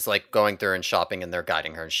scenes where she's like going through and shopping, and they're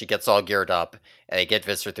guiding her, and she gets all geared up, and they get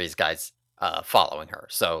Visser 3's guys following her.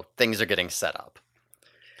 So things are getting set up.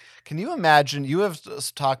 Can you imagine? You have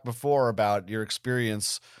talked before about your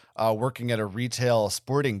experience working at a retail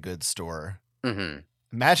sporting goods store. Mm-hmm.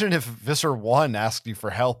 Imagine if Visser 1 asked you for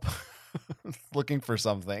help looking for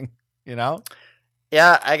something,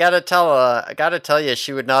 Yeah, I gotta tell you,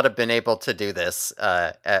 she would not have been able to do this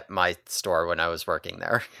at my store when I was working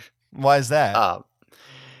there. Why is that?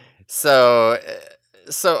 So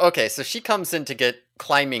she comes in to get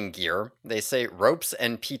climbing gear. They say ropes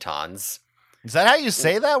and pitons. Is that how you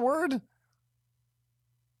say that word?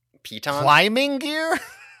 Piton? Climbing gear?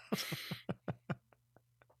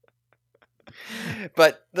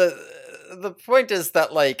 But the point is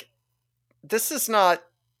that, like, this is not...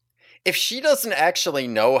 If she doesn't actually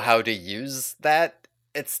know how to use that,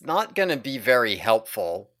 it's not going to be very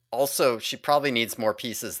helpful. Also, she probably needs more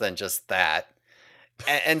pieces than just that.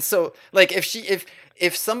 And so, like,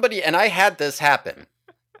 if somebody... And I had this happen.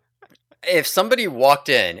 If somebody walked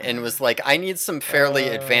in and was like, I need some fairly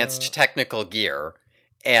advanced technical gear,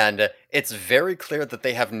 and it's very clear that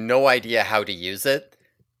they have no idea how to use it,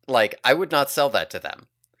 like, I would not sell that to them.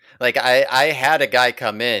 Like, I had a guy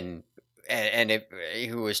come in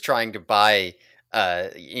who was trying to buy,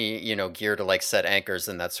 gear to, like, set anchors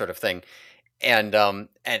and that sort of thing. And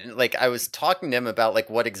like, I was talking to him about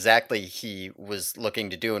like what exactly he was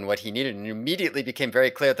looking to do and what he needed, and it immediately became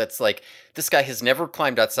very clear that's like, this guy has never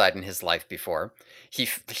climbed outside in his life before.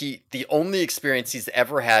 The only experience he's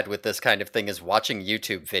ever had with this kind of thing is watching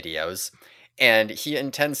YouTube videos, and he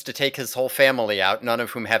intends to take his whole family out, none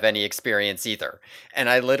of whom have any experience either. And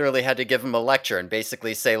I literally had to give him a lecture and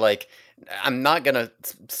basically say, like, I'm not gonna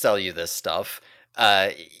sell you this stuff.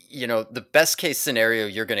 The best case scenario,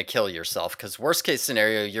 you're going to kill yourself, because worst case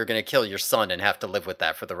scenario, you're going to kill your son and have to live with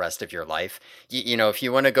that for the rest of your life. If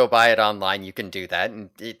you want to go buy it online, you can do that, and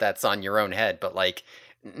that's on your own head. But like,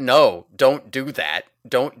 no, don't do that.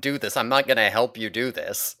 Don't do this. I'm not going to help you do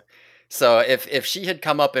this. So if she had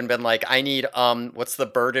come up and been like, I need, what's the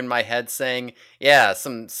bird in my head saying? Yeah,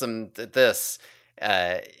 some this,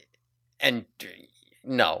 and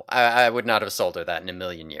No, I would not have sold her that in a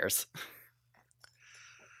million years.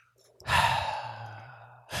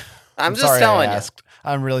 I'm I'm just sorry I telling you. asked.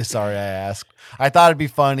 I'm really sorry I asked. I thought it'd be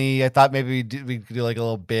funny. I thought maybe we could do like a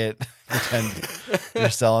little bit, pretend you're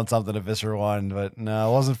selling something to Visser One, but no,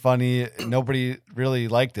 it wasn't funny. Nobody really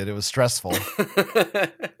liked it. It was stressful.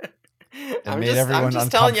 It made I'm everyone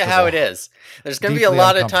just telling you how it uncomfortable, is. There's going to be a deeply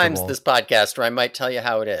lot of times uncomfortable. this podcast where I might tell you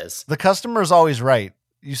how it is. The customer's always right.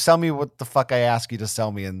 You sell me what the fuck I ask you to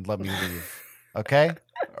sell me and let me leave. Okay?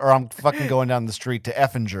 Or I'm fucking going down the street to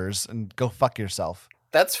Effingers and go fuck yourself.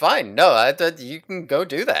 That's fine. No, you can go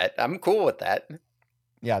do that. I'm cool with that.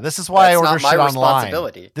 Yeah, this is why I That's order not my shit online.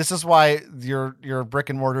 responsibility. This is why your brick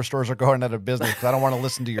and mortar stores are going out of business, because I don't want to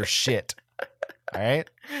listen to your shit. All right?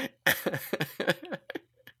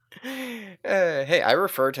 Hey, I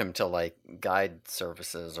referred him to like guide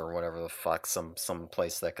services or whatever the fuck, some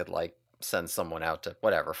place that could like send someone out to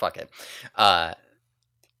whatever. Fuck it.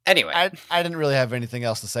 Anyway, I didn't really have anything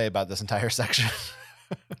else to say about this entire section.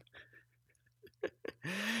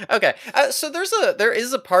 okay. So there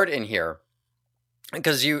is a part in here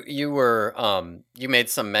because you made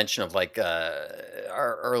some mention of like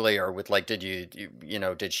earlier with like did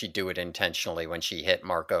she do it intentionally when she hit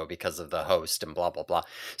Marco because of the host and blah blah blah.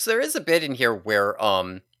 So there is a bit in here where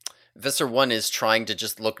Visser One is trying to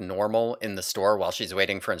just look normal in the store while she's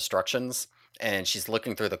waiting for instructions. And she's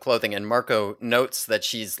looking through the clothing, and Marco notes that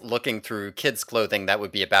she's looking through kids' clothing that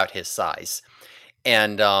would be about his size.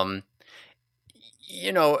 And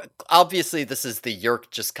obviously this is the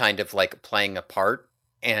Yeerk just kind of like playing a part,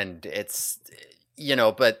 and it's,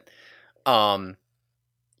 but, there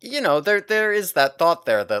is that thought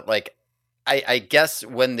there that like, I guess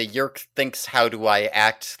when the Yeerk thinks, how do I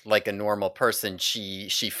act like a normal person, she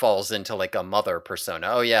falls into like a mother persona.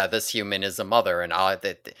 Oh yeah, this human is a mother, and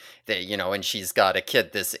and she's got a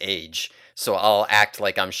kid this age, so I'll act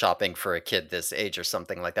like I'm shopping for a kid this age or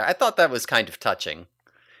something like that. I thought that was kind of touching.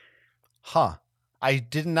 Huh. I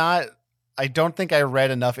did not. I don't think I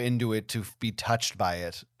read enough into it to be touched by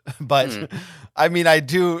it. But I mean, I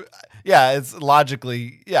do. Yeah, it's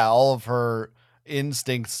logically, yeah, all of her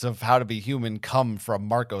instincts of how to be human come from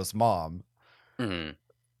Marco's mom. Mm-hmm.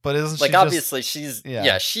 But isn't like she obviously just,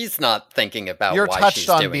 she's not thinking about you're why touched she's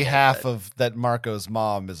on doing behalf it, of that Marco's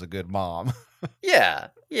mom is a good mom. yeah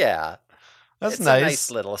That's it's nice. a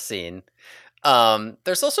nice little scene.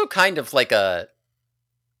 There's also kind of like a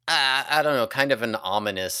I don't know, kind of an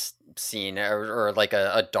ominous scene or like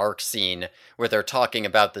a dark scene where they're talking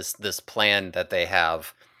about this plan that they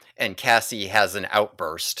have, and Cassie has an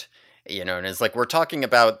outburst, and it's like, we're talking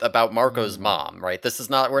about Marco's mom, right?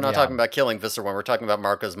 We're not talking about killing Visser One, we're talking about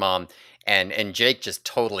Marco's mom, and Jake just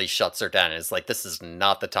totally shuts her down and is like, this is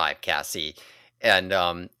not the time, Cassie.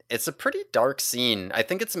 And it's a pretty dark scene. I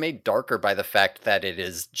think it's made darker by the fact that it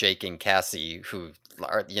is Jake and Cassie who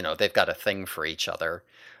are, they've got a thing for each other.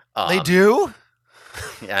 They do?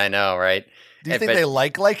 Yeah, I know, right? Do you think they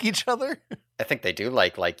like each other? I think they do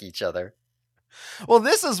like each other. Well,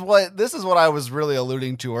 this is what I was really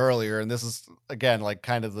alluding to earlier, and this is again like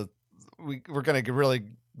kind of we're gonna really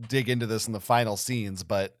dig into this in the final scenes,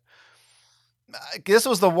 but this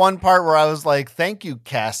was the one part where I was like, "Thank you,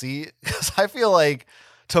 Cassie," because I feel like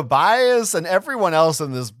Tobias and everyone else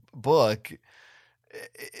in this book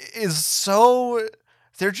is so,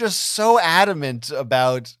 they're just so adamant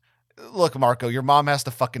about, look, Marco, your mom has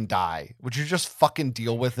to fucking die. Would you just fucking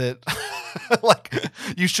deal with it? Like,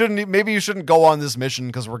 maybe you shouldn't go on this mission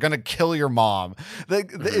because we're going to kill your mom.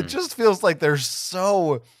 It just feels like they're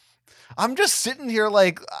so, I'm just sitting here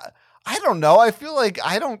like, I don't know. I feel like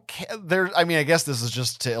I don't care. I mean, I guess this is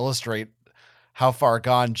just to illustrate how far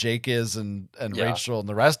gone Jake is and Rachel and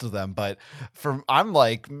the rest of them. But I'm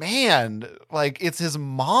like, man, like, it's his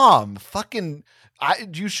mom. Fucking,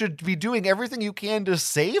 you should be doing everything you can to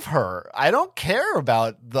save her. I don't care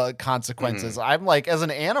about the consequences. I'm like, as an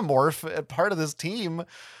Animorph, part of this team,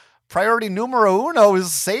 priority numero uno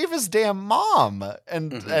is save his damn mom.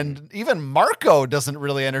 And even Marco doesn't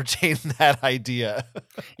really entertain that idea.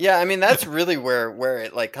 Yeah, I mean, that's really where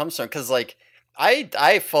it like comes from, because like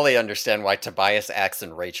I fully understand why Tobias, Axe,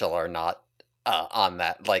 and Rachel are not on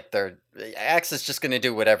that. Like, Axe is just going to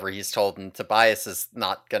do whatever he's told, and Tobias is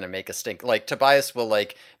not going to make a stink. Like, Tobias will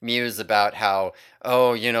like muse about how,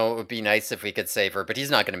 oh, it would be nice if we could save her, but he's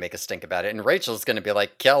not going to make a stink about it. And Rachel's going to be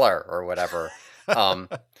like, kill her or whatever.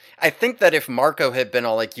 I think that if Marco had been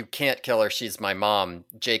all like, you can't kill her, she's my mom,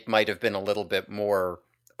 Jake might have been a little bit more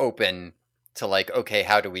open to like, okay,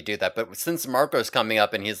 how do we do that? But since Marco's coming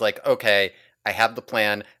up and he's like, okay, I have the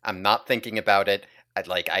plan, I'm not thinking about it.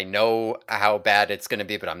 I know how bad it's going to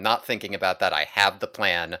be, but I'm not thinking about that. I have the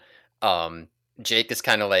plan. Jake is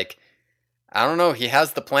kind of like, I don't know, he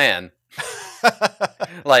has the plan.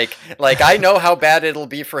 Like I know how bad it'll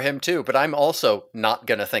be for him too, but I'm also not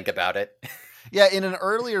gonna think about it. Yeah, in an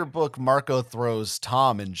earlier book, Marco throws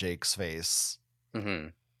Tom in Jake's face. Mm-hmm.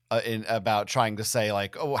 In about trying to say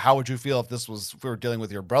like, oh, how would you feel if we were dealing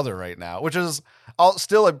with your brother right now? Which is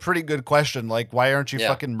still a pretty good question. Like, why aren't you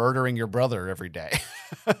fucking murdering your brother every day?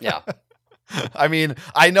 Yeah. I mean,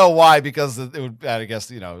 I know why, because it would, I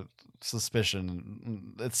guess,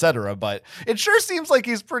 suspicion, etc. But it sure seems like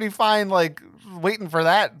he's pretty fine, like waiting for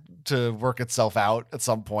that to work itself out at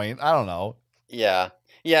some point. I don't know. Yeah.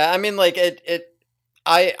 Yeah. I mean, like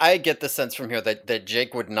I get the sense from here that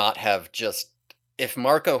Jake would not have just, if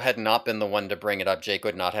Marco had not been the one to bring it up, Jake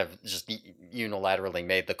would not have just unilaterally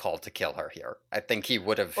made the call to kill her here. I think he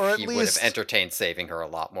would have entertained saving her a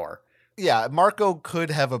lot more. Yeah, Marco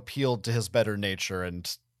could have appealed to his better nature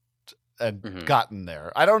and gotten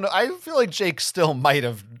there. I don't know. I feel like Jake still might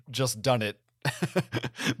have just done it.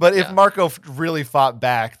 But if Marco really fought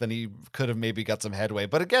back, then he could have maybe got some headway.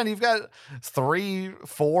 But again, you've got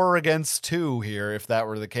 3-4 against 2 here, if that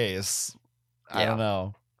were the case. I don't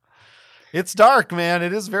know. It's dark, man.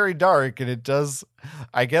 It is very dark, and it does.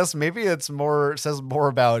 I guess maybe says more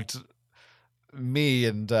about me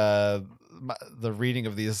and the reading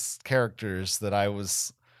of these characters that I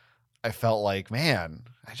felt like, man,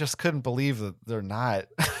 I just couldn't believe that they're not.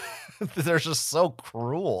 They're just so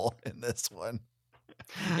cruel in this one.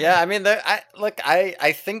 Yeah, I mean,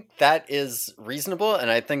 I think that is reasonable, and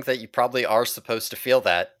I think that you probably are supposed to feel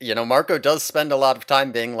that. Marco does spend a lot of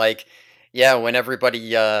time being like, yeah, when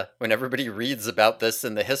everybody reads about this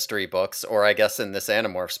in the history books, or I guess in this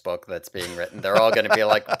Animorphs book that's being written, they're all going to be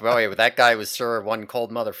like, boy, that guy was sure one cold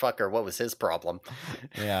motherfucker. What was his problem?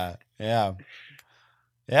 Yeah.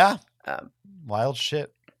 Wild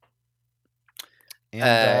shit.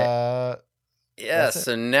 And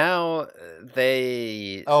so now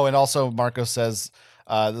they... Oh, and also Marco says,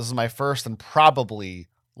 this is my first and probably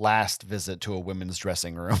last visit to a women's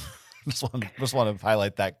dressing room. just want to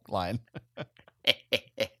highlight that line.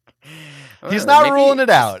 He's not ruling it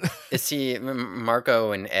out. Is he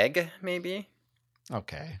Marco an egg, maybe?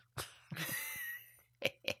 Okay.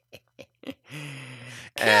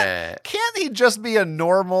 Can't he just be a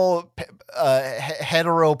normal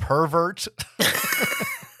hetero pervert?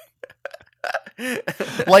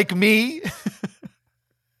 Like me?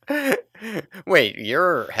 Wait,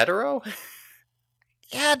 you're hetero?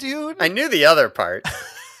 Yeah, dude. I knew the other part.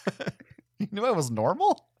 You knew I was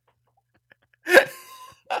normal?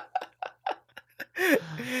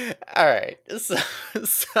 All right. So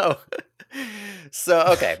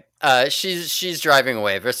okay. She's driving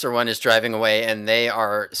away. Visser 1 is driving away, and they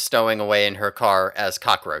are stowing away in her car as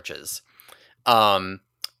cockroaches. And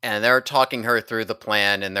they're talking her through the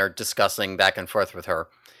plan, and they're discussing back and forth with her.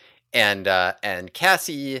 And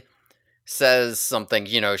Cassie says something,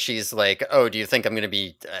 she's like, oh, do you think I'm going to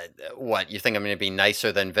be, what? You think I'm going to be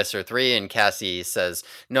nicer than Visser 3? And Cassie says,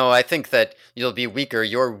 no, I think that you'll be weaker.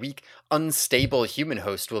 Your weak, unstable human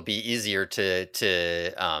host will be easier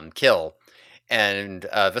to kill. And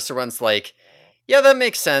Visser 1's like, yeah, that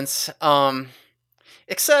makes sense.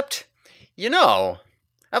 Except,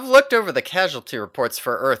 I've looked over the casualty reports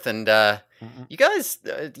for Earth, and you guys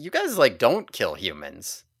like don't kill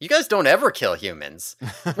humans. You guys don't ever kill humans.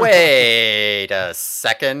 Wait a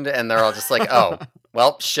second, and they're all just like, oh,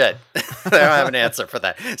 well, shit. They don't have an answer for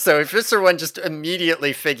that. So if Visser 1 just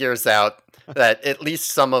immediately figures out that at least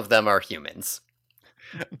some of them are humans.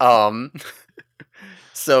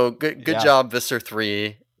 So good job, Visser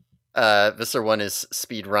 3. Visser 1 is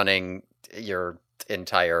speed running your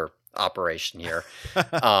entire operation here.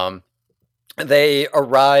 They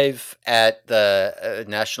arrive at the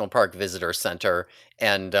National Park Visitor Center,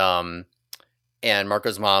 and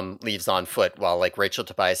Marco's mom leaves on foot while like Rachel,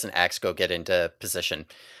 Tobias, and Axe go get into position.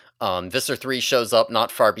 Visser 3 shows up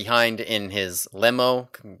not far behind in his limo,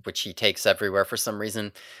 which he takes everywhere for some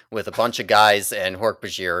reason, with a bunch of guys and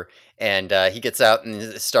Hork-Bajir, and he gets out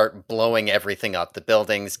and start blowing everything up, the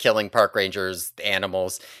buildings, killing park rangers, the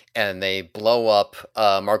animals, and they blow up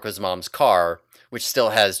Marco's mom's car, which still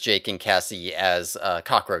has Jake and Cassie as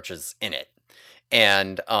cockroaches in it.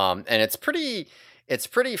 And it's pretty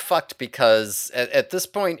fucked because at this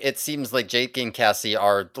point it seems like Jake and Cassie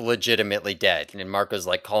are legitimately dead, and Marco's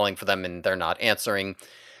like calling for them and they're not answering.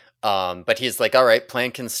 But he's like, all right,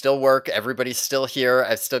 plan can still work. Everybody's still here.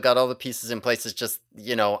 I've still got all the pieces in place. It's just,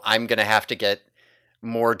 I'm going to have to get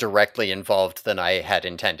more directly involved than I had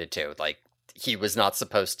intended to. Like, he was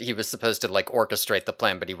supposed to like orchestrate the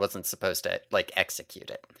plan, but he wasn't supposed to like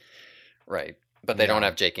execute it. Right. But they don't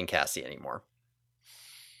have Jake and Cassie anymore.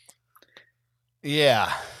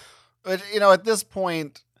 Yeah. But, at this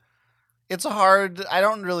point, it's hard. I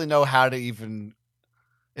don't really know how to even,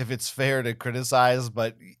 if it's fair to criticize,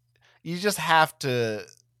 but you just have to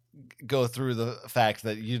go through the fact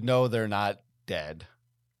that they're not dead.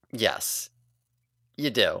 Yes, you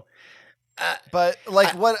do. But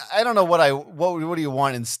like, what I don't know what do you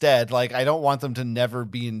want instead? Like, I don't want them to never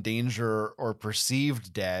be in danger or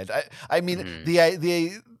perceived dead. I mean,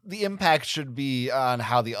 Mhm. the impact should be on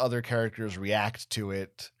how the other characters react to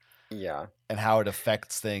it Yeah. and how it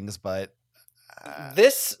affects things. But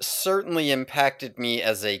This certainly impacted me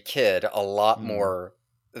as a kid a lot mm, more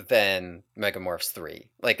than Megamorphs 3.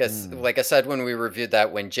 mm, Like I said when we reviewed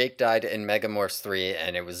that, when Jake died in Megamorphs 3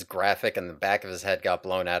 and it was graphic and the back of his head got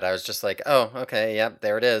blown out, I was just like, "Oh, okay, yep,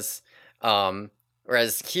 there it is."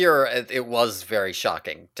 Whereas here it was very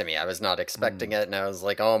shocking to me. I was not expecting mm. it and I was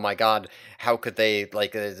like, "Oh my god, how could they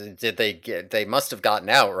did they must have gotten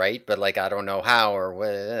out, right? But like I don't know how or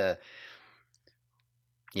what,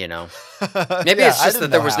 you know. Maybe Yeah, it's I just didn't that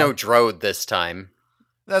there know was no how. Drode this time.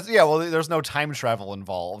 Well, there's no time travel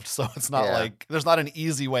involved, so it's not Yeah. like there's not an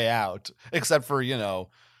easy way out, except for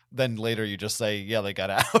then later you just say, yeah, they got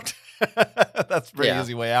out. That's a pretty Yeah.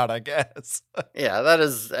 easy way out, I guess. Yeah, that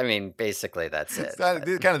is, I mean, basically that's It's it. kind But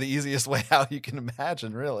of, kind of the easiest way out you can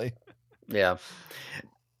imagine, really. yeah.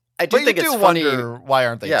 I do But you think it's do funny. wonder why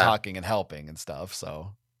aren't they Yeah. talking and helping and stuff.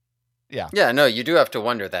 So yeah, Yeah, no, you do have to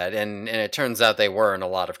wonder that. And it turns out they were in a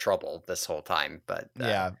lot of trouble this whole time. But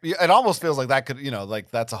it almost feels like that could,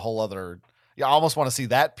 like that's a whole other. You almost want to see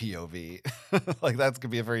that POV. Like that could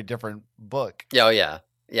be a very different book. yeah, oh yeah.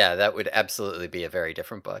 Yeah, that would absolutely be a very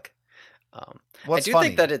different book. Um, I What's do think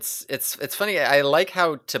funny? that it's funny. I like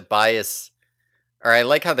how Tobias, or I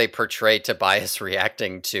like how they portray Tobias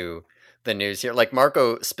reacting to the news here. Like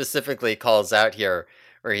Marco specifically calls out here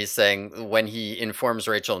where he's saying when he informs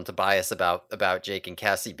Rachel and Tobias about Jake and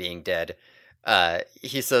Cassie being dead,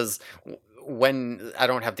 he says when I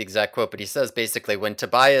don't have the exact quote, but he says basically when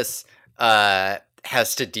Tobias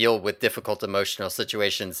has to deal with difficult emotional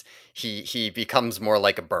situations, he becomes more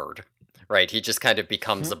like a bird. Right, he just kind of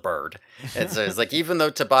becomes a bird, and so it's like even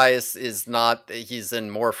though Tobias is not, he's in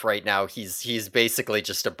morph right now. He's basically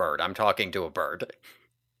just a bird. I'm talking to a bird.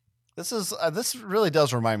 This really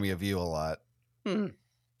does remind me of you a lot. Hmm.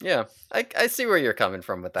 Yeah, I see where you're coming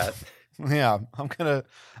from with that. Yeah, I'm gonna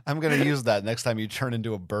use that next time you turn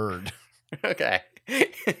into a bird. Okay.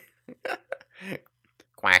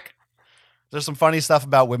 Quack. There's some funny stuff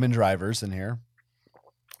about women drivers in here,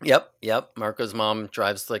 Yep. Marco's mom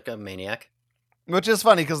drives like a maniac. which is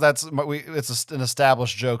funny because an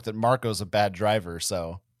established joke that Marco's a bad driver.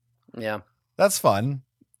 So Yeah, that's fun.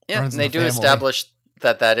 yeah, Runs and in they the do family. establish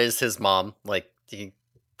that that is his mom. Like he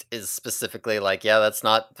is specifically like, yeah, that's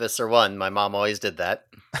not Visser One. My mom always did that.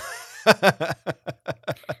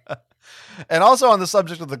 And also on the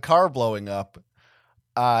subject of the car blowing up,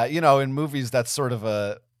 in movies that's sort of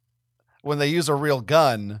a when they use a real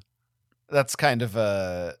gun, that's kind of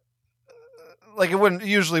a like it wouldn't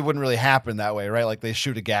really happen that way, right? Like they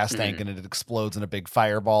shoot a gas tank Mhm. and it explodes in a big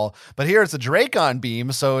fireball. But here it's a Dracon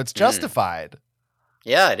beam, so it's Mm. justified.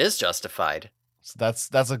 Yeah, it is justified. So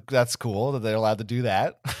that's cool that they're allowed to do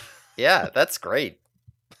that. Yeah, that's great.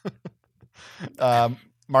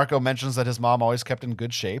 Marco mentions that his mom always kept in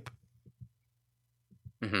good shape.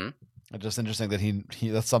 Hmm. It's just interesting that he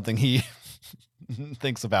that's something he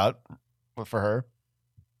thinks about for her.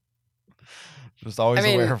 Just I always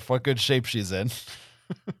aware mean, of what good shape she's in.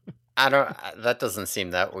 I don't. That doesn't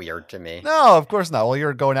seem that weird to me. No, of course not. Well,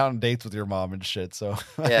 you're going out on dates with your mom and shit, so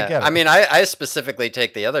I Yeah, get I it. mean, I specifically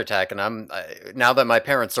take the other tack, and now that my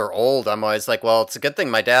parents are old, I'm always like, well, it's a good thing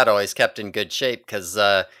my dad always kept in good shape because,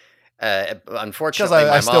 Because unfortunately, I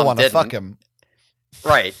my still mom want to fuck didn't. him.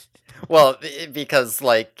 Right. Well, because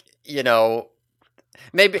like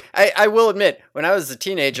maybe I will admit when I was a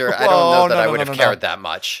teenager, I don't know Whoa, that no, I no, would no, have no, no. cared that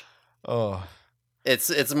much. Oh.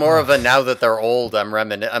 It's more of a now that they're old, I'm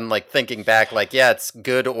like thinking back, like yeah, it's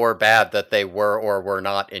good or bad that they were or were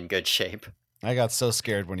not in good shape. I got so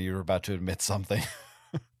scared when you were about to admit something.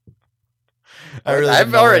 I Well, really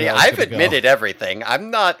didn't know where that was I've going to go. admitted everything. I'm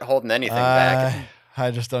not holding anything back. I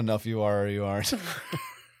just don't know if you are or you aren't.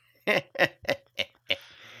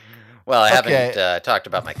 Well, I haven't Okay. talked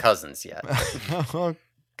about my cousins yet, but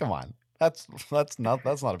Come on. That's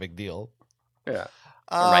not a big deal. yeah,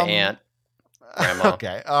 or my Um aunt, grandma.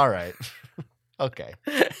 okay. All right. Okay.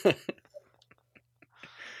 All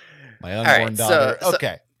My right, unborn daughter.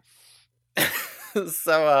 Okay.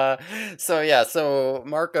 so yeah, so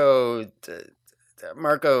Marco,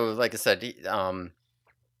 like I said,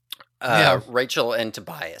 Yeah. Rachel and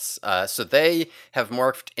Tobias. So they have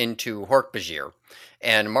morphed into Hork-Bajir.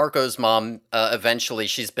 And Marco's mom, eventually,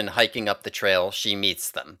 she's been hiking up the trail. She meets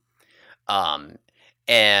them. Um,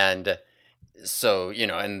 and so,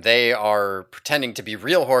 and they are pretending to be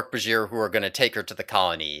real Hork-Bajir who are going to take her to the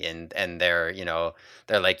colony. And they're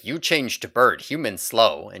like, you changed to bird, human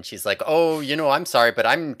slow. And she's like, oh, I'm sorry, but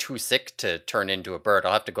I'm too sick to turn into a bird.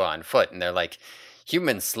 I'll have to go on foot. And they're like,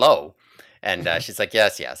 human slow. And she's like,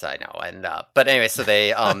 yes, yes, I know. And but anyway, so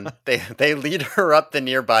they lead her up the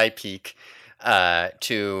nearby peak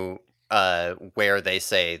to where they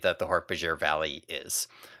say that the Hork-Bajir Valley is,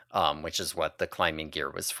 which is what the climbing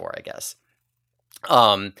gear was for, I guess.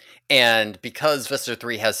 And because Visser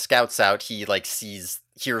 3 has scouts out, he like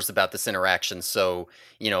hears about this interaction. So,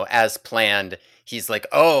 as planned, he's like,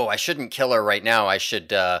 oh, I shouldn't kill her right now. I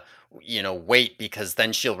should, wait because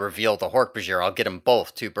then she'll reveal the Hork-Bajir. I'll get them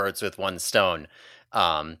both, two birds with one stone.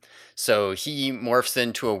 Um, so he morphs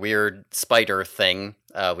into a weird spider thing,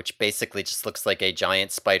 which basically just looks like a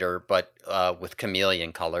giant spider, but with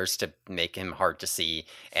chameleon colors to make him hard to see,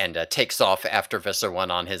 and takes off after Visser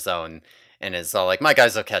 1 on his own. And is all like, my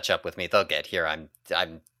guys will catch up with me. They'll get here.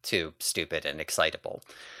 I'm too stupid and excitable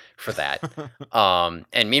for that.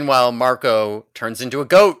 And meanwhile, Marco turns into a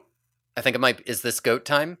goat. I think is this goat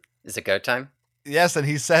time? Is it goat time? Yes, and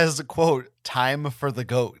he says, quote, time for the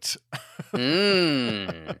goat.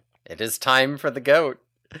 It is time for the goat.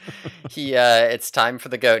 It's time for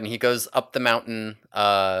the goat, and he goes up the mountain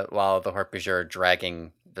while the Hork-Bajir are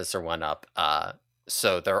dragging Visser 1 up.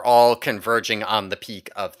 So they're all converging on the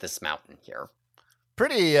peak of this mountain here.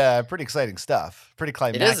 Pretty exciting stuff. Pretty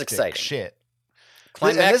climactic it is exciting. Shit.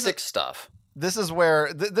 Climactic stuff. This is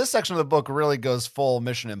where this section of the book really goes full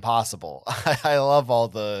Mission Impossible. I love all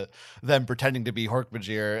them pretending to be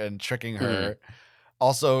Hork-Bajir and tricking her.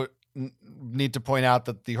 Also, need to point out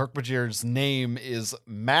that the Hork-Bajir's name is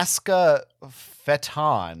Maska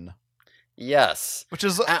Fetan. Yes. Which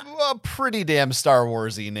is a pretty damn Star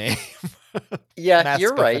Wars-y name. Yeah,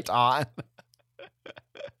 you're right.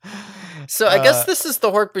 So I guess this is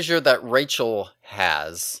the Hork-Bajir that Rachel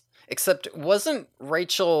has. Except wasn't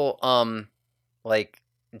Rachel like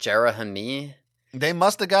Jerahami? They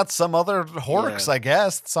must have got some other Horks, I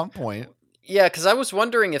guess, at some point. Yeah, because I was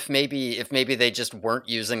wondering if maybe they just weren't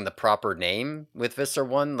using the proper name with Visser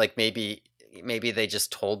 1. Like maybe they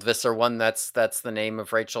just told Visser 1 that's the name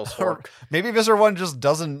of Rachel's Hork. Maybe Visser 1 just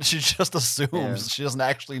doesn't. She just assumes. She doesn't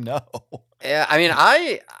actually know. Yeah, I mean,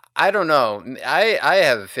 I don't know. I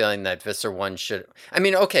have a feeling that Visser 1 should. I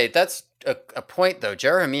mean, okay, that's a point though.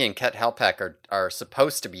 Jeremy and Ket Halpak are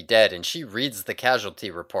supposed to be dead, and she reads the casualty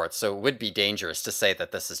reports, so it would be dangerous to say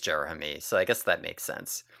that this is Jeremy. So I guess that makes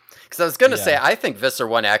sense. Because I was going to say, I think Visser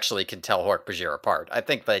 1 actually can tell Hork-Bajir apart. I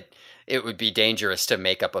think that it would be dangerous to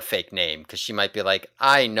make up a fake name, because she might be like,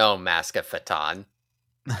 I know Maska Fetan.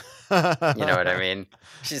 You know what I mean?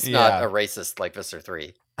 She's not a racist like Visser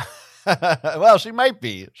 3. Well, she might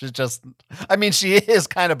be. She's just, I mean, she is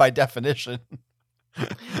kind of by definition.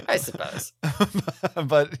 I suppose.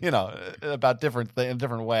 But, about a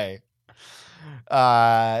different way.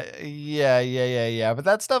 Yeah. But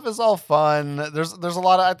that stuff is all fun. There's a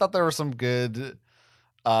lot of, I thought there were some good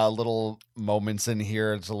little moments in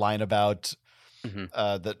here. There's a line about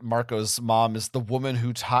that Marco's mom is the woman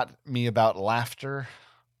who taught me about laughter.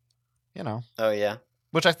 Oh, yeah.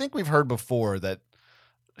 Which I think we've heard before, that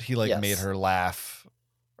he made her laugh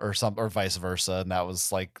or vice versa. And that was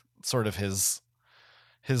like sort of his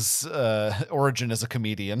origin as a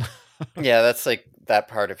comedian. Yeah, that's like that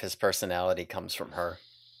part of his personality comes from her.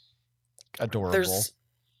 Adorable.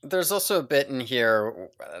 There's also a bit in here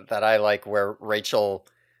that I like where Rachel,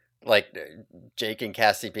 like Jake and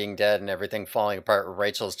Cassie being dead and everything falling apart,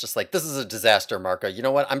 Rachel's just like, this is a disaster, Marco. You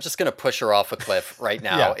know what? I'm just going to push her off a cliff right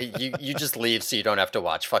now. You just leave so you don't have to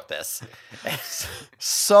watch. Fuck this.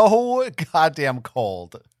 So goddamn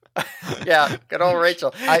cold. Yeah, good old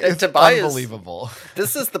Rachel. It's Tobias, unbelievable.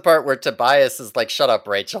 This is the part where Tobias is like, shut up,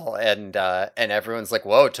 Rachel. And everyone's like,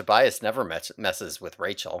 whoa, Tobias never messes with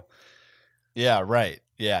Rachel. Yeah, right.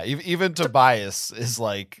 Yeah, even Tobias is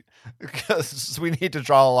like, because we need to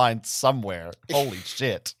draw a line somewhere. Holy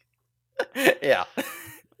shit. Yeah.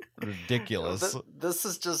 Ridiculous. This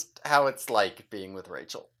is just how it's like being with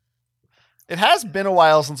Rachel. It has been a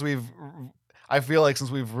while since I feel like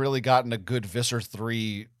since we've really gotten a good Visser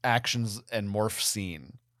 3 actions and morph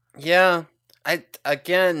scene. Yeah. I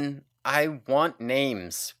want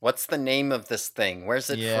names. What's the name of this thing?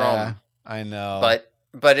 Where's it from? I know.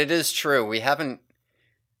 But it is true. We haven't,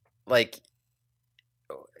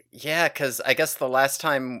 because I guess the last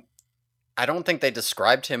time, I don't think they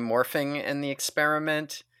described him morphing in the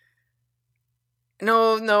experiment.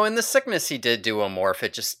 No, in the sickness he did do a morph.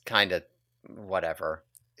 It just kind of whatever.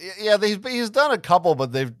 Yeah, he's done a couple,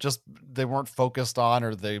 but they weren't focused on,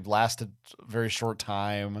 or they lasted a very short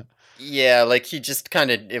time. Yeah, like he just kind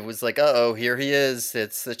of, it was like, uh-oh, here he is.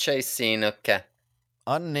 It's the chase scene. Okay.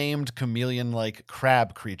 Unnamed chameleon-like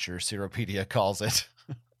crab creature, Seropedia calls it.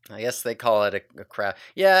 I guess they call it a crab.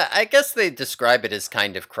 Yeah, I guess they describe it as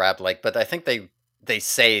kind of crab-like, but I think they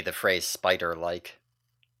say the phrase spider-like.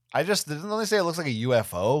 I just didn't they say it looks like a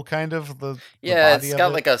UFO, kind of the Yeah, body it's of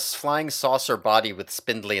got it? like a flying saucer body with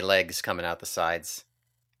spindly legs coming out the sides,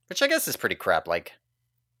 which I guess is pretty crab-like.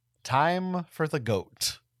 Time for the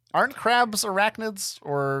goat. Aren't crabs arachnids,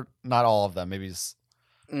 or not all of them? Maybe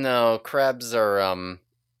No, crabs are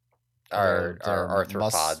they're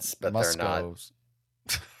arthropods, but they're not. muscos.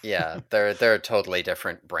 Yeah, they're a totally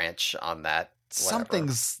different branch on that. Whatever.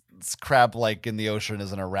 Something's crab-like in the ocean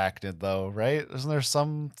is an arachnid, though, right? Isn't there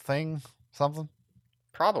something?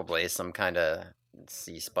 Probably some kind of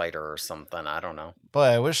sea spider or something. I don't know.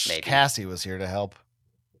 But I wish Maybe. Cassie was here to help.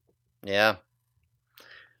 Yeah.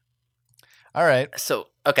 All right. So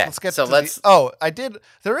okay. Let's get so to let's. I did.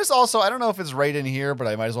 There is also, I don't know if it's right in here, but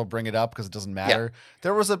I might as well bring it up because it doesn't matter.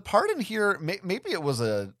 There was a part in here. Maybe it was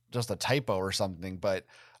just a typo or something, but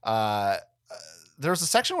there's a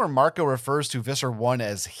section where Marco refers to Visser 1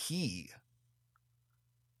 as he.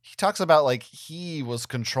 He talks about like he was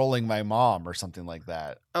controlling my mom or something like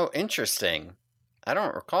that. Oh, interesting. I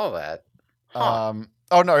don't recall that. Huh.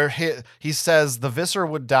 Oh no, he says the Visser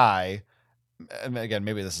would die. And again,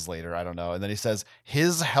 maybe this is later. I don't know. And then he says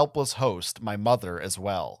his helpless host, my mother, as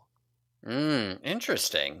well.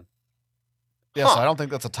 Interesting. Yeah, so I don't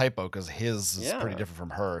think that's a typo because his is pretty different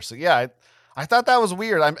from her. So yeah, I thought that was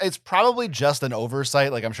weird. It's probably just an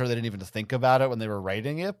oversight. Like I'm sure they didn't even think about it when they were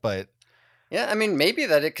writing it, but yeah, I mean maybe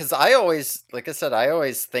that because I always, like I said, I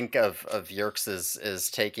always think of Yerks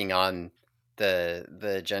as taking on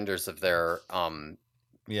the genders of their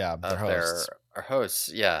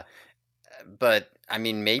hosts. Yeah, but I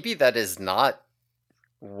mean maybe that is not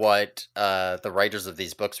what the writers of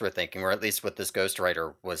these books were thinking, or at least what this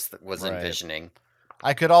ghostwriter was Right. envisioning.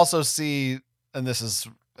 I could also see, and this is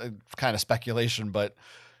kind of speculation, but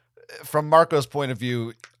from Marco's point of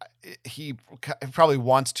view, he probably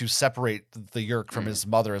wants to separate the Yerk from his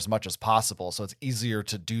mother as much as possible, so it's easier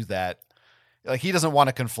to do that. Like he doesn't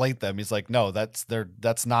want to conflate them. He's like, no, that's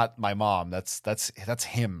not my mom. That's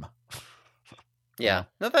him. Yeah,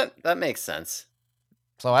 no, that makes sense.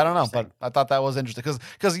 So I don't know, but I thought that was interesting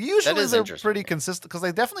because usually they're pretty consistent. Because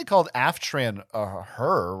they definitely called Aftran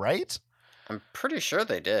her, right? I'm pretty sure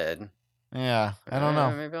they did. Yeah, I don't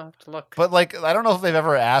know. Maybe I'll have to look. But like, I don't know if they've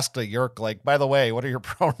ever asked a Yerk, like, by the way, what are your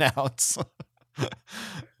pronouns?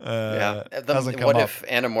 Yeah. What if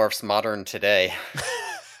Animorphs modern today?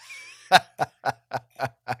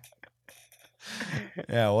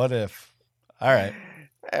 Yeah, what if? All right.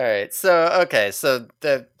 So okay, so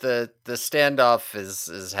the standoff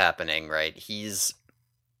is happening, right? He's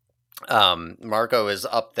Marco is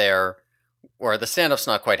up there, or the standoff's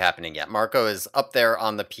not quite happening yet. Marco is up there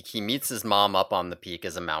on the peak. He meets his mom up on the peak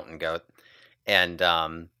as a mountain goat, and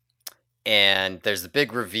there's the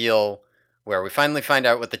big reveal where we finally find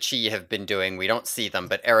out what the Chi have been doing. We don't see them,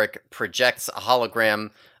 but Eric projects a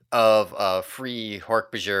hologram of free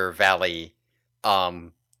Hork-Bajir Valley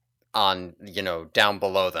on down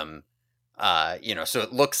below them, so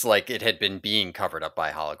it looks like it had been being covered up by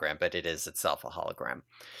a hologram, but it is itself a hologram.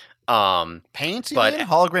 Paint, but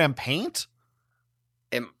hologram paint.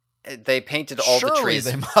 They painted all the trees.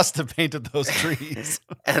 They must have painted those trees,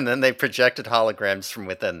 and then they projected holograms from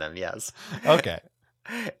within them. Yes. Okay.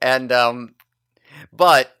 And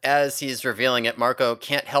but as he's revealing it, Marco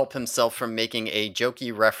can't help himself from making a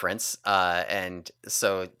jokey reference, and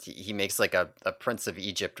so he makes like a Prince of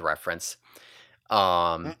Egypt reference.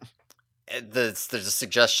 There's a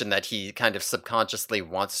suggestion that he kind of subconsciously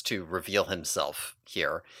wants to reveal himself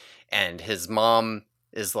here, and his mom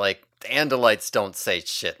is like, Andalites don't say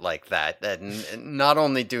shit like that. And not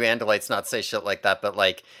only do Andalites not say shit like that, but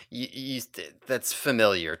like that's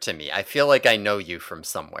familiar to me. I feel like I know you from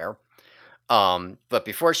somewhere. But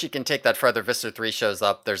before she can take that further, Visser 3 shows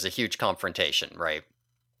up. There's a huge confrontation, right?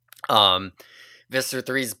 Visser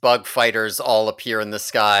 3's bug fighters all appear in the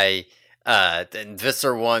sky. And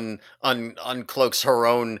Visser 1 uncloaks her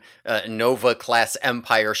own Nova-class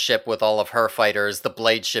Empire ship with all of her fighters. The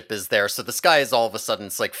Blade ship is there. So the sky is all of a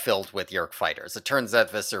sudden like filled with Yerk fighters. It turns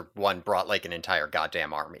out Visser 1 brought like an entire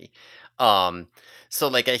goddamn army. So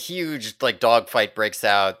like a huge like dogfight breaks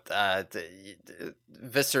out.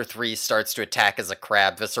 Visser 3 starts to attack as a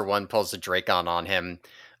crab. Visser 1 pulls a Dracon on him.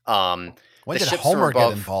 When did Homer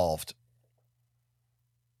get involved?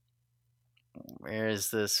 Where is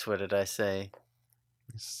this? What did I say?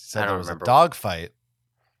 You said I there don't was a remember. dogfight.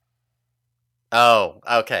 Oh,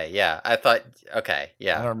 okay, yeah. I thought, okay, I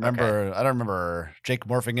yeah, don't okay, remember. I don't remember Jake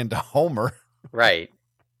morphing into Homer. right,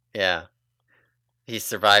 yeah. He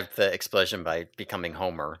survived the explosion by becoming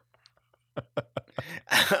Homer.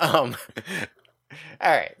 um, all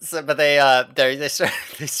right. So, but they start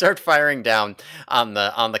they start firing down on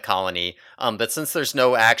the colony. But since there's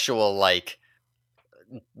no actual like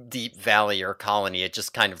deep valley or colony, it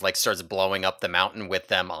just kind of like starts blowing up the mountain with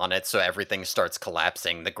them on it. So everything starts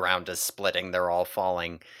collapsing. The ground is splitting. They're all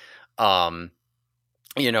falling. Um,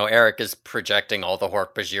 Eric is projecting all the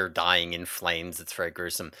Hork-Bajir dying in flames. It's very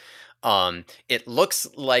gruesome. It looks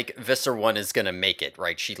like Visser 1 is gonna make it,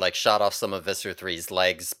 right? She like shot off some of Visser 3's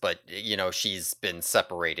legs, but she's been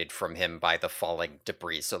separated from him by the falling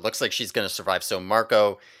debris. So it looks like she's gonna survive. So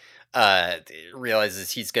Marco uh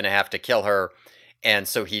realizes he's gonna have to kill her. And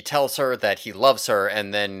so he tells her that he loves her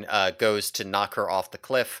and then goes to knock her off the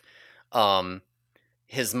cliff. Um,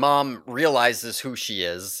 his mom realizes who she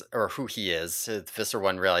is or who he is. Visser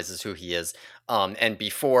 1 realizes who he is. And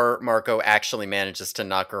before Marco actually manages to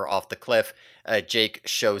knock her off the cliff, Jake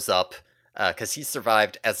shows up because he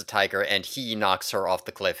survived as a tiger and he knocks her off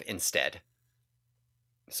the cliff instead.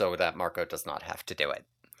 So that Marco does not have to do it.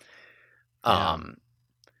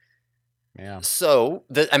 Yeah. So,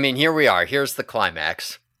 here we are. Here's the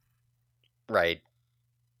climax. Right.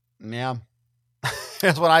 Yeah.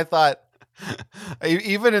 That's what I thought.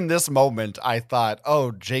 Even in this moment, I thought,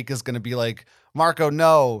 oh, Jake is going to be like, Marco,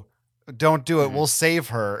 no, don't do it. Mhm. We'll save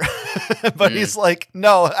her. But he's like,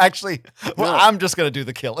 no, actually, well, No. I'm just going to do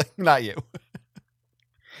the killing, not you.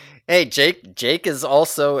 Hey, Jake is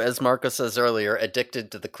also, as Marco says earlier, addicted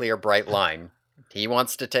to the clear, bright line. He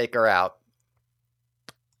wants to take her out.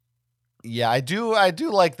 Yeah, I do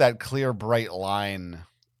like that clear, bright line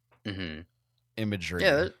Mm-hmm. imagery.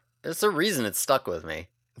 Yeah, there's a reason it stuck with me.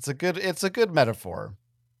 It's a good metaphor.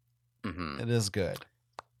 Mm-hmm. It is good.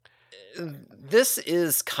 This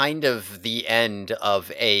is kind of the end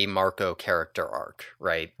of a Marco character arc,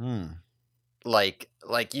 right? Like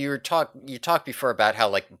you talked before about how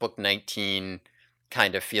like book 19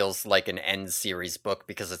 kind of feels like an end series book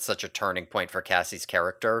because it's such a turning point for Cassie's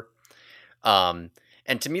character.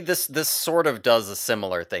 And to me this sort of does a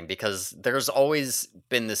similar thing because there's always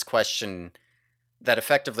been this question that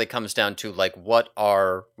effectively comes down to like what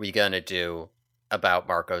are we going to do about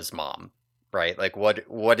Marco's mom, right? Like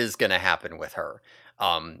what is going to happen with her?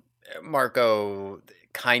 Marco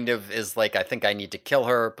kind of is like, I think I need to kill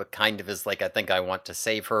her, but kind of is like, I think I want to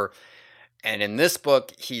save her. And in this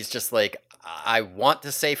book, he's just like, I want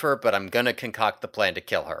to save her, but I'm going to concoct the plan to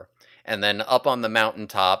kill her. And then up on the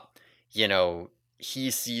mountaintop,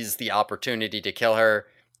 he sees the opportunity to kill her,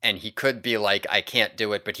 and he could be like, I can't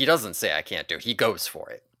do it, but he doesn't say I can't do it. He goes for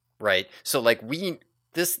it, right? So like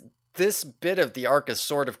this bit of the arc is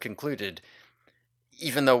sort of concluded,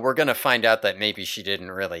 even though we're going to find out that maybe she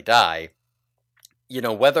didn't really die.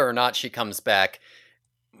 Whether or not she comes back,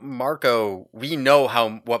 Marco, we know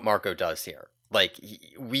what Marco does here. Like,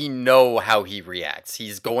 we know how he reacts.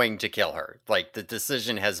 He's going to kill her. Like, the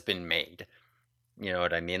decision has been made. You know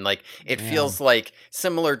what I mean? Like, it feels like,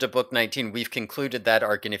 similar to Book 19, we've concluded that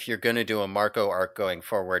arc, and if you're going to do a Marco arc going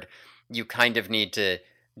forward, you kind of need to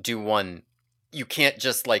do one. You can't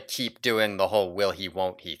just, like, keep doing the whole will he,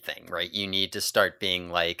 won't he thing, right? You need to start being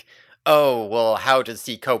like, oh, well, how does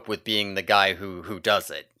he cope with being the guy who does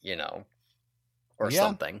it, or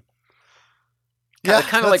something. Yeah,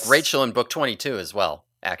 kind of like Rachel in book 22 as well,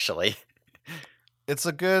 actually. It's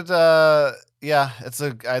a good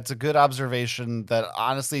it's a good observation that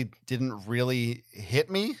honestly didn't really hit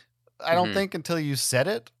me, I don't think, until you said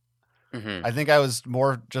it. I think I was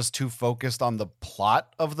more just too focused on the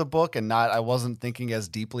plot of the book and I wasn't thinking as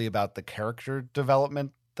deeply about the character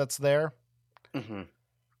development that's there.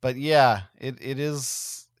 But yeah, it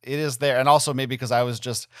is there. And also maybe because I was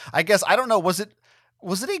just, I guess, I don't know, was it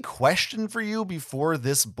a question for you before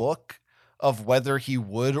this book of whether he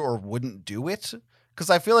would or wouldn't do it? Because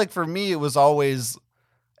I feel like for me, it was always,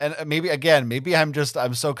 and maybe I'm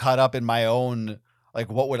so caught up in my own, like,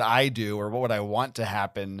 what would I do or what would I want to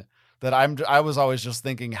happen that I was always just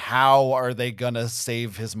thinking, how are they gonna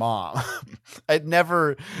save his mom? I'd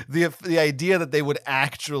never, the idea that they would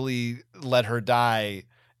actually let her die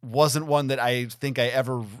wasn't one that I think I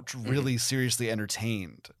ever really seriously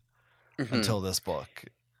entertained until this book.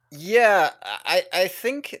 Yeah, I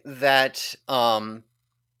think that,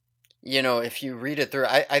 if you read it through,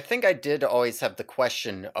 I think I did always have the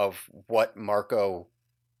question of what Marco,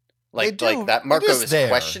 like that Marco is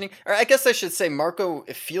questioning. Or I guess I should say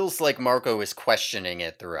it feels like Marco is questioning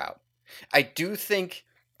it throughout. I do think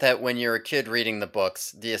that when you're a kid reading the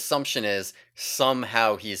books, the assumption is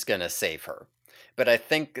somehow he's going to save her. But I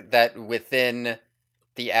think that within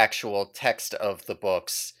the actual text of the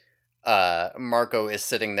books, Marco is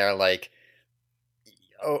sitting there like,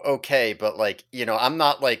 oh, okay, but like, I'm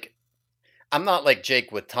not like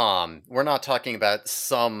Jake with Tom. We're not talking about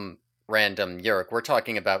some random Yerk. We're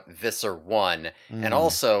talking about Visser 1. And Mm.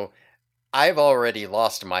 also, I've already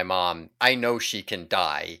lost my mom. I know she can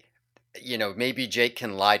die. Maybe Jake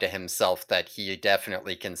can lie to himself that he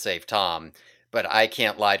definitely can save Tom, but I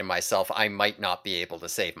can't lie to myself. I might not be able to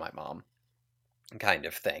save my mom, kind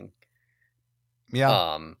of thing.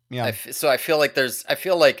 Yeah. Yeah. So I feel like I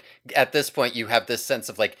feel like at this point you have this sense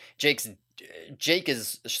of like Jake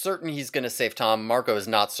is certain he's going to save Tom. Marco is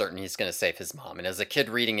not certain he's going to save his mom. And as a kid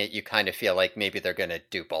reading it, you kind of feel like maybe they're going to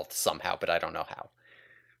do both somehow, but I don't know how.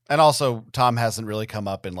 And also, Tom hasn't really come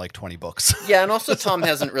up in like 20 books. Yeah, and also Tom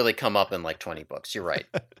hasn't really come up in like 20 books. You're right.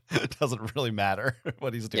 It doesn't really matter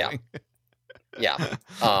what he's doing. Yeah.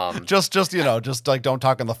 Just like don't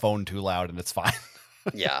talk on the phone too loud and it's fine.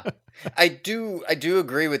 Yeah. I do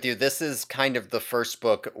agree with you. This is kind of the first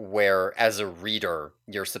book where as a reader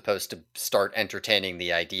you're supposed to start entertaining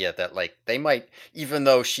the idea that like they might, even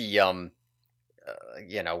though she we're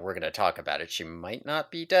going to talk about it, she might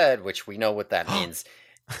not be dead, which we know what that means.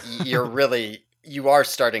 You are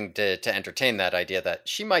starting to entertain that idea that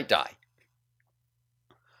she might die.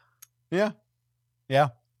 Yeah. Yeah.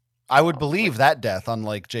 I would believe that death,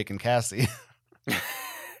 unlike Jake and Cassie.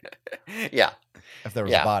 Yeah. If there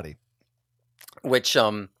was a body. Which,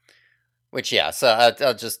 yeah, so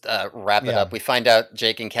I'll just wrap it up. We find out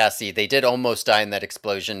Jake and Cassie, they did almost die in that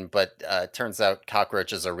explosion, but turns out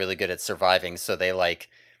cockroaches are really good at surviving, so they, like,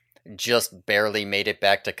 just barely made it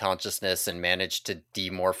back to consciousness and managed to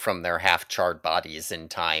demorph from their half-charred bodies in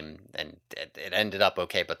time, and it ended up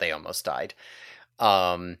okay, but they almost died.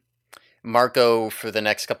 Marco, for the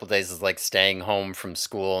next couple days, is, like, staying home from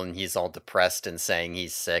school, and he's all depressed and saying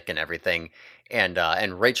he's sick and everything,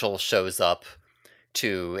 and Rachel shows up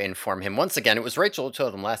to inform him once again. It was Rachel who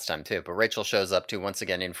told him last time too, but Rachel shows up to once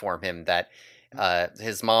again inform him that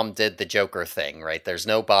his mom did the Joker thing, right? There's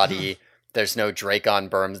no body, there's no Drake on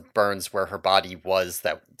Burns where her body was,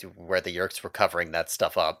 that where the Yerks were covering that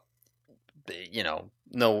stuff up.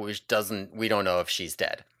 No, it doesn't. We don't know if she's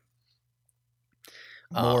dead.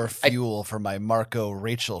 More fuel for my Marco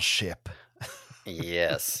Rachel ship.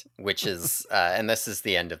 Yes, which is, and this is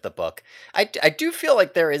the end of the book. I do feel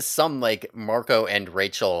like there is some like Marco and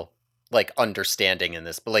Rachel like understanding in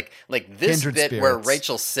this, but like this Kindred bit spirits. where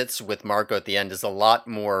Rachel sits with Marco at the end is a lot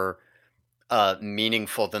more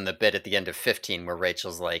meaningful than the bit at the end of 15 where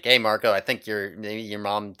Rachel's like, "Hey Marco, I think maybe your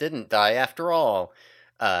mom didn't die after all."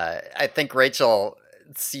 I think Rachel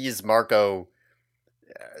sees Marco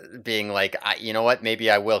being like, you know what,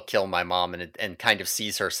 maybe I will kill my mom, and kind of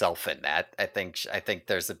sees herself in that. I think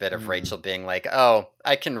there's a bit of Rachel being like, oh,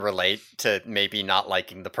 I can relate to maybe not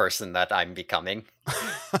liking the person that I'm becoming.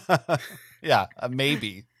 Yeah,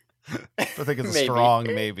 maybe. I think it's a strong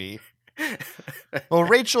maybe. Well,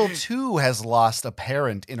 Rachel too has lost a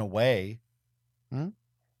parent in a way.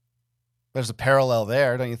 There's a parallel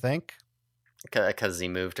there, don't you think? Because he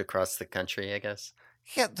moved across the country, I guess.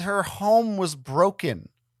 Yeah, her home was broken.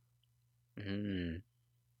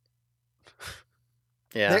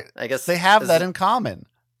 Yeah, I guess they have that in common.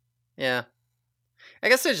 Yeah. I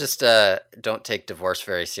guess I just don't take divorce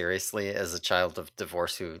very seriously as a child of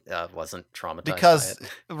divorce who wasn't traumatized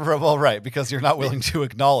by it. Well, right, because you're not willing to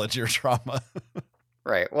acknowledge your trauma.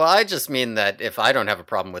 Right. Well, I just mean that if I don't have a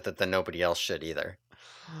problem with it, then nobody else should either.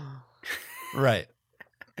 Right.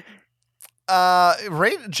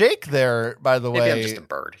 Jake there, by the way. Maybe I'm just a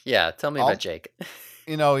bird. Yeah, tell me about Jake.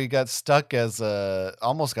 He got stuck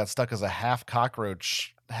almost got stuck as a half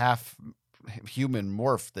cockroach, half human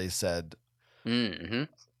morph, they said. Mm-hmm.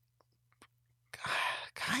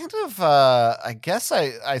 Kind of, I guess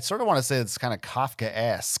I sort of want to say it's kind of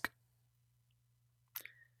Kafka-esque.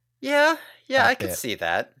 Yeah, I could see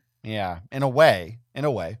that. Yeah, in a way.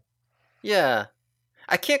 Yeah.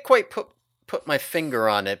 I can't quite put my finger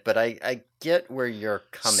on it, but I get where you're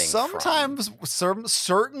coming from. Sometimes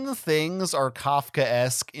certain things are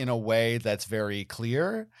Kafka-esque in a way that's very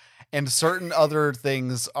clear, and certain other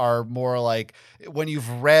things are more like when you've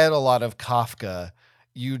read a lot of Kafka,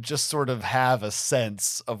 you just sort of have a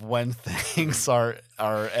sense of when things are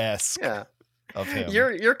esque of him.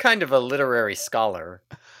 You're kind of a literary scholar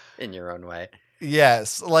in your own way.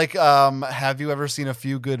 Yes. Like, have you ever seen A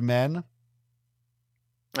Few Good Men?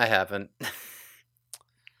 I haven't.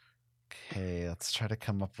 Okay, let's try to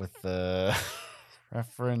come up with the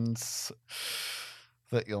reference.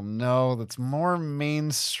 that you'll know that's more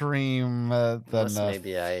mainstream than Unless a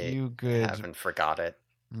maybe I few good haven't forgot it.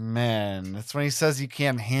 men. It's when he says you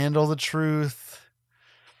can't handle the truth.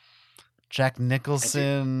 Jack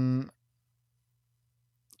Nicholson,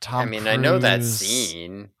 Tom Cruise. I know that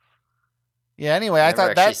scene. Yeah, anyway, I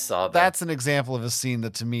thought saw that's an example of a scene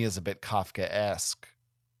that to me is a bit Kafka-esque.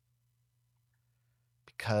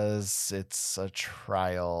 Because it's a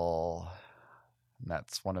trial. And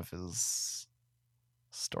that's one of his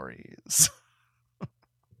stories.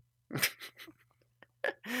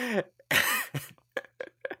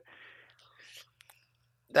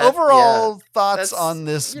 Overall thoughts on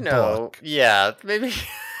this book. Yeah, maybe.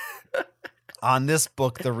 On this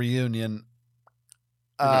book, The Reunion.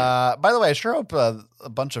 By the way, I sure hope a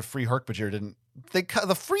bunch of free Hork-Bajir didn't.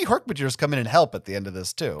 The free Hork-Bajirs come in and help at the end of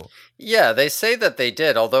this too. Yeah, they say that they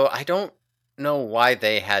did, although I don't know why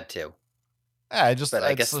they had to. Yeah, I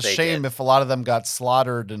guess it's a shame if a lot of them got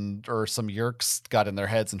slaughtered or some Yeerks got in their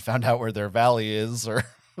heads and found out where their valley is or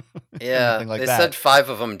anything like that. They said 5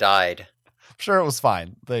 of them died. I'm sure it was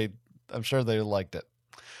fine. I'm sure they liked it.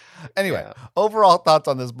 Anyway, overall thoughts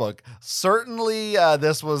on this book. Certainly,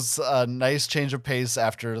 this was a nice change of pace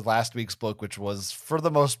after last week's book, which was, for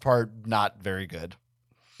the most part, not very good.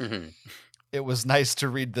 Mm-hmm. It was nice to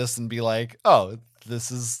read this and be like, oh,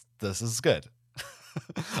 this is good.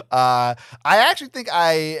 I actually think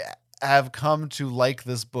I have come to like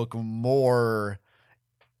this book more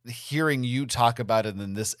hearing you talk about it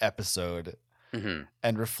in this episode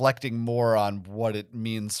and reflecting more on what it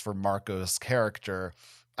means for Marco's character.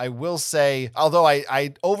 I will say, although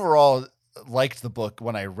I overall liked the book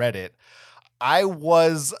when I read it, I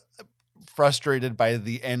was frustrated by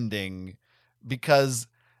the ending because,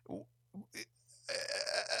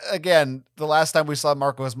 again, the last time we saw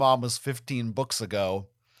Marco's mom was 15 books ago.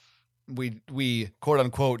 We quote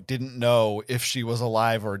unquote didn't know if she was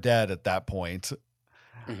alive or dead at that point.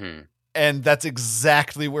 Mm-hmm. And that's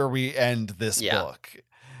exactly where we end this book.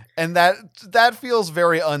 And that feels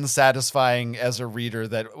very unsatisfying as a reader,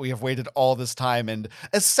 that we have waited all this time and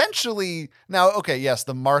essentially now, okay, yes,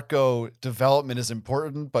 the Marco development is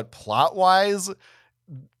important, but plot wise,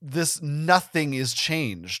 nothing is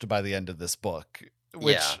changed by the end of this book,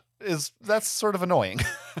 which that's sort of annoying.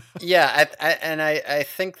 I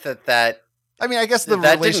think that I mean, I guess the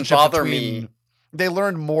that relationship didn't bother between, me. They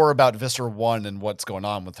learned more about Visser 1 and what's going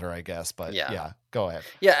on with her, I guess, but yeah go ahead.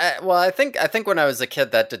 Yeah, well, I think when I was a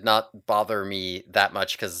kid that did not bother me that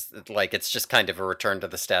much because like it's just kind of a return to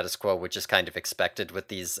the status quo, which is kind of expected with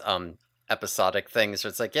these episodic things. So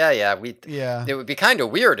it's like, it would be kind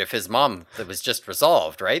of weird if his mom that was just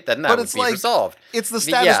resolved, right? Then that would be resolved. It's the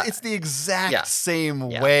status. It's the exact same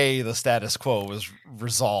way the status quo was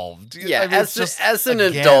resolved. Yeah, I mean, as an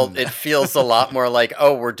adult, it feels a lot more like,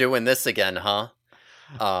 oh, we're doing this again, huh?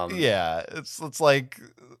 It's like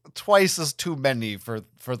twice as too many for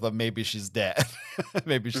the maybe she's dead.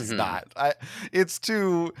 Maybe she's not. It's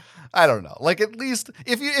too, I don't know. Like, at least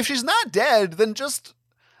if she's not dead, then just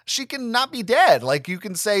she can not be dead. Like, you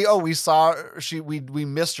can say, oh, we saw her, we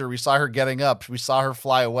missed her, we saw her getting up, we saw her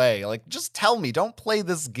fly away. Like, just tell me, don't play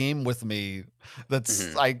this game with me.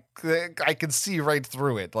 That's I can see right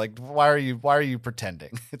through it. Like, why are you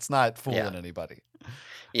pretending? It's not fooling anybody.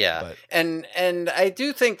 Yeah. But. And I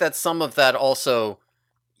do think that some of that also,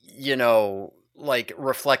 like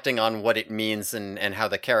reflecting on what it means and how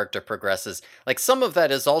the character progresses, like some of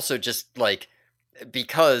that is also just like,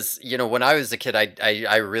 because, when I was a kid,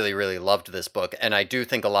 I really, really loved this book. And I do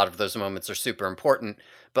think a lot of those moments are super important.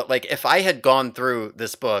 But like, if I had gone through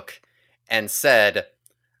this book and said,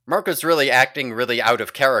 Marco's really acting really out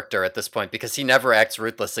of character at this point because he never acts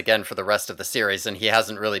ruthless again for the rest of the series, and he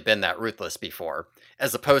hasn't really been that ruthless before,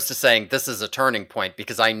 as opposed to saying this is a turning point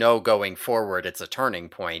because I know going forward it's a turning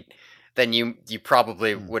point, then you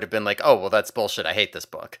probably would have been like, oh, well, that's bullshit. I hate this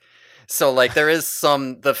book. So like there is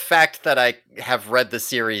the fact that I have read the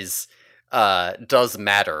series does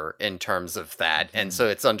matter in terms of that. And so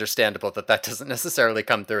it's understandable that doesn't necessarily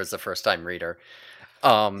come through as a first time reader.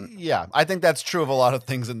 I think that's true of a lot of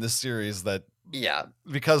things in this series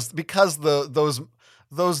because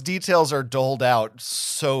those details are doled out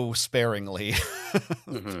so sparingly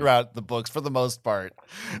throughout the books for the most part.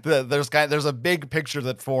 There's a big picture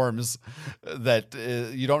that forms that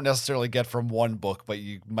you don't necessarily get from one book, but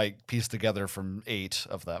you might piece together from 8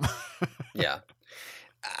 of them. Yeah.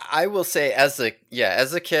 I will say as a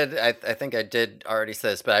kid, I think I did already say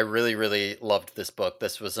this, but I really, really loved this book.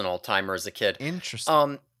 This was an all-timer as a kid.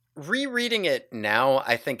 Interesting. Rereading it now,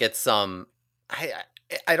 I think it's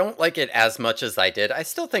I don't like it as much as I did. I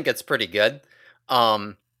still think it's pretty good.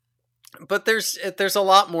 But there's a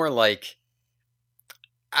lot more like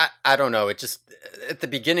I don't know. It just at the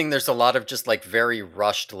beginning there's a lot of just like very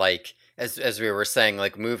rushed, like as we were saying,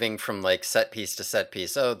 like moving from like set piece to set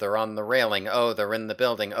piece. Oh, they're on the railing. Oh, they're in the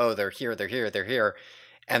building. Oh, they're here, they're here, they're here.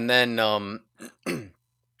 And then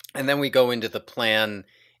and then we go into the plan,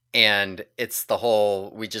 and it's the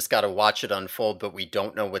whole we just got to watch it unfold, but we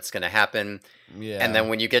don't know what's going to happen. And Yeah. then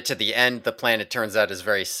when you get to the end, the plan, it turns out, is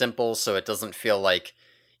very simple, so it doesn't feel like,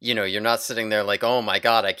 you're not sitting there like, oh my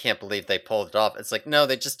god, I can't believe they pulled it off. It's like, no,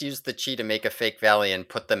 they just used the chi to make a fake valley and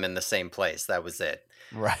put them in the same place. That was it.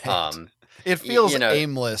 Right. Um, It y- feels you know,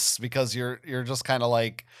 aimless because you're just kind of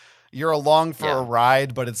like you're along for a yeah,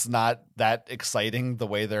 ride, but it's not that exciting the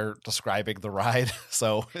way they're describing the ride.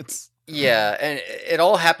 So it's yeah, and it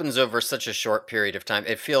all happens over such a short period of time.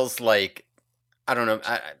 It feels like, I don't know,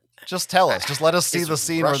 just tell I, us. Just let us see it's the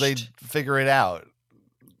scene where they rushed. figure it out.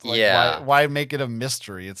 Like Yeah. why make it a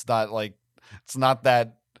mystery? It's not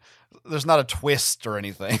that there's not a twist or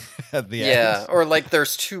anything at the Yeah, end. or like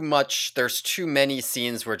there's too many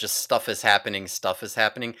scenes where just stuff is happening.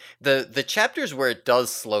 The chapters where it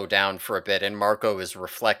does slow down for a bit and Marco is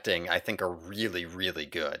reflecting, I think are really, really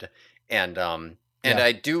good. And Yeah.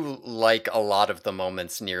 I do like a lot of the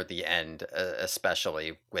moments near the end,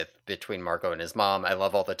 especially with between Marco and his mom. I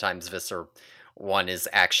love all the times Visser one is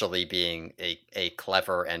actually being a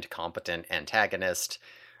clever and competent antagonist.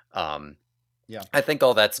 Um, Yeah. I think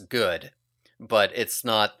all that's good, but it's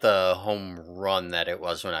not the home run that it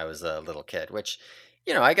was when I was a little kid, which,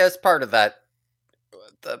 I guess part of that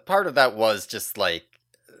was just like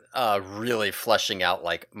really fleshing out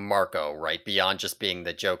like Marco, right? Beyond just being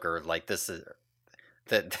the Joker, like this is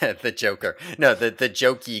the Joker. No, the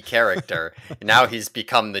jokey character. Now he's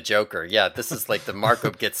become the Joker. Yeah, this is like the Marco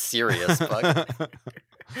gets serious, but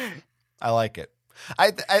I like it.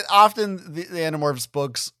 I often the Animorphs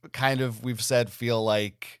books kind of we've said feel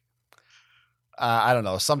like I don't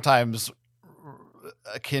know, sometimes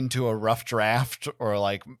akin to a rough draft or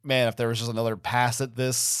like, man, if there was just another pass at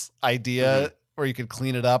this hmm idea where you could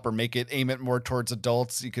clean it up or aim it more towards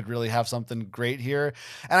adults, you could really have something great here.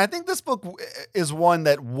 And I think this book is one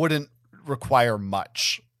that wouldn't require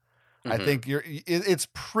much. I hmm think it's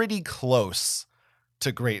pretty close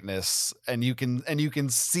to greatness and you can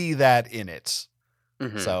see that in it.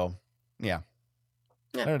 hmm So, yeah,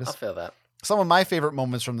 yeah, there it I'll is. feel that. Some of my favorite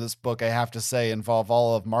moments from this book, I have to say, involve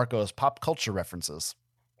all of Marco's pop culture references.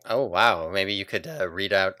 Oh wow, maybe you could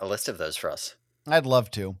read out a list of those for us. I'd love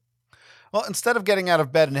to. Well, instead of getting out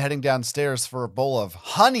of bed and heading downstairs for a bowl of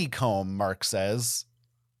honeycomb, Mark says.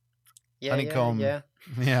 Yeah, yeah, Honeycomb, yeah.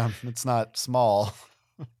 yeah, it's not small.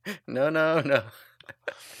 No, no, no.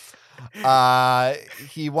 Uh,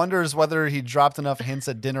 he wonders whether he dropped enough hints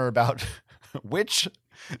at dinner about which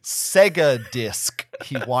Sega disc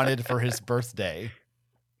he wanted for his birthday.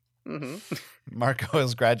 hmm Marco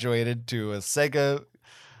has graduated to a Sega.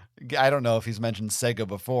 I don't know if he's mentioned Sega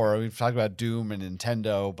before. We've talked about Doom and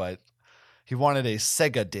Nintendo, but he wanted a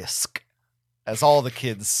Sega disc, as all the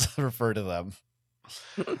kids refer to them.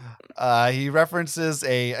 He references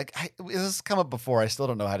this has come up before. I still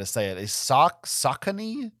don't know how to say it. A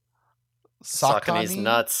Saucony? Saucony's Saucony?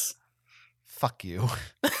 nuts. Fuck you.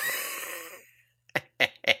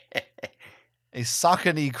 A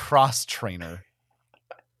Saucony cross trainer.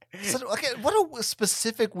 So, okay, what a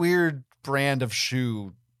specific weird brand of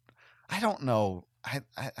shoe. I don't know. I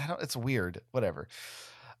don't. It's weird. Whatever.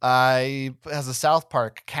 He has a South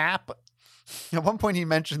Park cap. At one point, he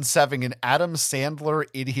mentions having an Adam Sandler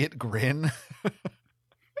idiot grin.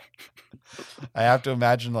 I have to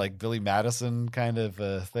imagine like Billy Madison kind of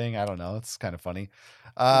thing. I don't know. It's kind of funny.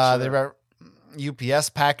 They Sure. were UPS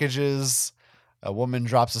packages. A woman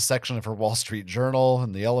drops a section of her Wall Street Journal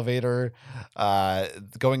in the elevator.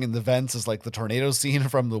 Going in the vents is like the tornado scene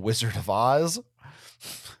from The Wizard of Oz.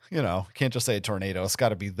 Can't just say a tornado. It's got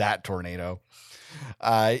to be that tornado.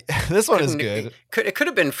 This one is Couldn't it, good. it could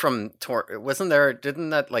have been from wasn't there, didn't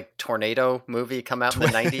that like Tornado movie come out in the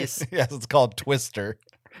 90s? Yes, it's called Twister.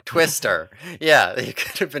 Twister. Yeah, it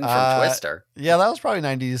could have been from Uh, Twister. yeah, that was probably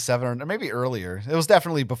 97 or maybe earlier. It was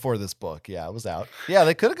definitely before this book. Yeah, it was out. Yeah,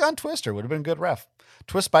 they could have gone Twister. Would have been a good ref.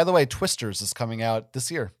 By the way, Twisters is coming out this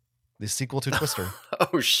year. The sequel to Twister.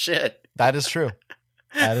 Oh shit. That is true.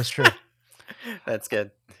 That is true. That's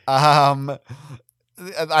good. Um,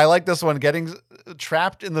 I like this one. Getting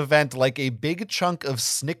trapped in the vent like a big chunk of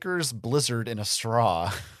Snickers Blizzard in a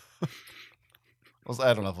straw.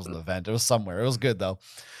 I don't know if it was in the vent. It was somewhere. It was good though.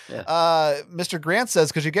 Yeah. Mr. Grant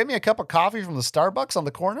says, "Could you get me a cup of coffee from the Starbucks on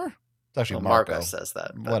the corner?" It's actually Well, Marco. Marco says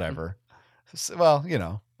that. But Whatever. Well,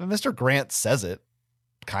 Mr. Grant says it,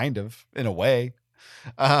 kind of in a way.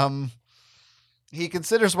 Um, He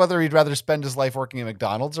considers whether he'd rather spend his life working at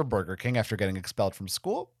McDonald's or Burger King after getting expelled from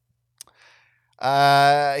school.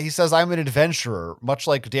 He says, I'm an adventurer, much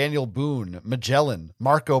like Daniel Boone, Magellan,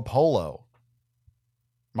 Marco Polo.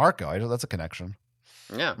 Marco, that's a connection.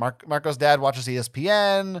 Yeah. Marco's dad watches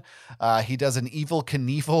ESPN. He does an Evel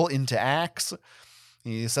Knievel into acts.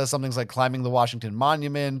 He says some things like climbing the Washington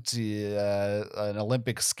Monument, an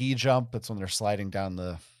Olympic ski jump. That's when they're sliding down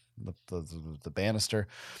the banister.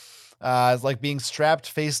 It's like being strapped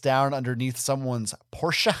face down underneath someone's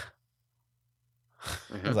Porsche,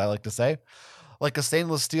 as I like to say. Like a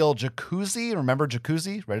stainless steel jacuzzi. Remember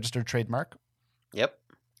jacuzzi? Registered trademark. Yep.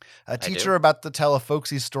 A teacher about to tell a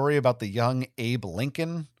folksy story about the young Abe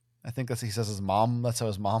Lincoln. I think he says his mom. That's how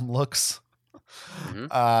his mom looks.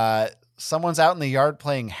 Someone's out in the yard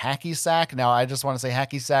playing hacky sack. Now, I just want to say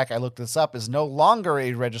hacky sack, I looked this up, is no longer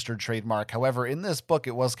a registered trademark. However, in this book,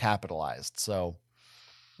 it was capitalized. So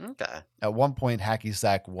okay. At one point, hacky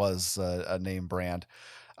sack was a name brand.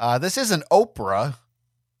 This is an Oprah.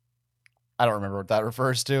 I don't remember what that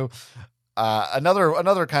refers to.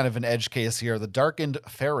 Another kind of an edge case here, the darkened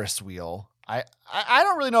Ferris wheel. I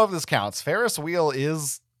don't really know if this counts. Ferris wheel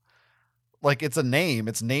is like, it's a name.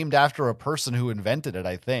 It's named after a person who invented it,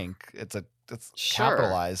 I think. It's sure.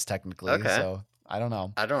 capitalized technically. Okay. So I don't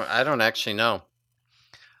know. I don't actually know.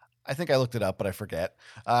 I think I looked it up, but I forget.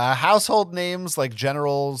 Household names like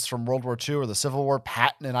generals from World War II or the Civil War,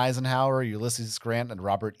 Patton and Eisenhower, Ulysses Grant and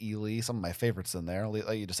Robert E. Lee. Some of my favorites in there. I'll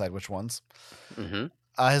let you decide which ones.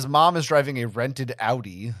 His mom is driving a rented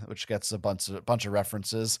Audi, which gets a bunch of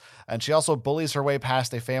references. And she also bullies her way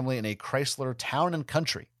past a family in a Chrysler Town and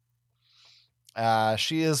Country.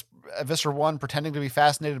 She is Visser 1 pretending to be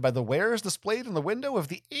fascinated by the wares displayed in the window of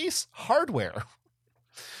the Ace Hardware.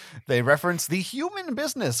 They reference the human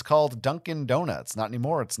business called Dunkin' Donuts. Not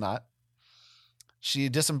anymore, it's not. She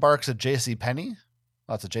disembarks at JCPenney.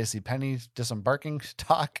 Lots of JCPenney disembarking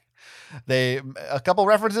talk. A couple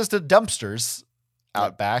references to dumpsters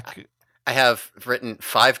out back. I have written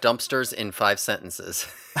 5 dumpsters in 5 sentences.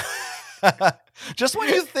 Just when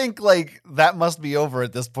you think like that must be over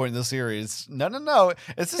at this point in the series, no,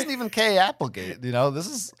 this isn't even Kay Applegate. This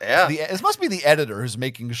is this must be the editor who's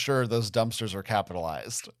making sure those dumpsters are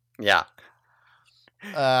capitalized. Yeah,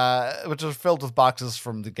 which are filled with boxes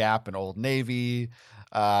from the Gap and Old Navy.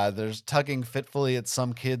 There's tugging fitfully at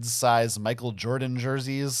some kids' size Michael Jordan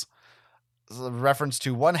jerseys. A reference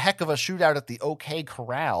to one heck of a shootout at the OK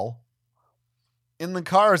Corral. In the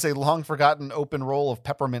car is a long-forgotten open roll of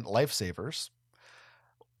peppermint lifesavers.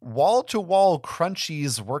 Wall-to-wall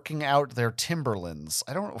crunchies working out their Timberlands.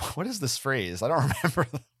 What is this phrase? I don't remember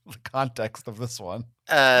the context of this one.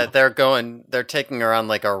 They're taking her on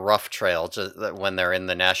like a rough trail just when they're in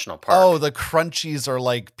the national park. Oh, the crunchies are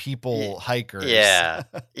like people hikers. Yeah.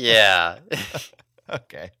 Yeah.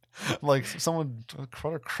 Okay. Like someone,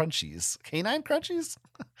 what are crunchies? Canine crunchies?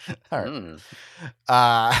 All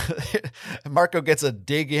right. Marco gets a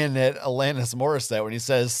dig in at Alanis Morissette when he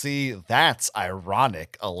says, "See, that's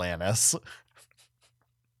ironic, Alanis."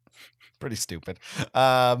 Pretty stupid.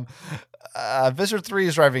 Visser 3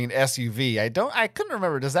 is driving an SUV. I couldn't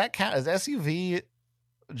remember. Does that count as SUV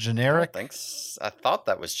generic? I thought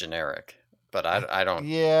that was generic, but I don't.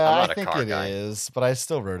 Yeah, I'm not I think a car it guy. is, but I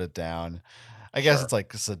still wrote it down. I guess it's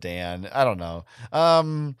like a sedan. I don't know.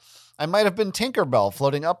 I might have been Tinkerbell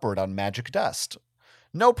floating upward on magic dust.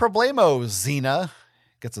 No problemo, Xena.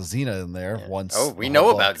 Gets a Xena in there once. Oh, we know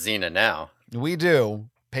about Xena now. We do.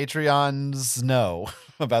 Patreons know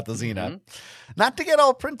about the Xena. Not to get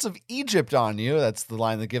all Prince of Egypt on you. That's the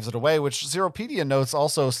line that gives it away, which Zeropedia notes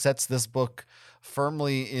also sets this book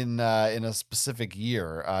firmly in a specific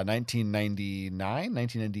year, 1999,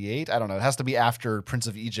 1998. I don't know. It has to be after Prince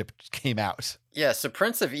of Egypt came out. Yeah, so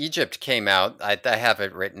Prince of Egypt came out, I have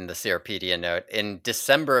it written, the Zeropedia note, in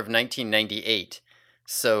December of 1998.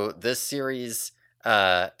 So this series,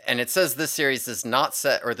 and it says this series is not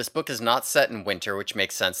set, or this book is not set in winter, which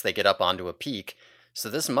makes sense. They get up onto a peak. So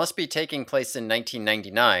this must be taking place in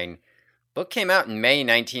 1999. Book came out in May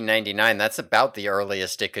 1999. That's about the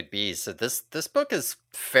earliest it could be. So this book is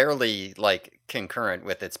fairly like concurrent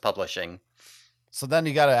with its publishing. So then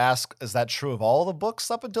you got to ask, is that true of all the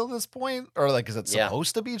books up until this point? Or like, is it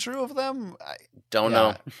supposed to be true of them? Don't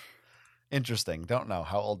know. Interesting. Don't know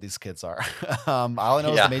how old these kids are. All I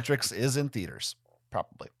know is The Matrix is in theaters.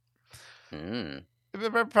 Probably.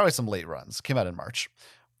 Probably some late runs. Came out in March.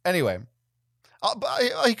 Anyway,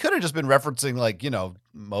 he could have just been referencing like,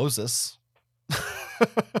 Moses.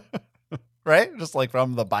 Right? Just like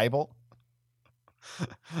from the Bible.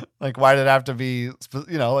 Like, why did it have to be?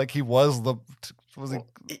 Like he was the. Was he?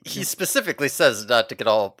 He specifically says not to get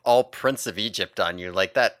all Prince of Egypt on you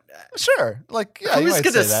like that. Sure. Like, yeah. Who's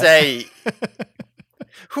gonna say?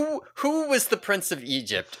 Who was the Prince of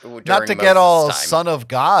Egypt? Not to get all time? Son of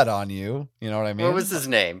God on you. You know what I mean? What was his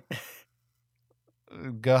name?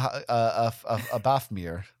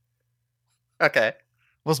 Abafmir. Okay.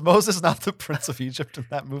 Was Moses not the Prince of Egypt in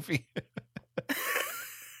that movie?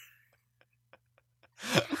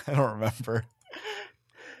 I don't remember.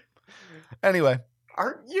 Anyway.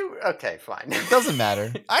 Aren't you? Okay, fine. It doesn't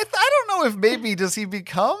matter. I don't know if maybe is he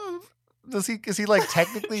like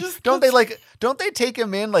technically don't they take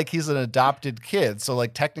him in like he's an adopted kid, so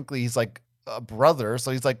like technically he's like a brother,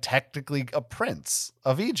 so he's like technically a prince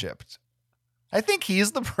of Egypt. I think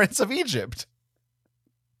he's the Prince of Egypt.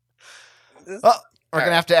 Well, we're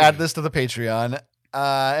gonna have to add this to the Patreon.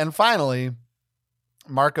 And finally,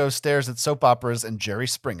 Marco stares at soap operas and Jerry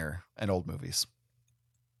Springer and old movies.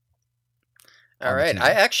 All right,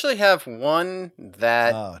 I actually have one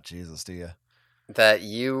that. Oh Jesus, do you? That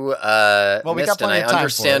you missed, and I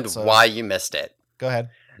understand why you missed it. Go ahead.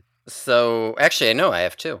 So, actually, I know I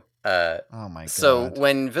have two. Oh my god. So,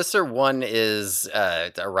 when Visser 1 is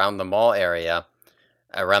around the mall area,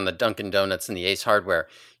 around the Dunkin' Donuts and the Ace Hardware,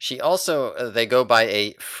 they go by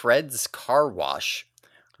a Fred's Car Wash,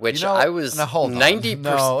 which I was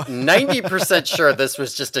 90% sure this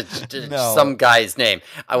was just some guy's name.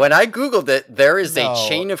 When I Googled it, there is a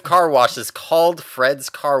chain of car washes called Fred's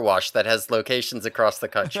Car Wash that has locations across the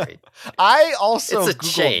country. I also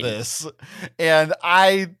Googled this, and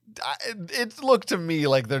it looked to me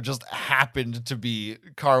like there just happened to be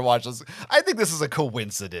car washes. I think this is a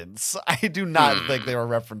coincidence. I do not think they were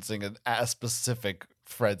referencing a specific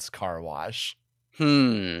Fred's Car Wash. All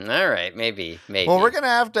right, maybe. Well, we're gonna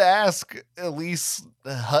have to ask Elise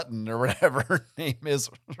Hutton or whatever her name is,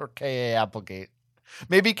 or K.A. Applegate.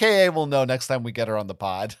 Maybe K.A. will know next time we get her on the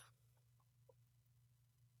pod.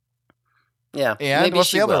 Yeah, and maybe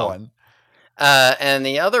what's the other one? And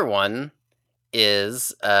the other one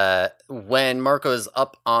is when Marco's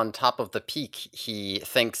up on top of the peak, he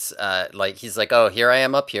thinks he's like, oh, here I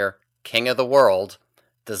am up here, king of the world.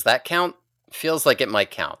 Does that count? Feels like it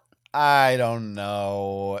might count. I don't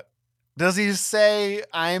know. Does he say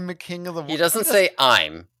I'm a king of the world? He doesn't say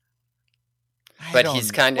I'm. But he's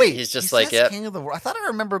kind of, he's just like, yeah. King of the world. I thought I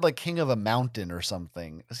remembered like king of the mountain or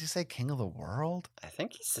something. Does he say king of the world? I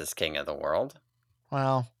think he says king of the world.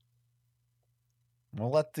 Well,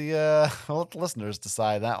 we'll let the listeners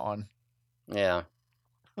decide that one. Yeah.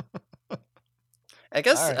 I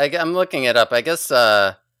guess I'm looking it up. I guess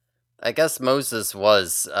Moses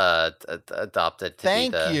was adopted to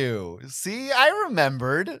Thank you. See, I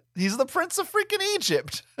remembered. He's the Prince of freaking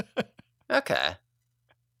Egypt. Okay.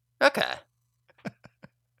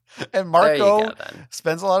 And Marco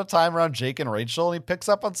spends a lot of time around Jake and Rachel, and he picks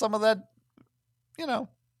up on some of that,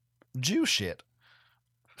 Jew shit.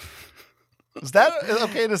 Is that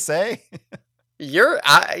okay to say?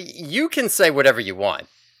 You can say whatever you want.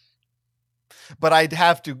 But I'd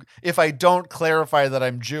have to, if I don't clarify that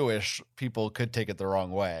I'm Jewish, people could take it the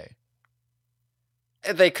wrong way.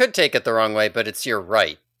 They could take it the wrong way, but it's your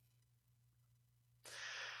right.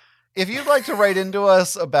 If you'd like to write into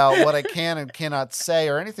us about what I can and cannot say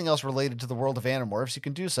or anything else related to the world of Animorphs, you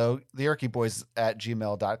can do so,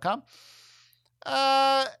 theyerkyboys@gmail.com.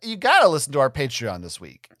 You got to listen to our Patreon this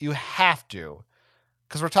week. You have to,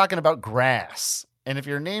 because we're talking about grass. And if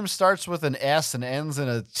your name starts with an S and ends in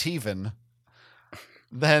a Teven,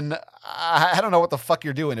 then I don't know what the fuck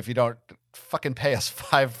you're doing if you don't fucking pay us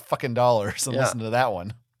 $5 and listen to that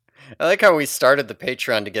one. I like how we started the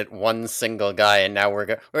Patreon to get one single guy, and now we're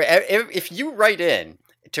going. If you write in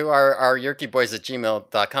to our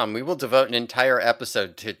yerkyboys@gmail.com, we will devote an entire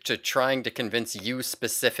episode to trying to convince you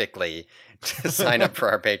specifically to sign up for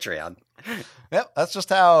our Patreon. Yep, that's just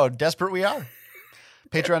how desperate we are.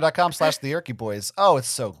 Patreon.com/theyerkyboys. Oh, it's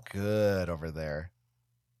so good over there.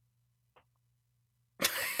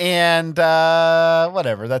 And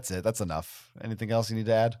whatever, that's it. That's enough. Anything else you need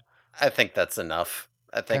to add? I think that's enough.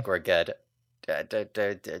 I think we're good. We're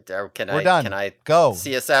done. Can I go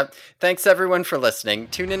see us out? Thanks everyone for listening.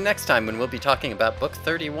 Tune in next time when we'll be talking about book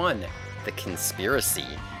 31, The Conspiracy,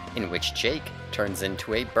 in which Jake turns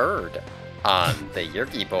into a bird on the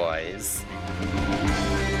Yerky Boys.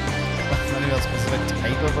 That's not even a specific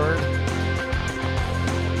type of bird.